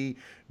to be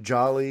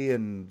jolly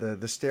and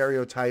the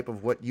stereotype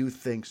of what you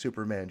think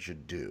Superman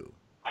should do.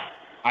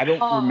 I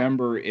don't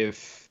remember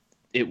if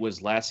it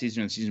was last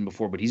season or the season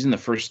before, but he's in the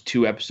first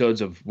 2 episodes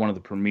of one of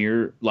the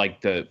premiere,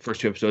 like the first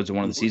 2 episodes of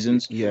one of the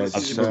seasons. Yeah,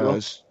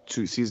 season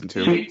 2. Season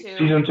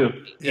 2.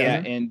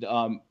 Yeah, and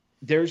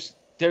there's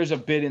a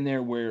bit in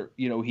there where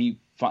he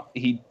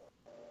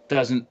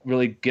doesn't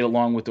really get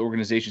along with the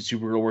organization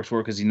Supergirl works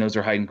for because he knows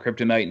they're hiding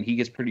kryptonite, and he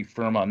gets pretty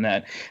firm on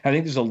that. I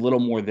think there's a little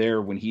more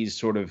there when he's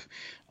sort of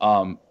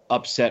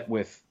upset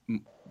with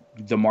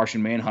the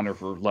Martian Manhunter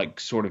for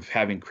like sort of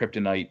having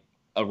kryptonite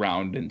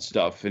around and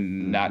stuff,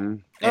 and not.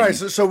 All right,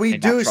 so we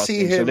do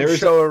see him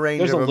show a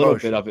range of emotion. There's a little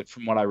bit of it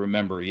from what I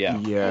remember. Yeah.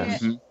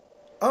 Mm-hmm.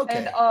 Okay.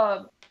 And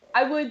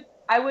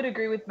I would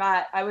agree with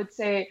Matt. I would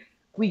say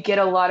we get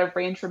a lot of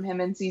range from him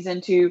in season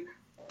 2.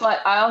 But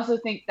I also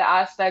think the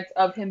aspect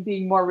of him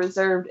being more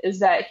reserved is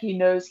that he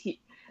knows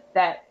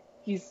that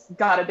he's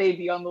got a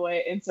baby on the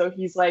way, and so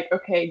he's like,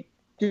 okay.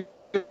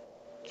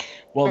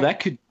 Well, that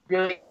could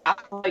really.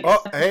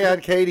 Hey, on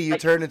Katie, you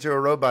turned into a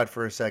robot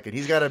for a second.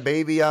 He's got a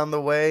baby on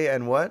the way,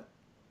 and what?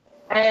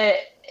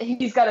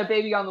 He's got a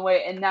baby on the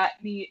way, and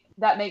that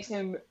makes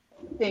him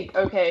think,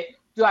 okay,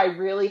 do I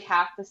really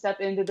have to step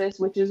into this?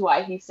 Which is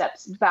why he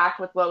steps back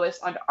with Lois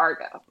onto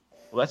Argo.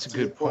 Well, that's a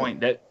good point.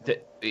 That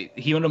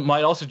he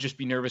might also just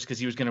be nervous because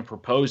he was going to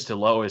propose to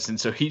Lois, and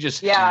so he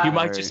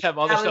might just have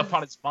other stuff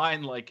on his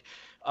mind, like,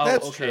 oh,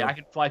 okay, true. I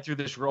can fly through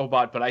this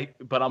robot,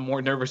 but I'm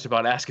more nervous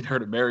about asking her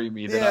to marry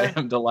me than I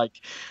am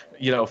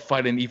to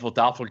fight an evil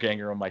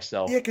doppelganger on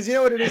myself. Yeah, because you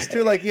know what it is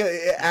too. Like,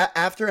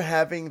 after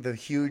having the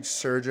huge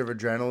surge of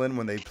adrenaline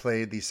when they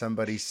played the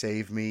 "Somebody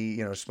Save Me,"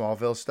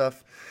 Smallville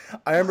stuff,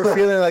 I remember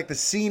feeling like the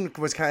scene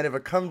was kind of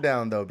a come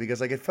down though, because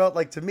like it felt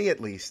like, to me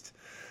at least.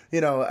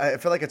 I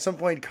feel like at some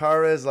point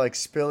Kara's like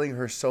spilling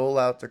her soul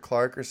out to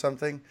Clark or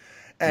something,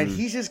 and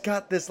he's just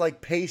got this like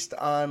paste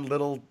on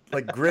little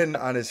like grin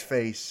on his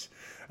face.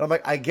 And I'm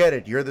like, I get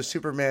it. You're the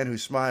Superman who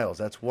smiles.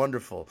 That's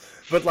wonderful.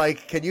 But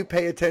like, can you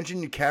pay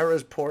attention?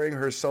 Kara's pouring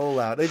her soul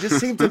out. It just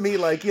seemed to me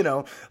like,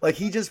 like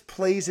he just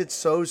plays it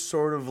so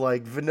sort of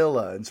like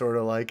vanilla and sort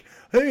of like,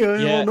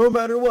 hey, no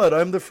matter what,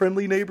 I'm the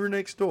friendly neighbor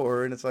next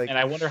door. And it's like, and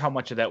I wonder how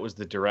much of that was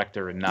the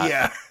director and not,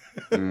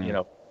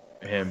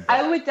 him.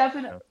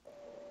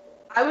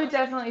 I would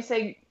definitely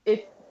say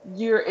if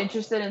you're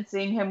interested in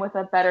seeing him with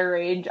a better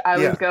range, I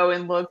would go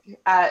and look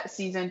at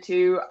season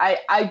 2.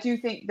 I do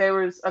think there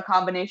was a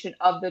combination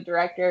of the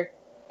director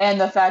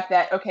and the fact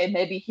that, okay,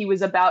 maybe he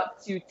was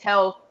about to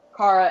tell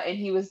Kara and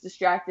he was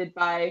distracted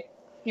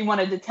he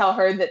wanted to tell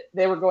her that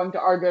they were going to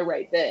Argo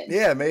right then.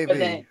 Yeah, maybe. But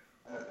then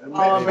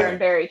Oliver and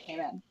Barry came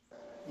in.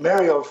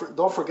 Mario,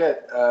 don't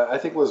forget, I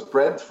think it was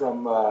Brent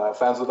from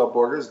Fans Without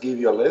Borders gave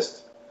you a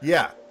list.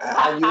 Yeah.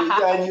 And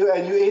you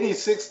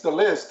 86'd the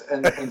list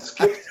and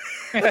skipped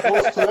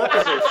those 2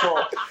 episodes.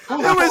 So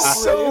there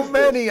was so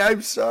many.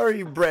 I'm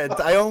sorry, Brent.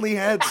 I only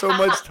had so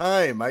much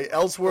time.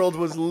 Elseworlds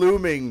was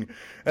looming,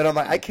 and I'm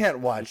like, I can't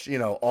watch,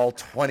 all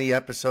 20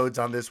 episodes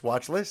on this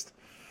watch list.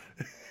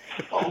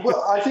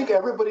 Well, I think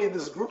everybody in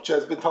this group chat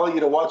has been telling you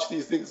to watch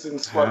these things in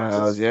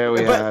squads.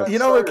 But you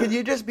know what? Can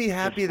you just be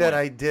happy that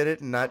I did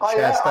it and not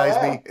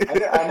chastise me?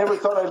 I never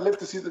thought I'd live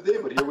to see the day,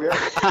 but here we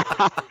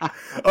are.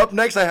 Up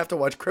next, I have to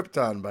watch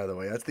Krypton, by the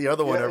way. That's the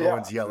other one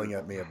everyone's yelling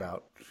at me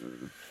about.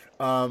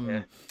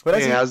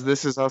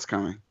 This is us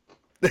coming.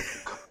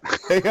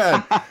 Hang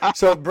on.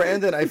 So,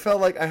 Brandon, I felt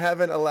like I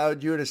haven't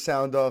allowed you to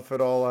sound off at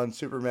all on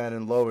Superman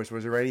and Lois.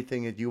 Was there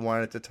anything that you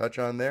wanted to touch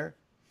on there?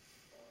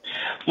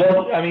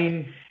 Well, I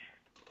mean,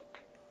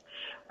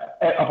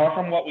 apart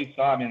from what we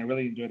saw, I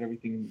really enjoyed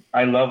everything.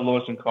 I love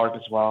Lois and Clark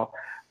as well.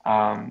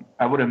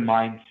 I wouldn't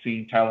mind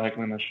seeing Tyler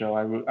Hoechlin on the show.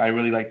 I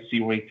really like to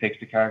see where he takes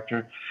the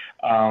character.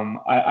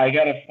 I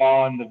got to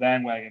fall on the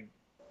bandwagon,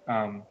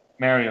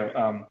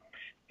 Mario.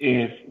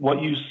 If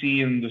what you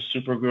see in the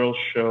Supergirl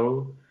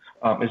show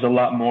is a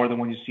lot more than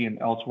what you see in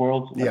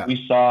Elseworlds.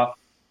 We saw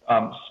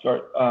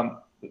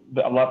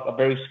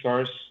very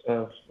scarce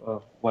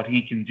of what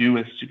he can do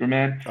as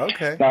Superman.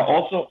 Okay. Now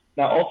also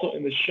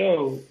in the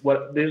show,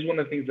 this is one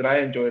of the things that I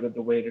enjoyed of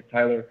the way that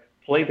Tyler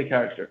played the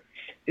character,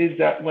 is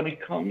that when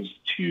it comes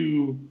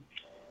to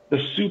the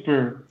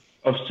super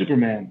of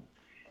Superman,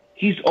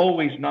 he's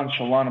always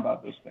nonchalant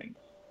about those things.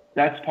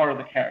 That's part of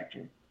the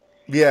character.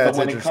 Yeah, it's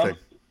interesting.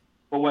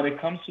 But when it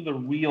comes to the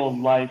real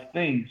life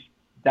things,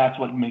 that's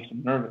what makes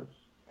him nervous.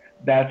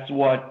 That's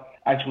what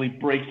actually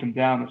breaks him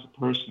down as a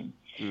person.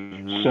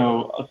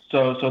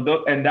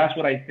 Mm-hmm. And that's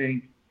what I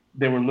think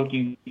they were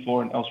looking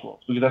for in Elseworlds,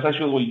 because that's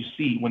actually what you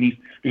see when he's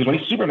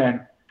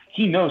Superman.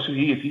 He knows who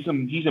he is.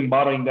 He's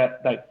embodying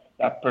that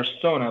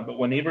persona. But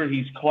whenever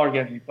he's Clark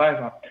as his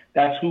plasma,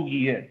 that's who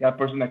he is. That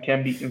person that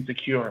can be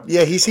insecure.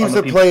 Yeah, he seems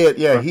to play it.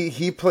 Yeah,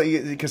 he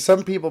play, because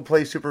some people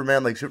play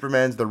Superman like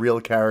Superman's the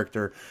real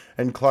character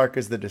and Clark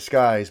is the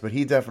disguise. But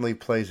he definitely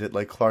plays it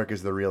like Clark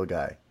is the real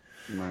guy.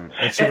 Right.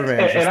 And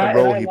Superman is just the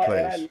role he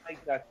plays.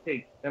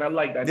 And I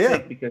like that take.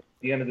 Take because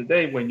at the end of the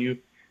day, when you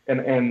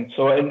and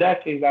so in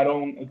that case, I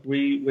don't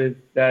agree with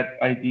that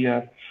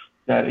idea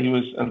that he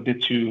was a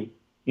bit too.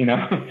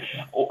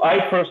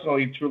 I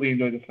personally truly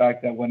enjoyed the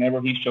fact that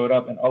whenever he showed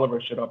up and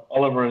Oliver showed up,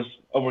 Oliver is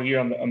over here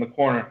on the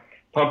corner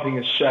pumping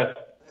his chest.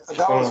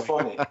 That was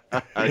funny. Yeah,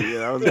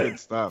 that was good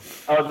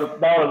stuff. That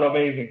was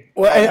amazing.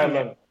 Well, I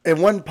love it. And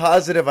one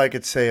positive I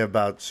could say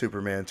about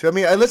Superman too. I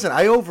mean,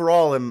 I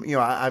overall am,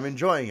 I'm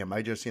enjoying him.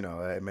 I just,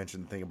 I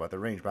mentioned the thing about the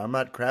range, but I'm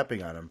not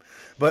crapping on him.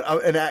 But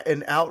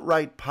an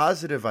outright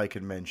positive I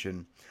can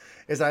mention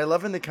is I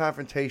love in the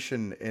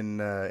confrontation in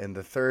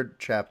the third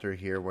chapter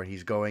here where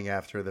he's going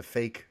after the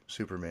fake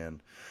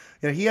Superman.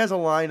 He has a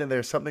line in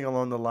there, something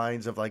along the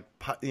lines of like,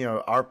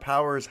 our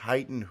powers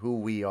heighten who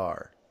we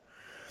are.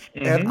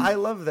 Mm-hmm. And I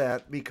love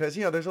that because,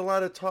 there's a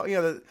lot of talk,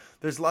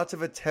 there's lots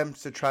of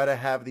attempts to try to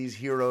have these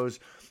heroes,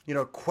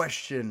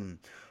 question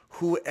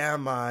who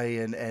am I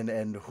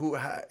and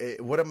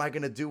what am I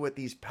going to do with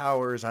these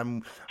powers?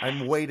 I'm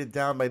weighted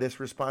down by this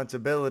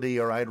responsibility,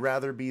 or I'd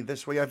rather be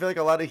this way. I feel like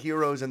a lot of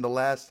heroes in the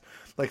last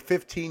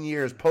 15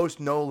 years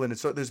post Nolan,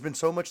 so there's been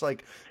so much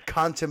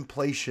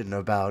contemplation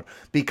about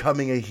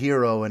becoming a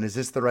hero and is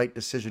this the right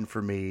decision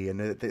for me? And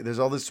there's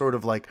all this sort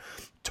of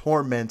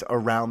torment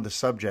around the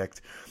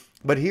subject.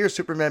 But here,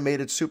 Superman made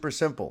it super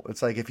simple.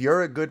 It's like if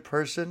you're a good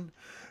person,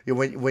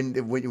 when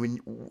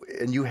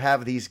and you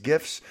have these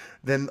gifts,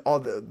 then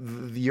all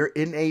your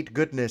innate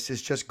goodness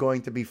is just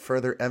going to be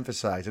further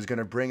emphasized. It's going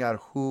to bring out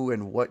who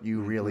and what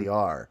you really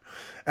are.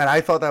 And I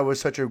thought that was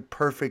such a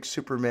perfect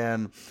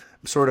Superman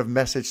sort of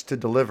message to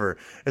deliver,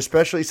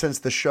 especially since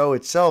the show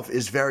itself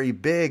is very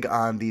big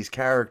on these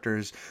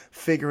characters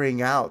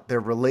figuring out their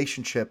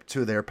relationship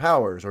to their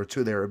powers or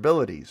to their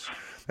abilities.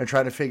 And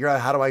trying to figure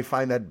out how do I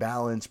find that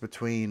balance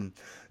between,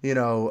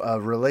 a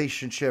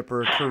relationship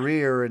or a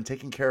career and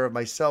taking care of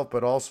myself,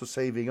 but also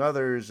saving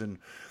others. And,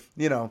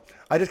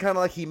 I just kind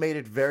of he made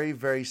it very,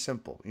 very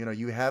simple.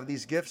 You have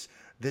these gifts.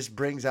 This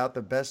brings out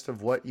the best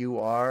of what you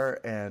are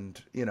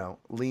and,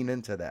 lean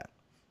into that.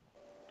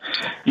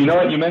 You know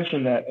what? You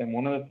mentioned that. And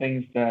one of the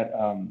things that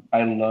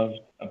I loved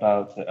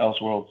about the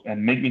Elseworlds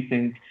and make me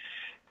think,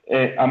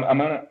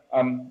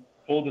 I'm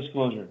full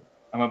disclosure.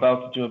 I'm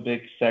about to do a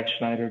big Zack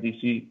Snyder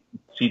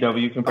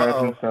DCTV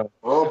comparison. So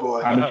oh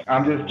boy!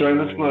 I'm just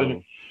doing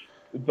disclosure.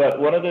 But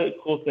one of the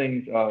cool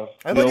things I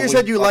thought you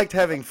said you liked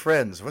having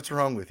friends. What's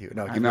wrong with you?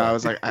 No, I know. I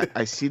was like,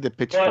 I see the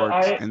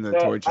pitchforks and the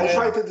torches. I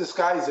tried to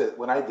disguise it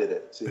when I did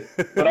it. See?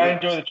 But I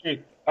enjoy the truth.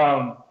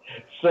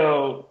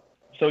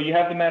 So you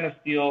have the Man of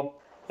Steel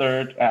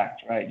third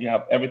act, right? You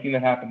have everything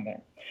that happened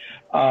there.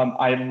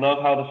 I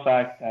love how the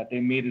fact that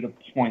they made it a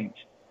point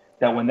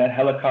that when that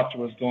helicopter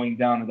was going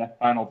down in that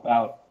final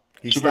bout,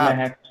 Superman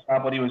had to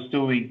stop what he was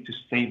doing to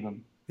save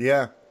them.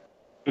 Yeah.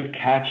 To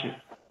catch it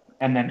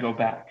and then go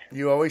back.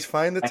 You always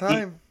find the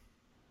time.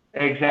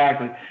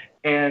 Exactly.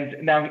 And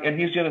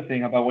here's the other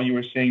thing about what you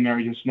were saying,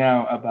 Mary, just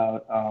now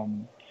about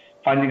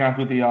finding out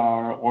who they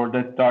are or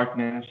the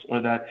darkness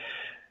or that.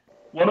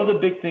 One of the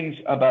big things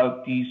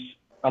about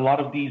a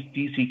lot of these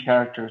DC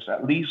characters,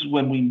 at least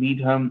when we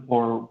meet them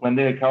or when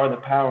they acquire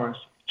the powers,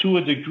 to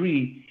a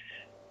degree,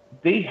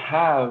 they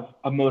have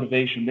a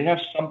motivation. They have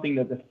something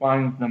that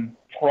defines them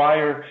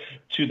prior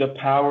to the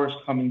powers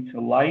coming to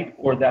light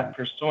or that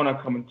persona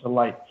coming to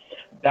light.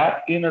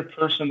 That inner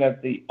person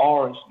that they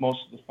are is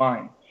most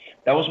defined.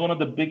 That was one of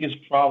the biggest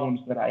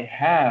problems that I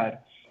had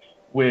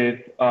with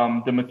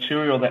the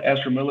material that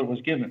Ezra Miller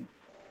was given.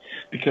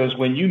 Because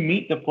when you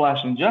meet the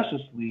Flash in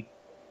Justice League,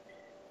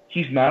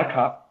 he's not a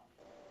cop.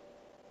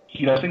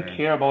 He doesn't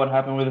care about what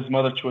happened with his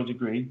mother to a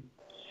degree.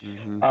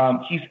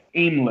 Mm-hmm. He's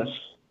aimless.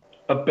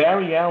 But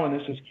Barry Allen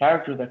is his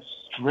character that's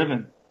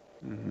driven.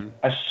 Mm-hmm.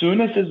 As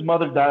soon as his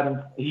mother died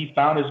and he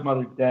found his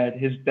mother dead,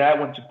 his dad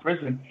went to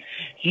prison,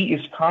 he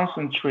is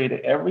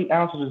concentrated. Every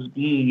ounce of his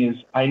being is,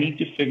 I need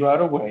to figure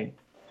out a way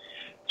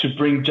to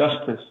bring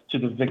justice to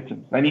the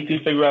victims. I need to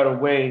figure out a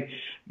way.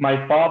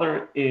 My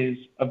father is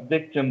a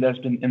victim that's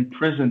been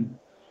imprisoned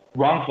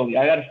wrongfully.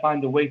 I got to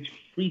find a way to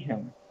free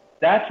him.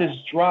 That's his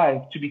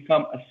drive to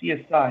become a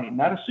CSI,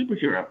 not a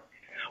superhero.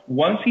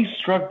 Once he's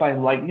struck by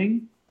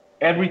lightning,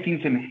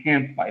 everything's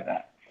enhanced by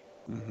that.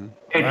 Mm-hmm.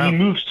 And he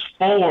moves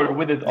forward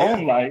with his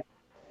own life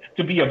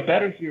to be a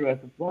better hero as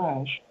a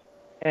Flash,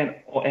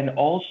 and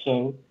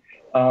also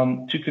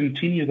to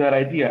continue that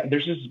idea.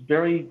 There's this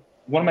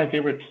one of my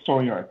favorite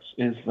story arcs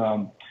is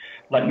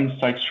Lightning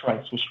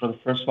Strikes, which for the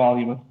first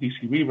volume of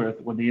DC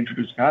Rebirth, when they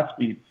introduced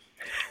Godspeed,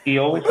 he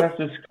always has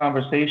this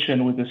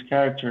conversation with this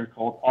character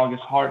called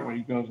August Hart, where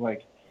he goes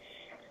like,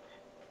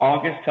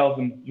 August tells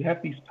him, you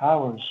have these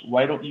powers.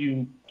 Why don't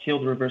you kill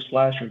the Reverse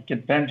Flash or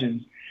get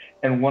vengeance?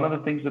 And one of the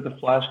things that the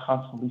Flash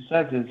constantly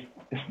says is,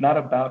 it's not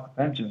about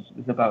vengeance.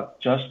 It's about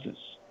justice.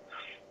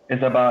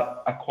 It's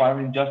about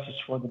acquiring justice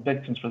for the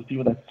victims, for the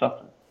people that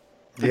suffer.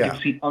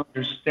 Because he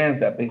understands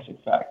that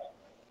basic fact.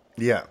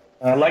 Yeah.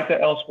 And I like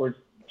that Elseworlds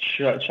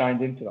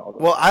chimed into all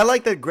this. Well, I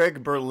like that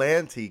Greg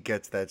Berlanti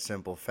gets that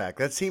simple fact.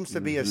 That seems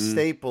to be a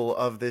staple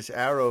of this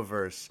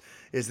Arrowverse,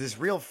 is this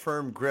real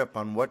firm grip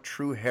on what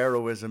true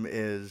heroism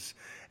is.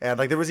 And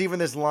like there was even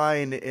this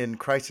line in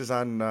Crisis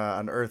on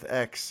Earth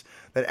X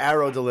that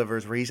Arrow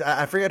delivers where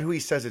I forget who he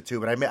says it to,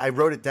 but I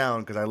wrote it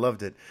down because I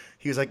loved it.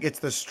 He was like, it's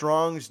the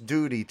strong's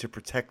duty to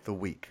protect the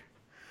weak.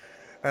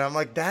 And I'm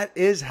like, that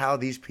is how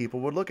these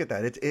people would look at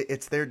that.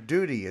 It's their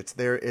duty. It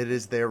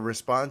is their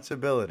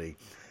responsibility.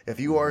 If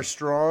you are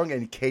strong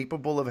and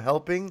capable of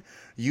helping,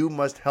 you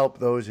must help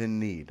those in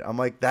need. I'm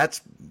like,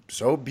 that's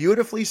so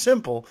beautifully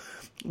simple,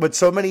 but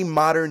so many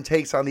modern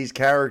takes on these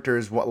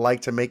characters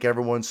like to make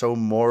everyone so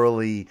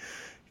morally,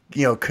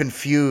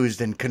 confused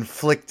and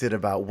conflicted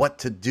about what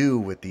to do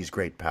with these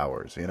great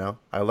powers.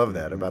 I love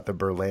that about the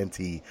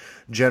Berlanti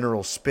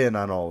general spin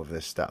on all of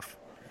this stuff.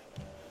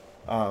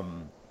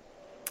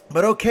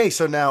 But okay,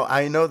 so now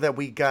I know that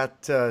we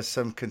got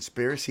some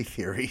conspiracy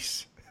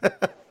theories.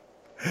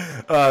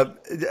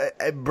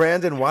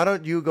 Brandon, why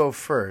don't you go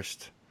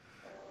first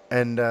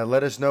and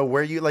let us know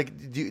where you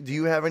do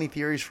you have any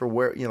theories for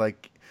where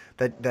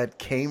that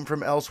came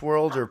from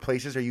Elseworlds or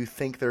places or you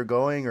think they're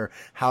going or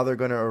how they're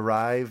going to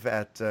arrive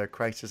at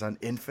Crisis on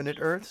Infinite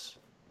Earths?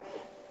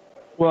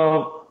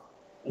 Well,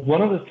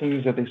 one of the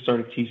things that they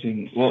started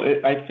teasing,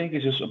 I think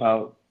it's just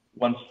about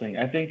one thing.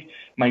 I think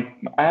I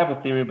have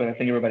a theory, but I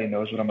think everybody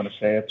knows what I'm going to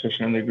say to a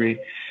certain degree.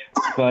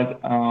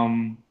 But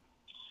I'm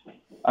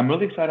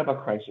really excited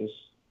about Crisis.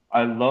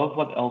 I love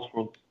what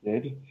Elseworlds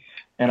did.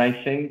 And I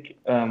think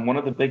one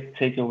of the big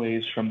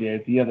takeaways from the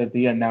idea that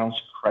they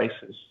announced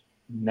Crisis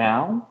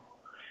now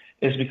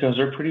is because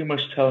they're pretty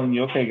much telling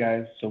you, okay,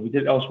 guys, so we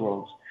did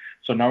Elseworlds.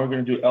 So now we're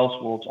going to do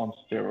Elseworlds on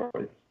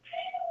steroids.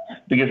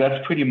 Because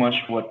that's pretty much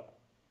what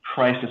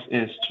Crisis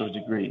is to a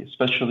degree,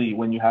 especially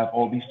when you have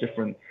all these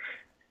different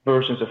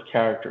versions of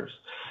characters.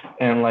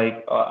 And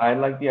I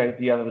like the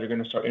idea that they're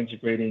going to start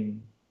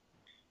integrating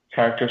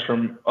characters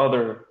from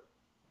other,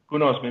 who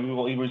knows, maybe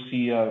we'll even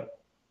see a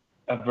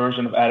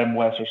version of Adam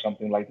West or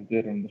something like they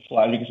did in The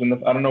Flash. Because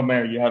I don't know,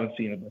 Mary, you haven't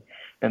seen it, but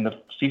in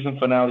the season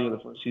finale of the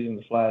first season of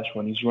The Flash,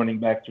 when he's running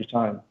back through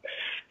time,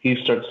 he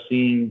starts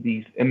seeing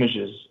these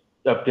images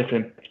of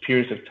different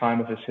periods of time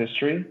of his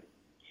history.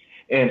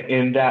 And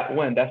in that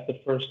one, that's the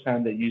first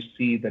time that you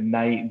see the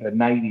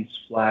 90s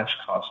Flash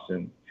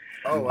costume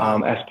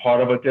as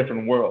part of a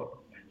different world.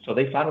 So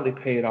they finally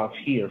pay it off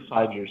here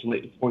 4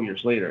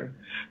 years later.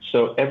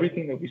 So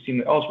everything that we've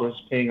seen in Elseworlds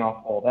is paying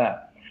off all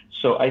that.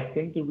 So I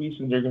think the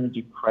reason they're going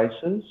to do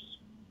Crisis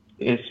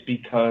is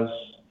because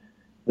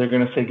they're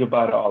going to say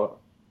goodbye to Oliver.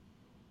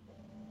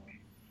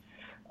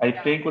 I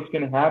think what's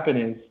going to happen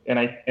is, and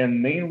the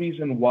main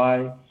reason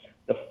why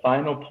the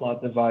final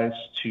plot device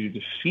to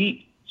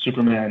defeat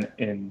Superman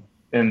in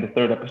the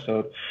third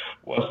episode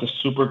was the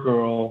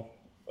Supergirl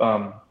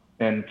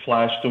and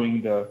Flash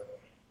doing the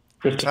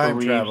Christopher time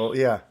Reeves travel,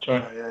 yeah.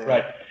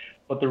 Right.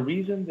 But the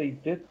reason they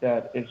did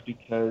that is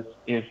because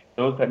if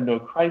those that know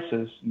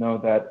Crisis know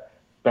that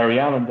Barry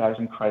Allen dies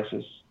in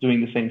Crisis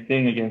doing the same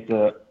thing against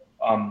the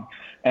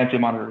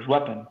Anti-Monitor's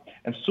weapon,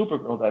 and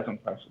Supergirl dies in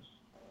Crisis.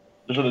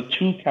 Those are the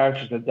two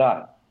characters that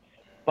die.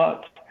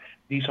 But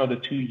these are the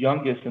two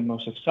youngest and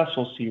most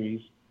successful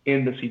series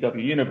in the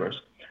CW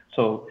universe.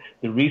 So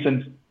the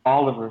reason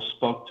Oliver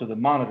spoke to the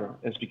Monitor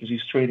is because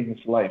he's trading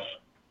his life.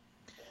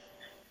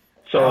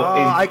 So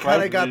I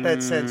kind of got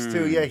that sense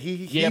too. Yeah,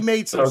 he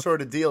made some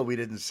sort of deal we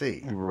didn't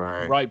see.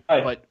 Right.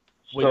 But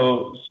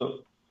so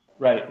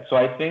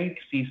I think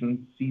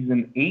season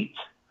 8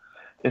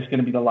 is going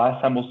to be the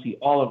last time we'll see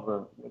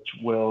Oliver, which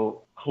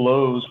will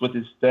close with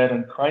his death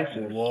in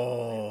Crisis.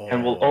 Whoa.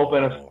 And will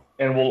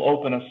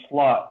open a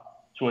slot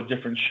to a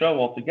different show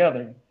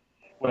altogether.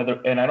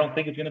 And I don't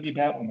think it's going to be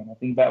Batwoman. I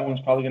think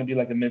Batwoman's probably going to be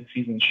like a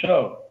mid-season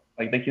show.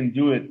 Like they can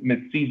do it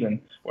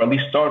mid-season, or at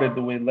least start it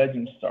the way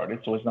Legends started,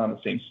 so it's not in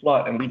the same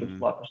slot, and leave a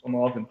slot for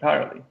someone else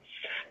entirely.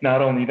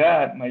 Not only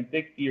that, my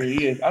big theory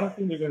is, I don't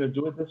think they're going to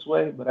do it this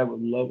way, but I would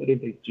love it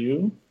if they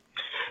do,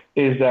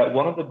 is that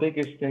one of the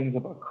biggest things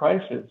about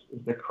Crisis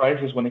is that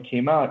Crisis, when it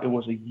came out, it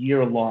was a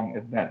year-long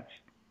event.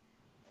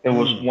 It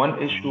was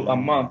one issue a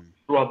month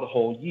throughout the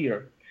whole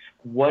year.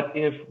 What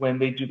if when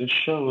they do the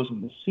shows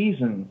and the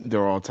seasons,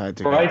 they're all tied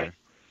together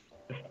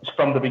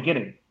from the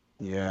beginning?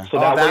 Yeah. So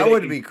that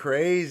would be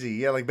crazy.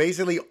 Yeah, like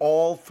basically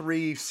all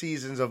 3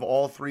 seasons of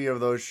all 3 of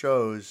those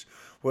shows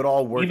would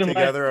all work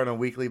together on a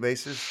weekly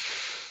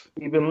basis.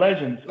 Even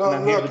Legends. No,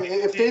 look,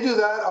 if they do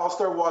that, I'll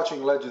start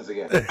watching Legends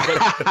again.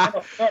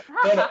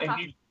 And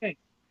you think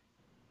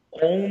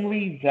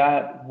only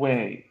that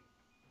way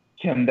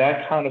can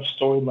that kind of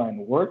storyline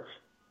work,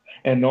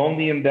 and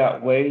only in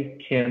that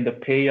way can the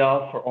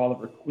payoff for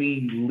Oliver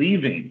Queen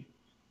leaving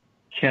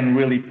can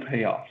really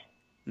pay off.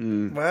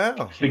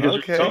 Wow.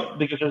 Because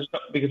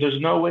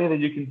there's no way that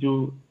you can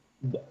do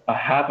a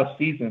half a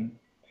season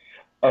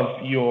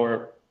of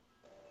your,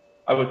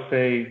 I would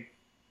say,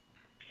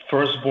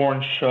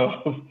 firstborn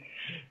show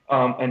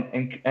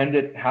and end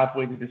it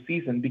halfway through the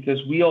season,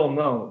 because we all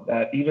know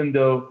that even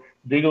though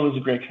Diggle is a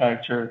great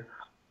character,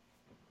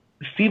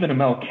 Stephen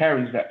Amell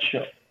carries that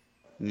show.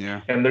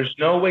 Yeah. And there's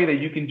no way that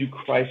you can do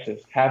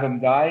Crisis, have him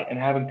die, and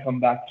have him come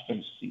back to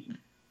finish the season.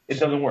 It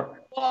doesn't work.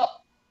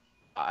 Well,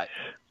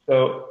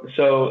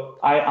 So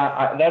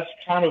I that's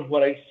kind of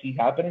what I see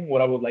happening,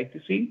 what I would like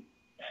to see.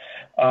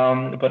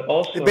 But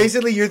also,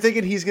 basically, you're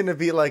thinking he's going to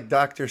be like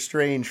Doctor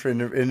Strange for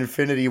in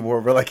Infinity War,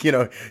 where, like,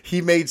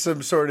 he made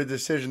some sort of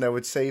decision that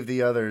would save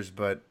the others,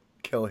 but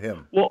kill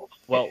him. Well,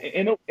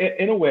 in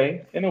a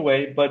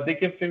way, but they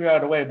can figure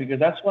out a way, because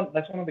that's like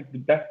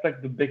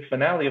the big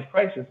finale of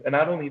Crisis. And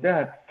not only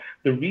that,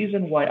 the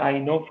reason why I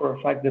know for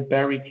a fact that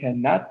Barry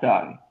cannot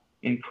die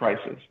in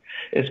Crisis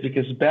is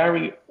because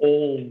Barry,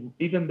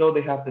 even though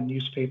they have the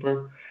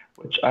newspaper,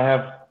 which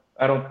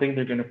I don't think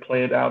they're going to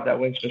play it out that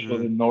way,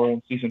 especially in Nora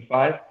in season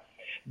 5.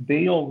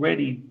 They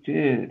already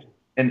did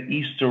an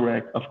Easter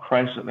egg of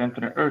Crisis of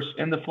Infinite Earths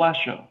in the Flash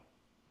show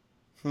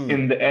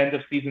in the end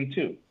of season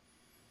 2.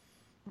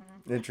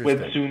 Interesting.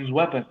 With Soon's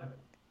weapon.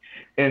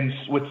 And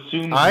with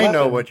Soon's I weapon,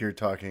 know what you're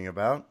talking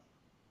about.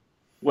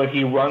 Where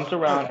he runs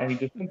around and he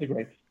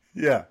disintegrates.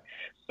 Yeah.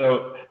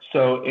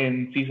 So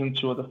in season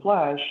 2 of the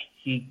Flash,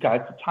 he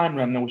guides the time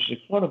remnant, which is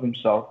a clone of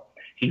himself.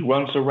 He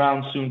runs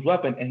around Soon's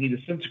weapon and he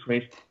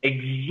disintegrates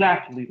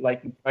exactly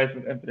like in Crisis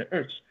of Infinite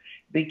Earths.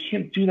 They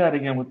can't do that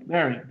again with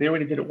Barry. They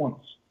already did it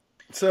once.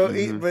 So,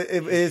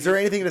 is there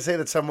anything to say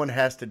that someone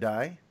has to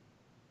die?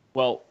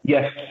 Well,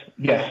 yes.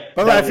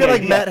 But I feel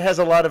like Matt has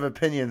a lot of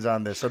opinions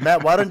on this. So,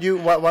 Matt, why don't you?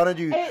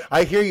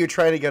 I hear you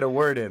trying to get a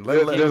word in.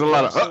 There's a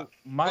lot of. So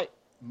my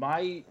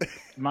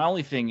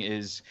only thing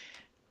is,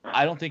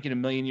 I don't think in a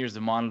million years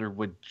the Monitor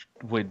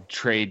would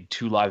trade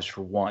 2 lives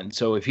for 1.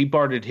 So if he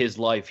bartered his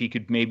life, he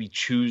could maybe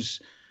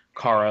choose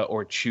Kara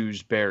or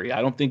choose Barry.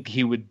 I don't think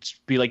he would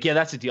be like, yeah,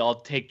 that's a deal. I'll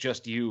take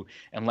just you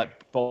and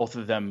let both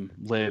of them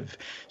live.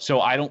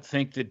 So I don't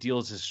think the deal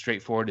is as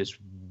straightforward as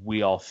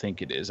we all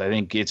think it is. I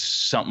think it's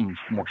something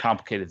more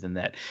complicated than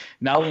that.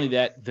 Not only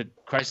that, the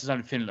Crisis on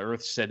Infinite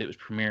Earth said it was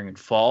premiering in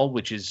fall,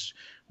 which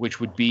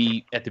would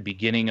be at the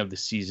beginning of the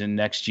season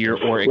next year,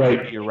 or it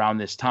could be around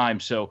this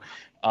time. So,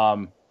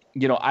 I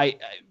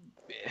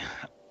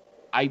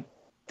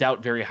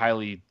doubt very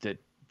highly that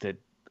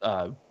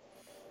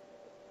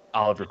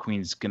Oliver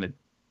Queen's going to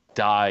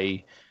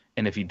die,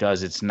 and if he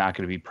does, it's not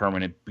going to be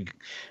permanent.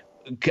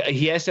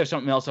 He has to have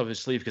something else up his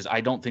sleeve, because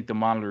I don't think the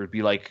Monitor would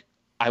be like,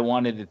 I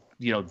wanted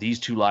these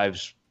 2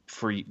 lives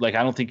for you. Like,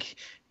 I don't think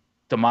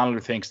the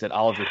Monitor thinks that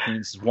Oliver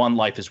Queen's 1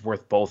 life is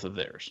worth both of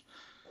theirs.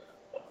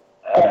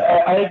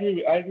 I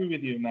agree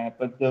with you, Matt.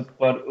 But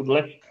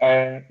let's.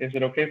 Is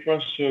it okay for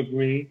us to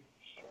agree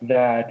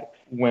that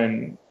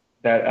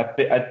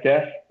a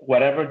death,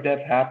 whatever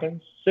death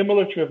happens,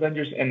 similar to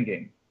Avengers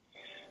Endgame,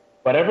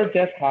 whatever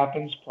death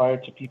happens prior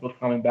to people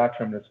coming back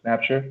from the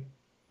snapshot,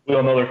 we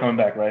all know they're coming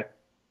back, right?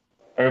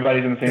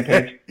 Everybody's on the same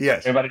page?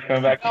 Yes. Everybody's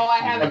coming back? Oh, I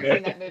haven't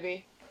seen that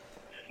movie.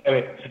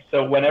 Okay,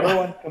 so when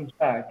everyone comes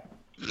back,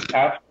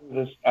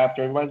 after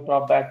everyone's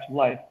brought back to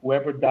life,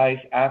 whoever dies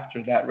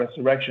after that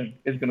resurrection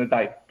is going to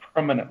die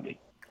permanently.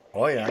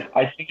 Oh, yeah.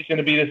 I think it's going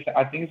to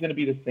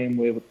be the same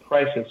way with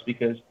Crisis,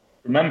 because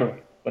remember,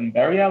 when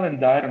Barry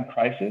Allen died on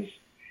Crisis,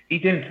 he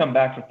didn't come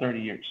back for 30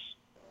 years.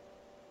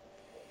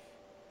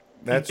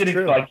 That's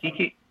true. Like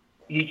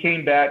he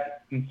came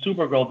back, and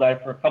Supergirl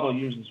died for a couple of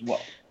years as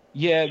well.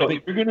 Yeah. So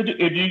if you're gonna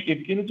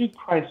do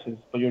Crisis,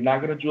 but you're not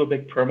gonna do a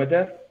big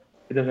permadeath,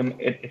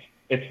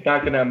 it's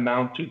not gonna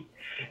amount to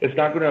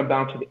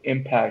the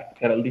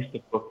impact that at least the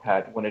book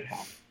had when it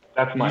happened.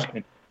 That's my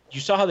opinion. You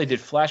saw how they did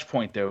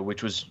Flashpoint, though,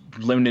 which was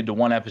limited to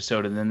 1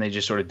 episode, and then they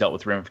just sort of dealt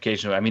with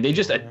ramifications. I mean, they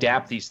just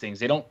adapt these things.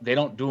 They don't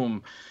do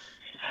them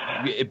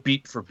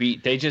beat for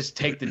beat. They just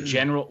take the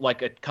general,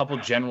 like a couple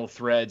general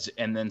threads,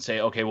 and then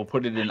say, okay, we'll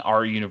put it in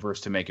our universe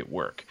to make it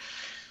work.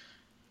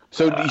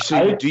 So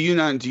do you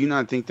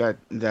not think that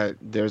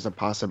there's a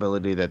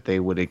possibility that they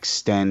would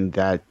extend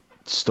that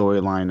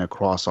storyline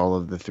across all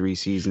of the 3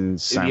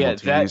 seasons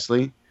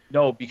simultaneously?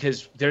 No,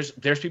 because there's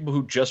people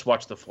who just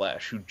watch The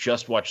Flash, who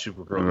just watch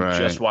Supergirl, who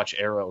just watch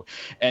Arrow,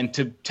 and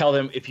to tell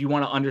them, if you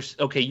want to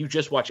understand, okay, you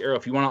just watch Arrow.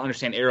 If you want to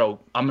understand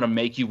Arrow, I'm going to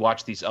make you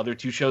watch these other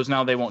 2 shows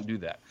now. They won't do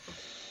that.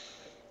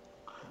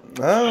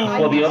 Oh.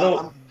 Well,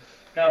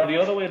 the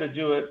other way to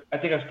do it, I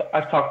think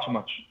I've talked too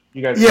much.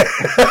 You guys. Yeah.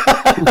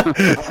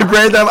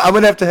 Brandon, I'm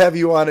going to have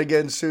you on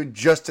again soon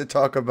just to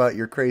talk about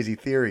your crazy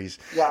theories.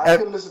 Yeah, I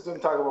could listen to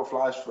him talk about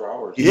Flash for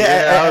hours.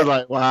 Yeah, I was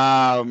like,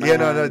 wow, man. Yeah,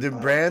 no, dude,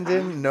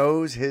 Brandon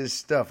knows his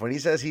stuff. When he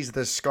says he's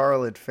the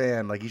Scarlet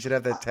fan, like, he should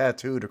have that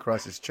tattooed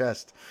across his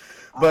chest.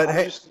 But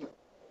hey,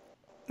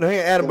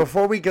 Adam,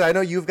 before we get, I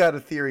know you've got a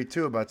theory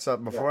too about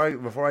something.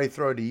 Before I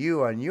throw to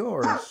you on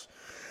yours,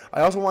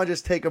 I also want to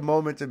just take a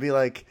moment to be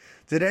like,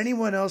 did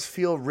anyone else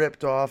feel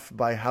ripped off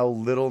by how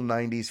little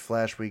 90s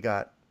Flash we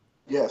got?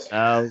 Yes.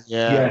 Oh,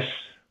 yeah. Yes.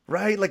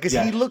 Right? Like,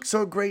 because he looked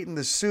so great in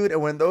the suit.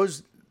 And when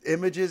those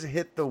images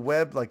hit the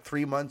web like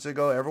 3 months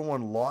ago,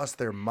 everyone lost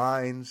their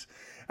minds.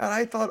 And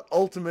I thought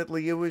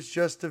ultimately it was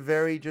just a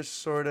very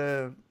just sort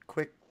of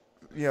quick,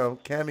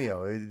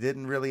 cameo. It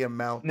didn't really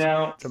amount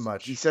to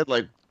much. He said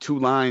like 2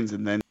 lines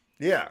and then.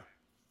 Yeah.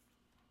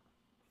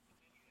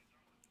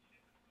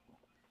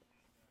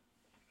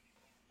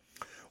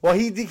 Well,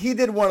 he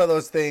did one of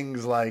those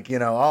things like,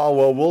 oh,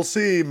 well, we'll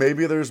see.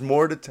 Maybe there's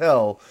more to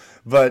tell.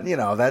 But,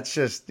 that's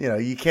just,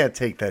 you can't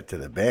take that to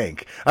the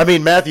bank. I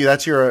mean, Matthew,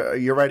 that's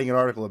you're writing an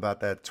article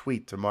about that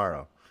tweet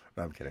tomorrow.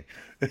 No, I'm kidding.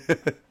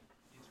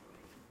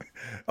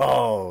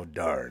 Oh,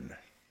 darn.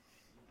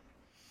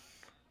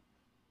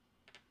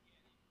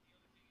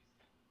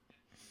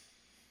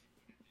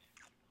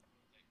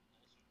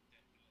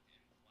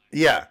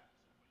 Yeah.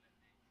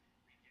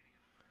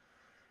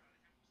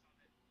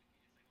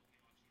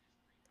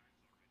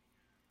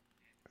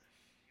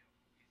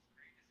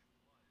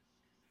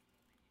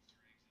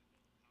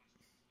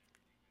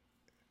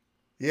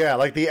 Yeah,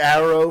 like the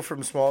Arrow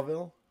from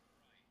Smallville.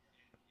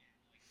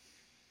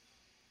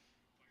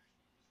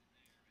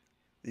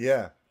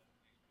 Yeah.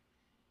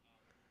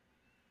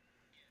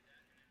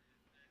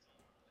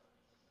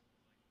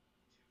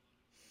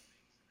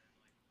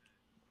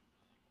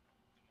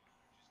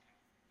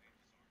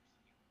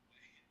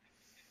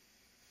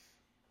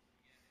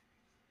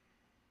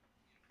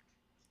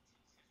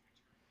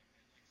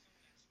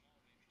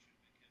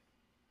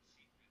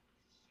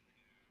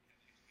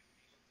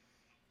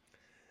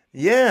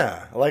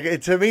 Yeah,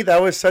 like to me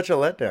that was such a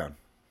letdown.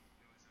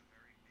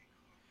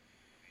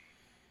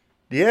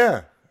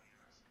 Yeah.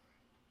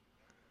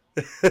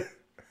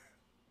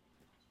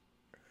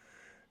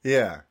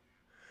 Yeah.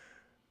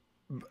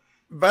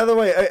 By the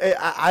way,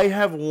 I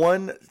have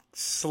one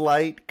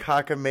slight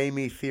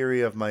cockamamie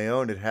theory of my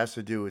own. It has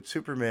to do with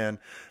Superman,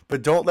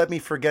 but don't let me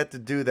forget to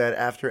do that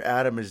after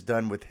Adam is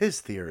done with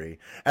his theory.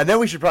 And then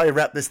we should probably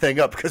wrap this thing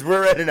up because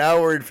we're at an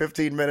hour and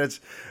 15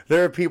 minutes.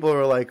 There are people who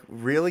are like,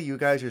 really? You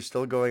guys are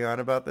still going on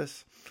about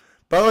this?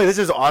 By the way, this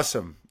is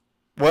awesome.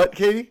 What,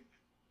 Katie?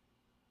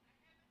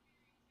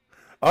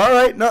 All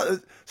right. No,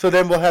 so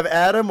then we'll have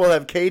Adam, we'll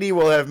have Katie,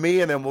 we'll have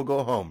me, and then we'll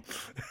go home.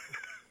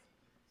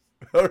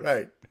 All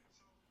right.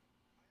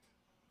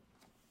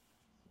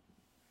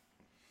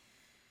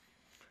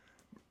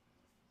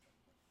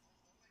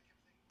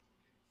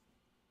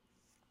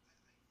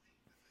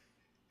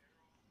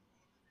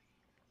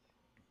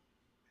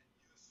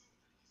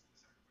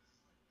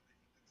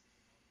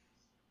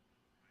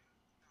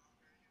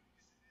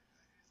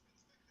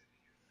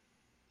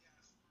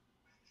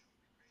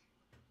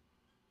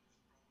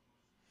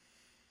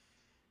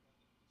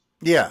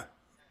 Yeah.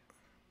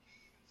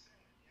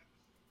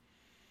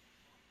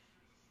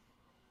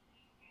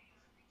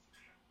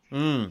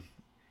 Mm.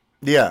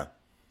 Yeah.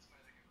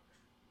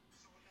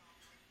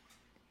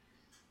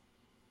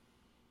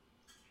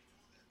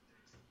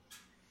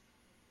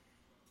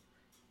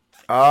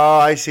 Oh,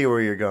 I see where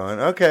you're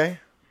going. Okay.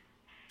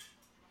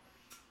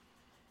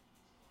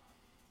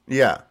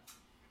 Yeah.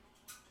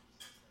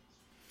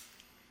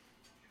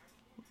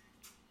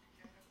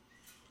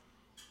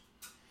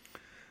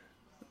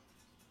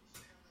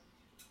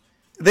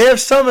 They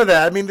have some of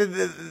that. I mean,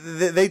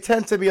 they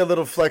tend to be a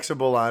little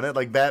flexible on it.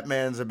 Like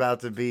Batman's about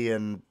to be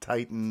in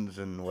Titans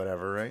and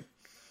whatever, right?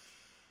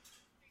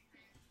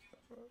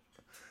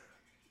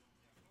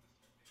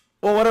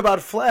 Well, what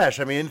about Flash?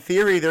 I mean, in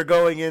theory, they're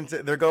going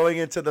into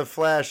the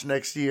Flash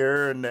next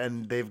year,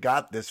 and they've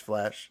got this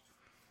Flash.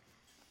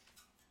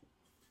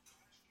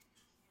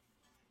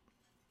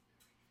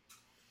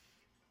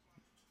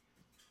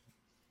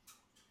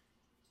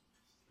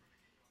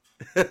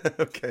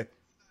 Okay.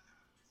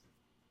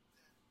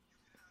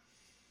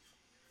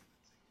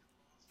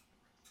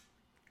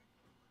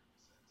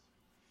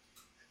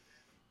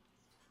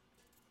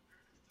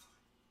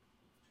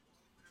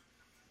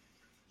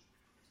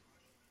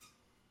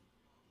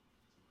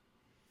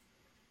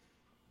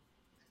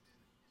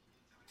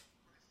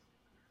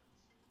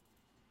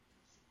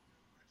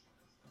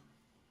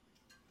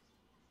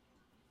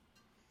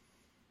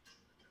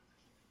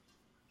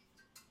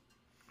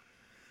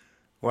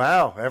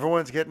 Wow,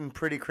 everyone's getting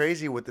pretty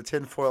crazy with the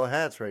tinfoil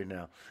hats right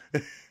now.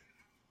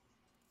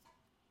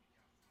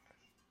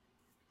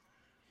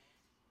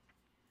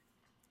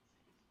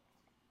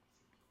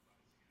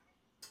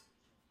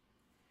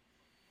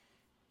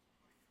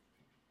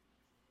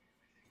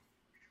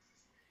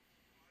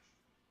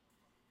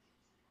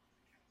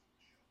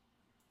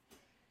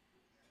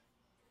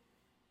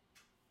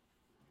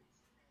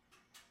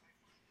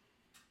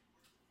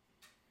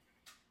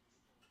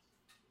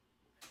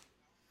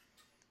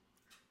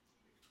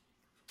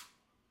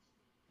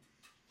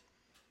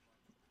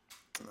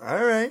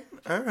 All right,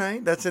 all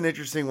right. That's an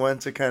interesting one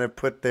to kind of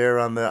put there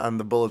on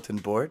the bulletin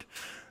board.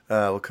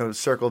 We'll kind of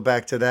circle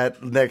back to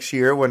that next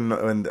year when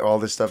all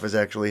this stuff is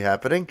actually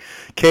happening.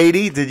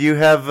 Katie, did you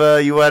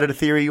have you had a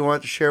theory you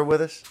want to share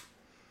with us?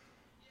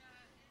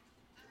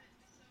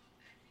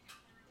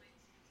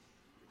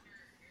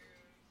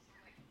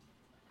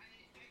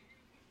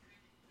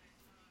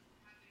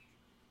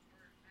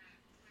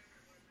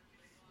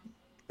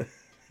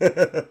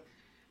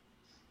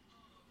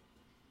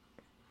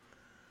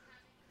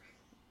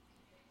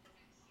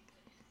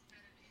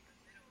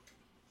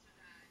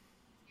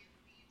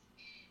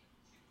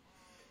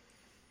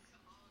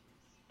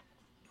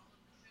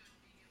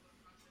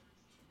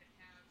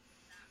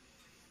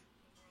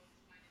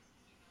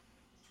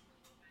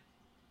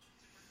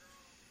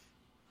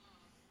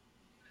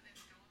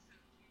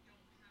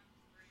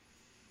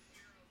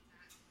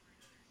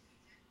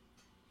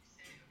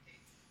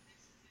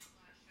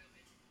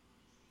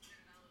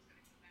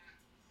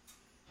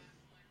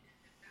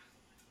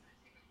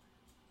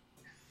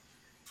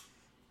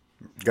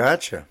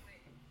 Gotcha.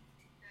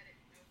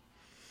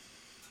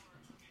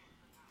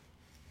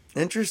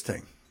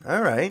 Interesting.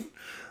 All right.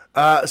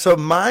 So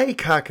my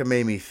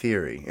cockamamie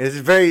theory is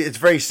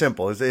very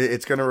simple.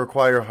 It's going to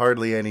require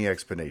hardly any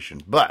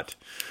explanation. But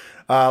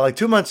like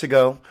 2 months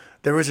ago,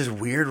 there was this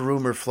weird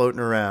rumor floating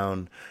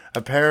around.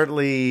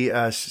 Apparently,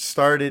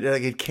 started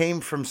like it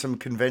came from some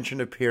convention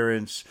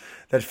appearance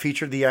that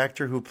featured the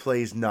actor who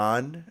plays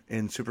Non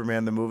in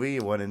Superman the movie,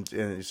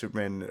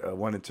 Superman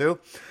 1 and 2.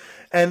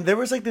 And there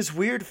was like this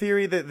weird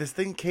theory that this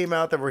thing came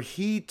out that where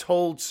he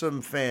told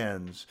some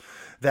fans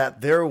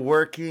that they're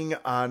working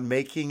on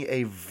making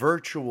a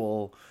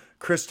virtual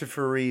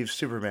Christopher Reeves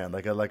Superman,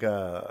 like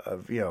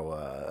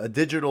a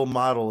digital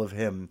model of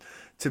him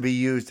to be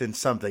used in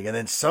something. And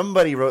then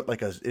somebody wrote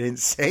like an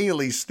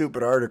insanely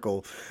stupid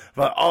article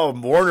about,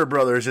 Warner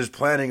Brothers is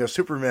planning a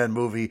Superman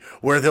movie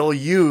where they'll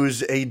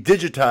use a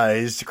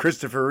digitized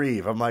Christopher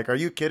Reeve. I'm like, are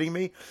you kidding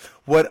me?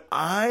 What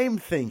I'm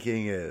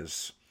thinking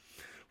is,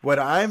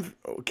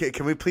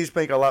 can we please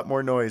make a lot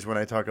more noise when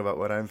I talk about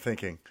what I'm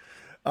thinking?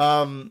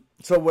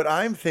 So what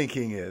I'm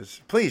thinking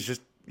is, please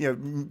just,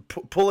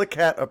 pull a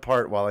cat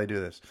apart while I do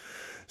this.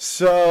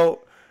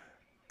 So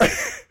I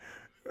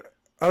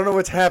don't know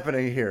what's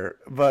happening here,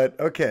 but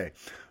okay.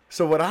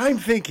 So what I'm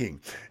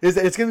thinking is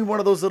that it's going to be one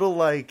of those little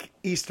like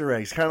Easter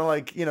eggs, kind of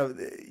like, you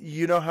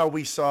know how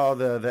we saw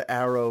the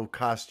Arrow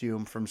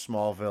costume from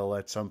Smallville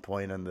at some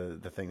point on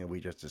the thing that we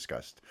just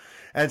discussed.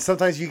 And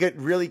sometimes you get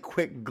really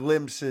quick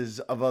glimpses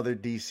of other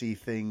DC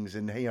things,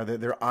 and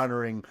they're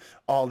honoring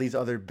all these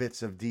other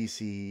bits of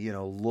DC,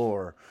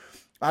 lore.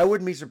 I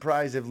wouldn't be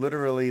surprised if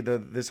literally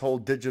this whole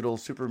digital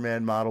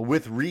Superman model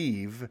with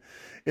Reeve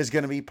is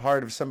going to be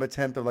part of some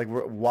attempt of like,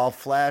 while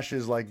Flash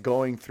is like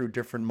going through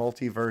different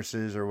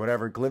multiverses or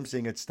whatever,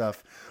 glimpsing at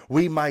stuff,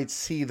 we might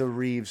see the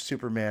Reeve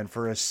Superman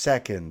for a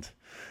second,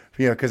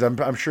 because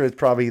I'm sure it's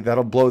probably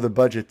that'll blow the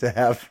budget to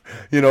have,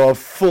 a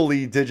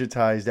fully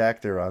digitized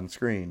actor on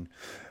screen.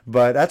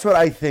 But that's what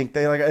I think.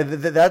 They like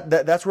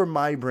that's where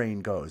my brain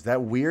goes.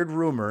 That weird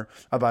rumor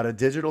about a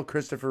digital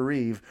Christopher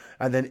Reeve,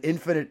 and then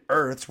Infinite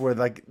Earths, where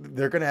like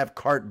they're gonna have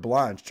carte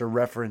blanche to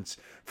reference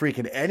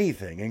freaking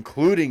anything,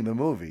 including the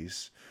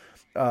movies.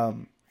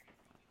 And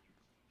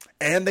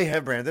they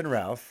have Brandon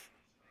Routh.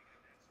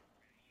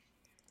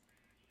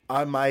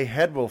 My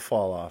head will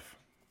fall off.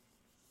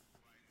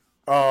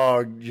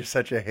 Oh, you're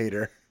such a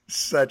hater.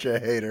 Such a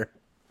hater.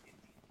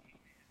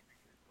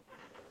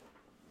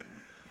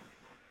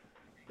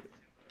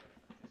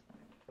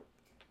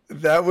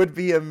 That would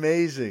be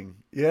amazing.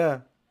 Yeah.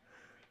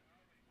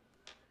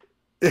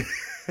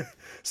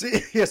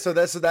 So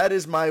that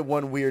is my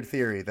one weird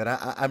theory,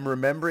 that I'm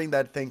remembering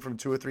that thing from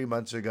 2 or 3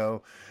 months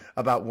ago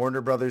about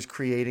Warner Brothers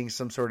creating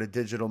some sort of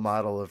digital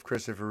model of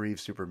Christopher Reeve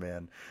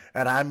Superman,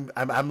 and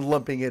I'm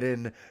lumping it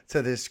in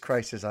to this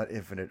Crisis on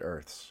Infinite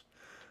Earths.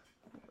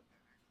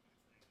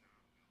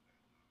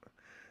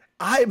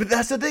 But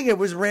that's the thing. It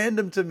was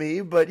random to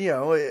me, but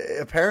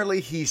apparently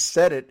he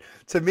said it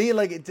to me.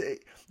 Like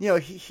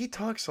he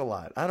talks a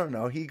lot. I don't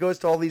know. He goes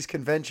to all these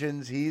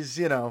conventions. He's.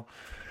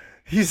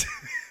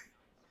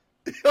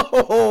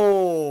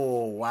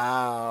 Oh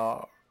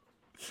wow.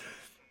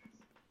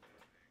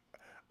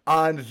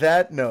 On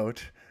that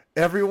note,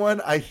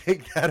 everyone, I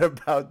think that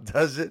about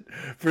does it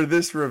for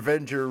this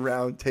Revenger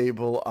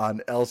Roundtable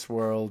on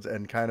Elseworlds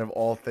and kind of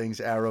all things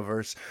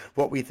Arrowverse.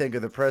 What we think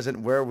of the present,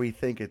 where we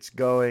think it's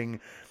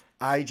going.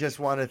 I just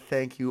want to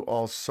thank you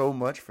all so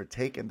much for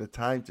taking the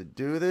time to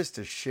do this,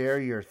 to share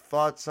your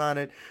thoughts on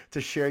it,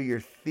 to share your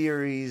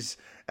theories,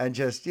 and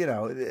just,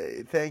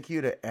 thank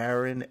you to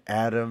Aaron,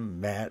 Adam,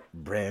 Matt,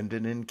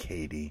 Brandon, and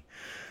Katie.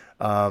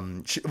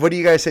 What do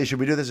you guys say? Should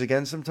we do this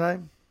again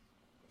sometime?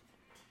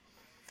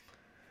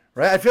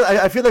 Right?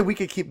 I feel like we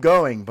could keep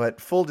going, but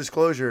full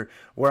disclosure,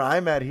 where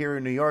I'm at here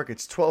in New York,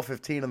 it's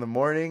 12:15 in the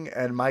morning,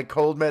 and my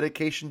cold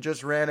medication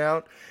just ran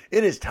out.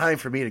 It is time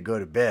for me to go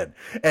to bed.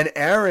 And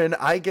Aaron,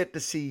 I get to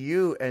see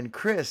you and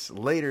Chris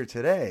later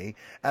today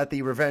at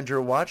the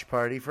Revenger watch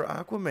party for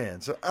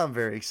Aquaman, so I'm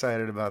very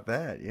excited about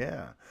that.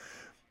 Yeah.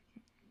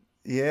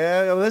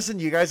 Yeah, listen,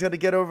 you guys got to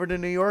get over to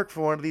New York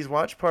for one of these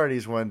watch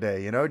parties one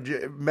day.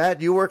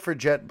 Matt, you work for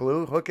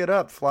JetBlue. Hook it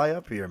up. Fly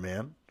up here,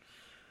 man.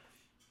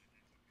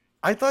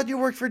 I thought you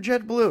worked for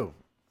JetBlue.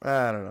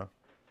 I don't know.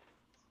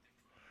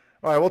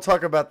 All right, we'll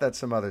talk about that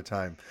some other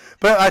time.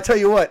 But I tell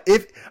you what,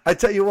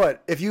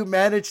 if you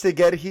manage to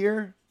get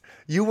here,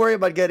 you worry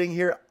about getting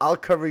here, I'll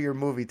cover your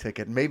movie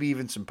ticket, maybe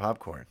even some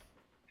popcorn.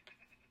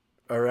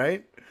 All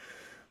right.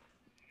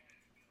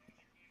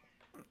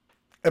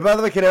 And by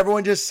the way, can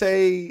everyone just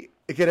say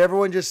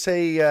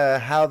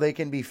how they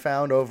can be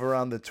found over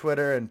on the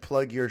Twitter and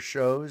plug your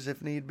shows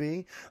if need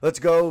be? Let's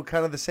go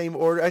kind of the same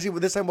order. Actually,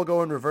 this time we'll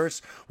go in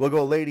reverse. We'll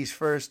go ladies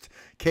first.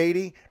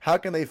 Katie, how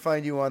can they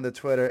find you on the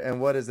Twitter,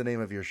 and what is the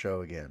name of your show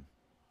again?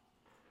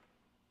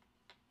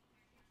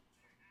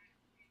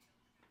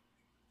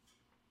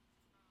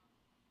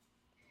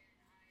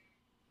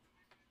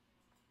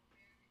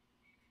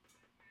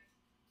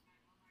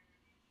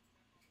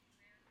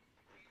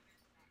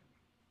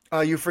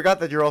 You forgot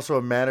that you're also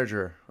a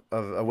manager,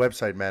 of a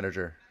website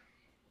manager.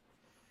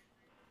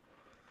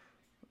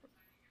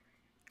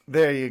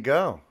 There you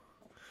go.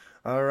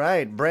 All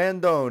right.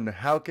 Brandon,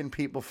 how can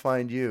people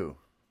find you?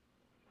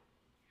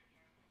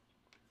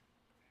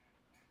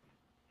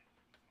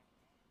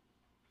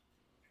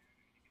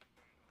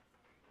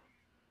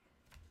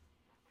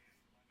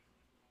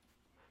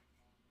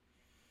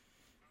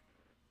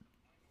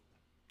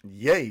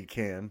 Yeah, you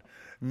can.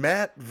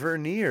 Matt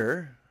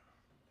Vernier,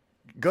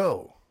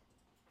 go.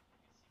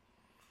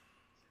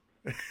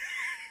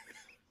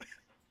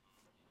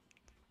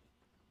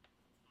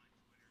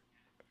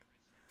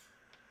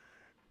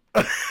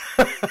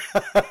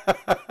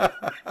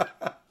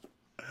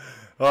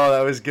 Oh,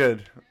 that was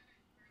good.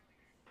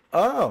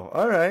 Oh,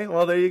 all right.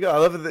 Well, there you go. I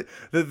love that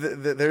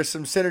there's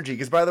some synergy.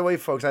 Because, by the way,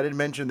 folks, I didn't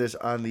mention this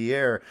on the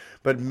air,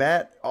 but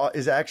Matt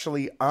is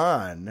actually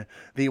on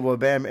the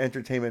Wobam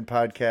Entertainment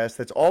Podcast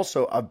that's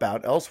also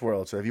about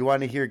Elseworlds. So if you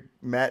want to hear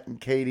Matt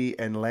and Katie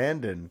and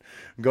Landon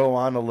go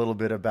on a little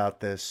bit about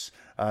this,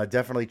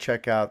 definitely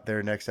check out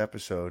their next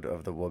episode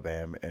of the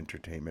Wobam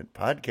Entertainment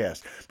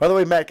Podcast. By the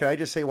way, Matt, can I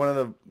just say one of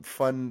the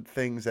fun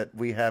things that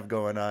we have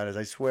going on is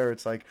I swear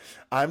it's like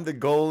I'm the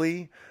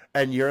goalie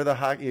and you're the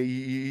hockey.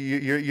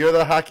 You're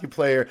the hockey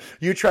player.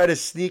 You try to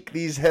sneak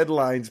these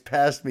headlines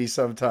past me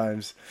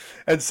sometimes,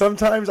 and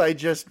sometimes I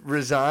just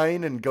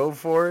resign and go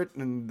for it.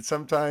 And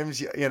sometimes,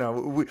 you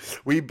know,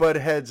 we butt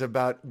heads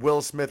about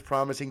Will Smith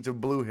promising to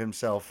blue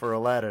himself for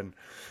Aladdin.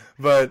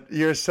 But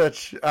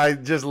I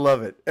just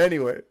love it.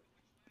 Anyway,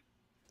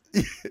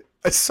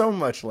 so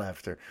much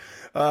laughter.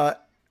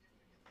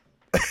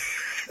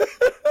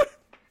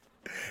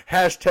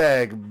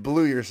 Hashtag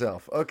blew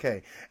yourself.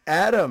 Okay.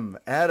 Adam,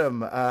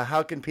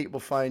 how can people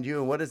find you,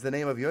 and what is the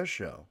name of your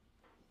show?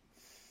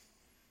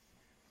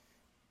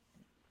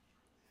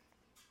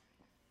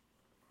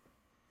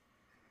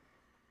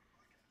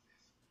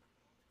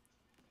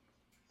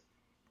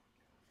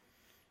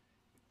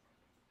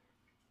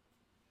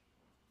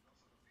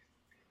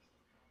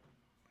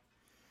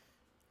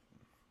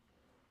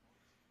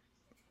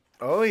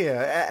 Oh,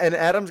 yeah. And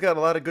Adam's got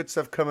a lot of good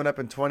stuff coming up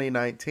in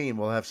 2019.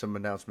 We'll have some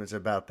announcements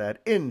about that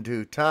in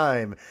due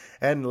time.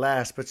 And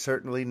last but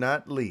certainly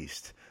not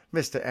least,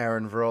 Mr.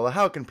 Aaron Virola,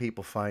 how can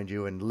people find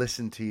you and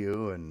listen to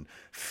you and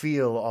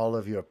feel all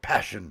of your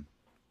passion?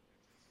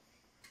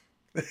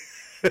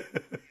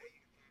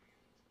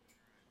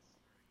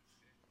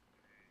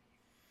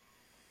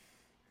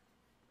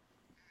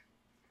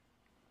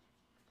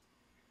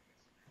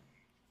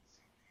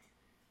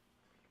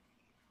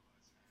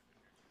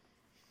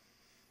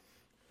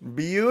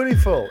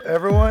 Beautiful.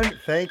 Everyone,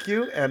 thank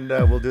you, and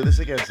we'll do this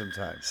again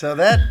sometime. So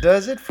that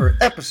does it for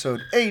episode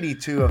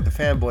 82 of the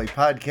Fanboy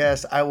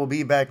Podcast. I will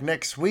be back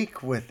next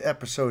week with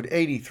episode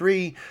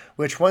 83,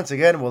 which once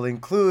again will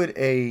include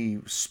a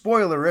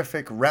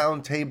spoilerific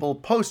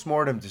roundtable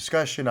post-mortem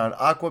discussion on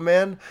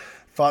Aquaman,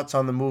 thoughts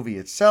on the movie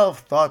itself,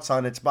 thoughts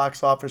on its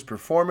box office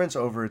performance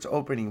over its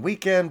opening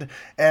weekend,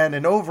 and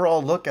an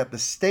overall look at the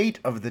state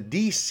of the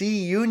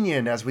DC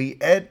Union as we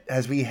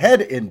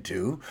head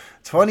into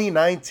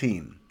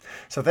 2019.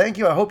 So thank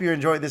you. I hope you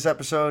enjoyed this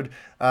episode.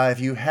 If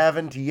you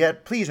haven't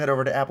yet, please head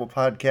over to Apple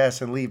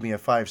Podcasts and leave me a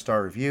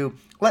 5-star review.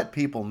 Let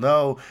people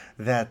know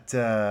that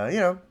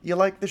you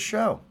like the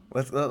show.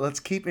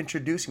 Let's keep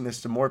introducing this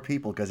to more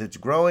people because it's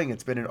growing.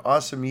 It's been an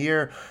awesome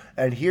year.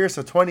 And here's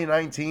to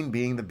 2019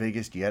 being the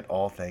biggest yet,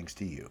 all thanks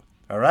to you.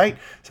 All right?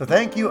 So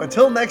thank you.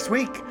 Until next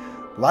week,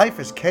 life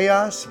is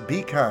chaos.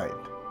 Be kind.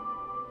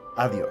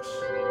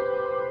 Adios.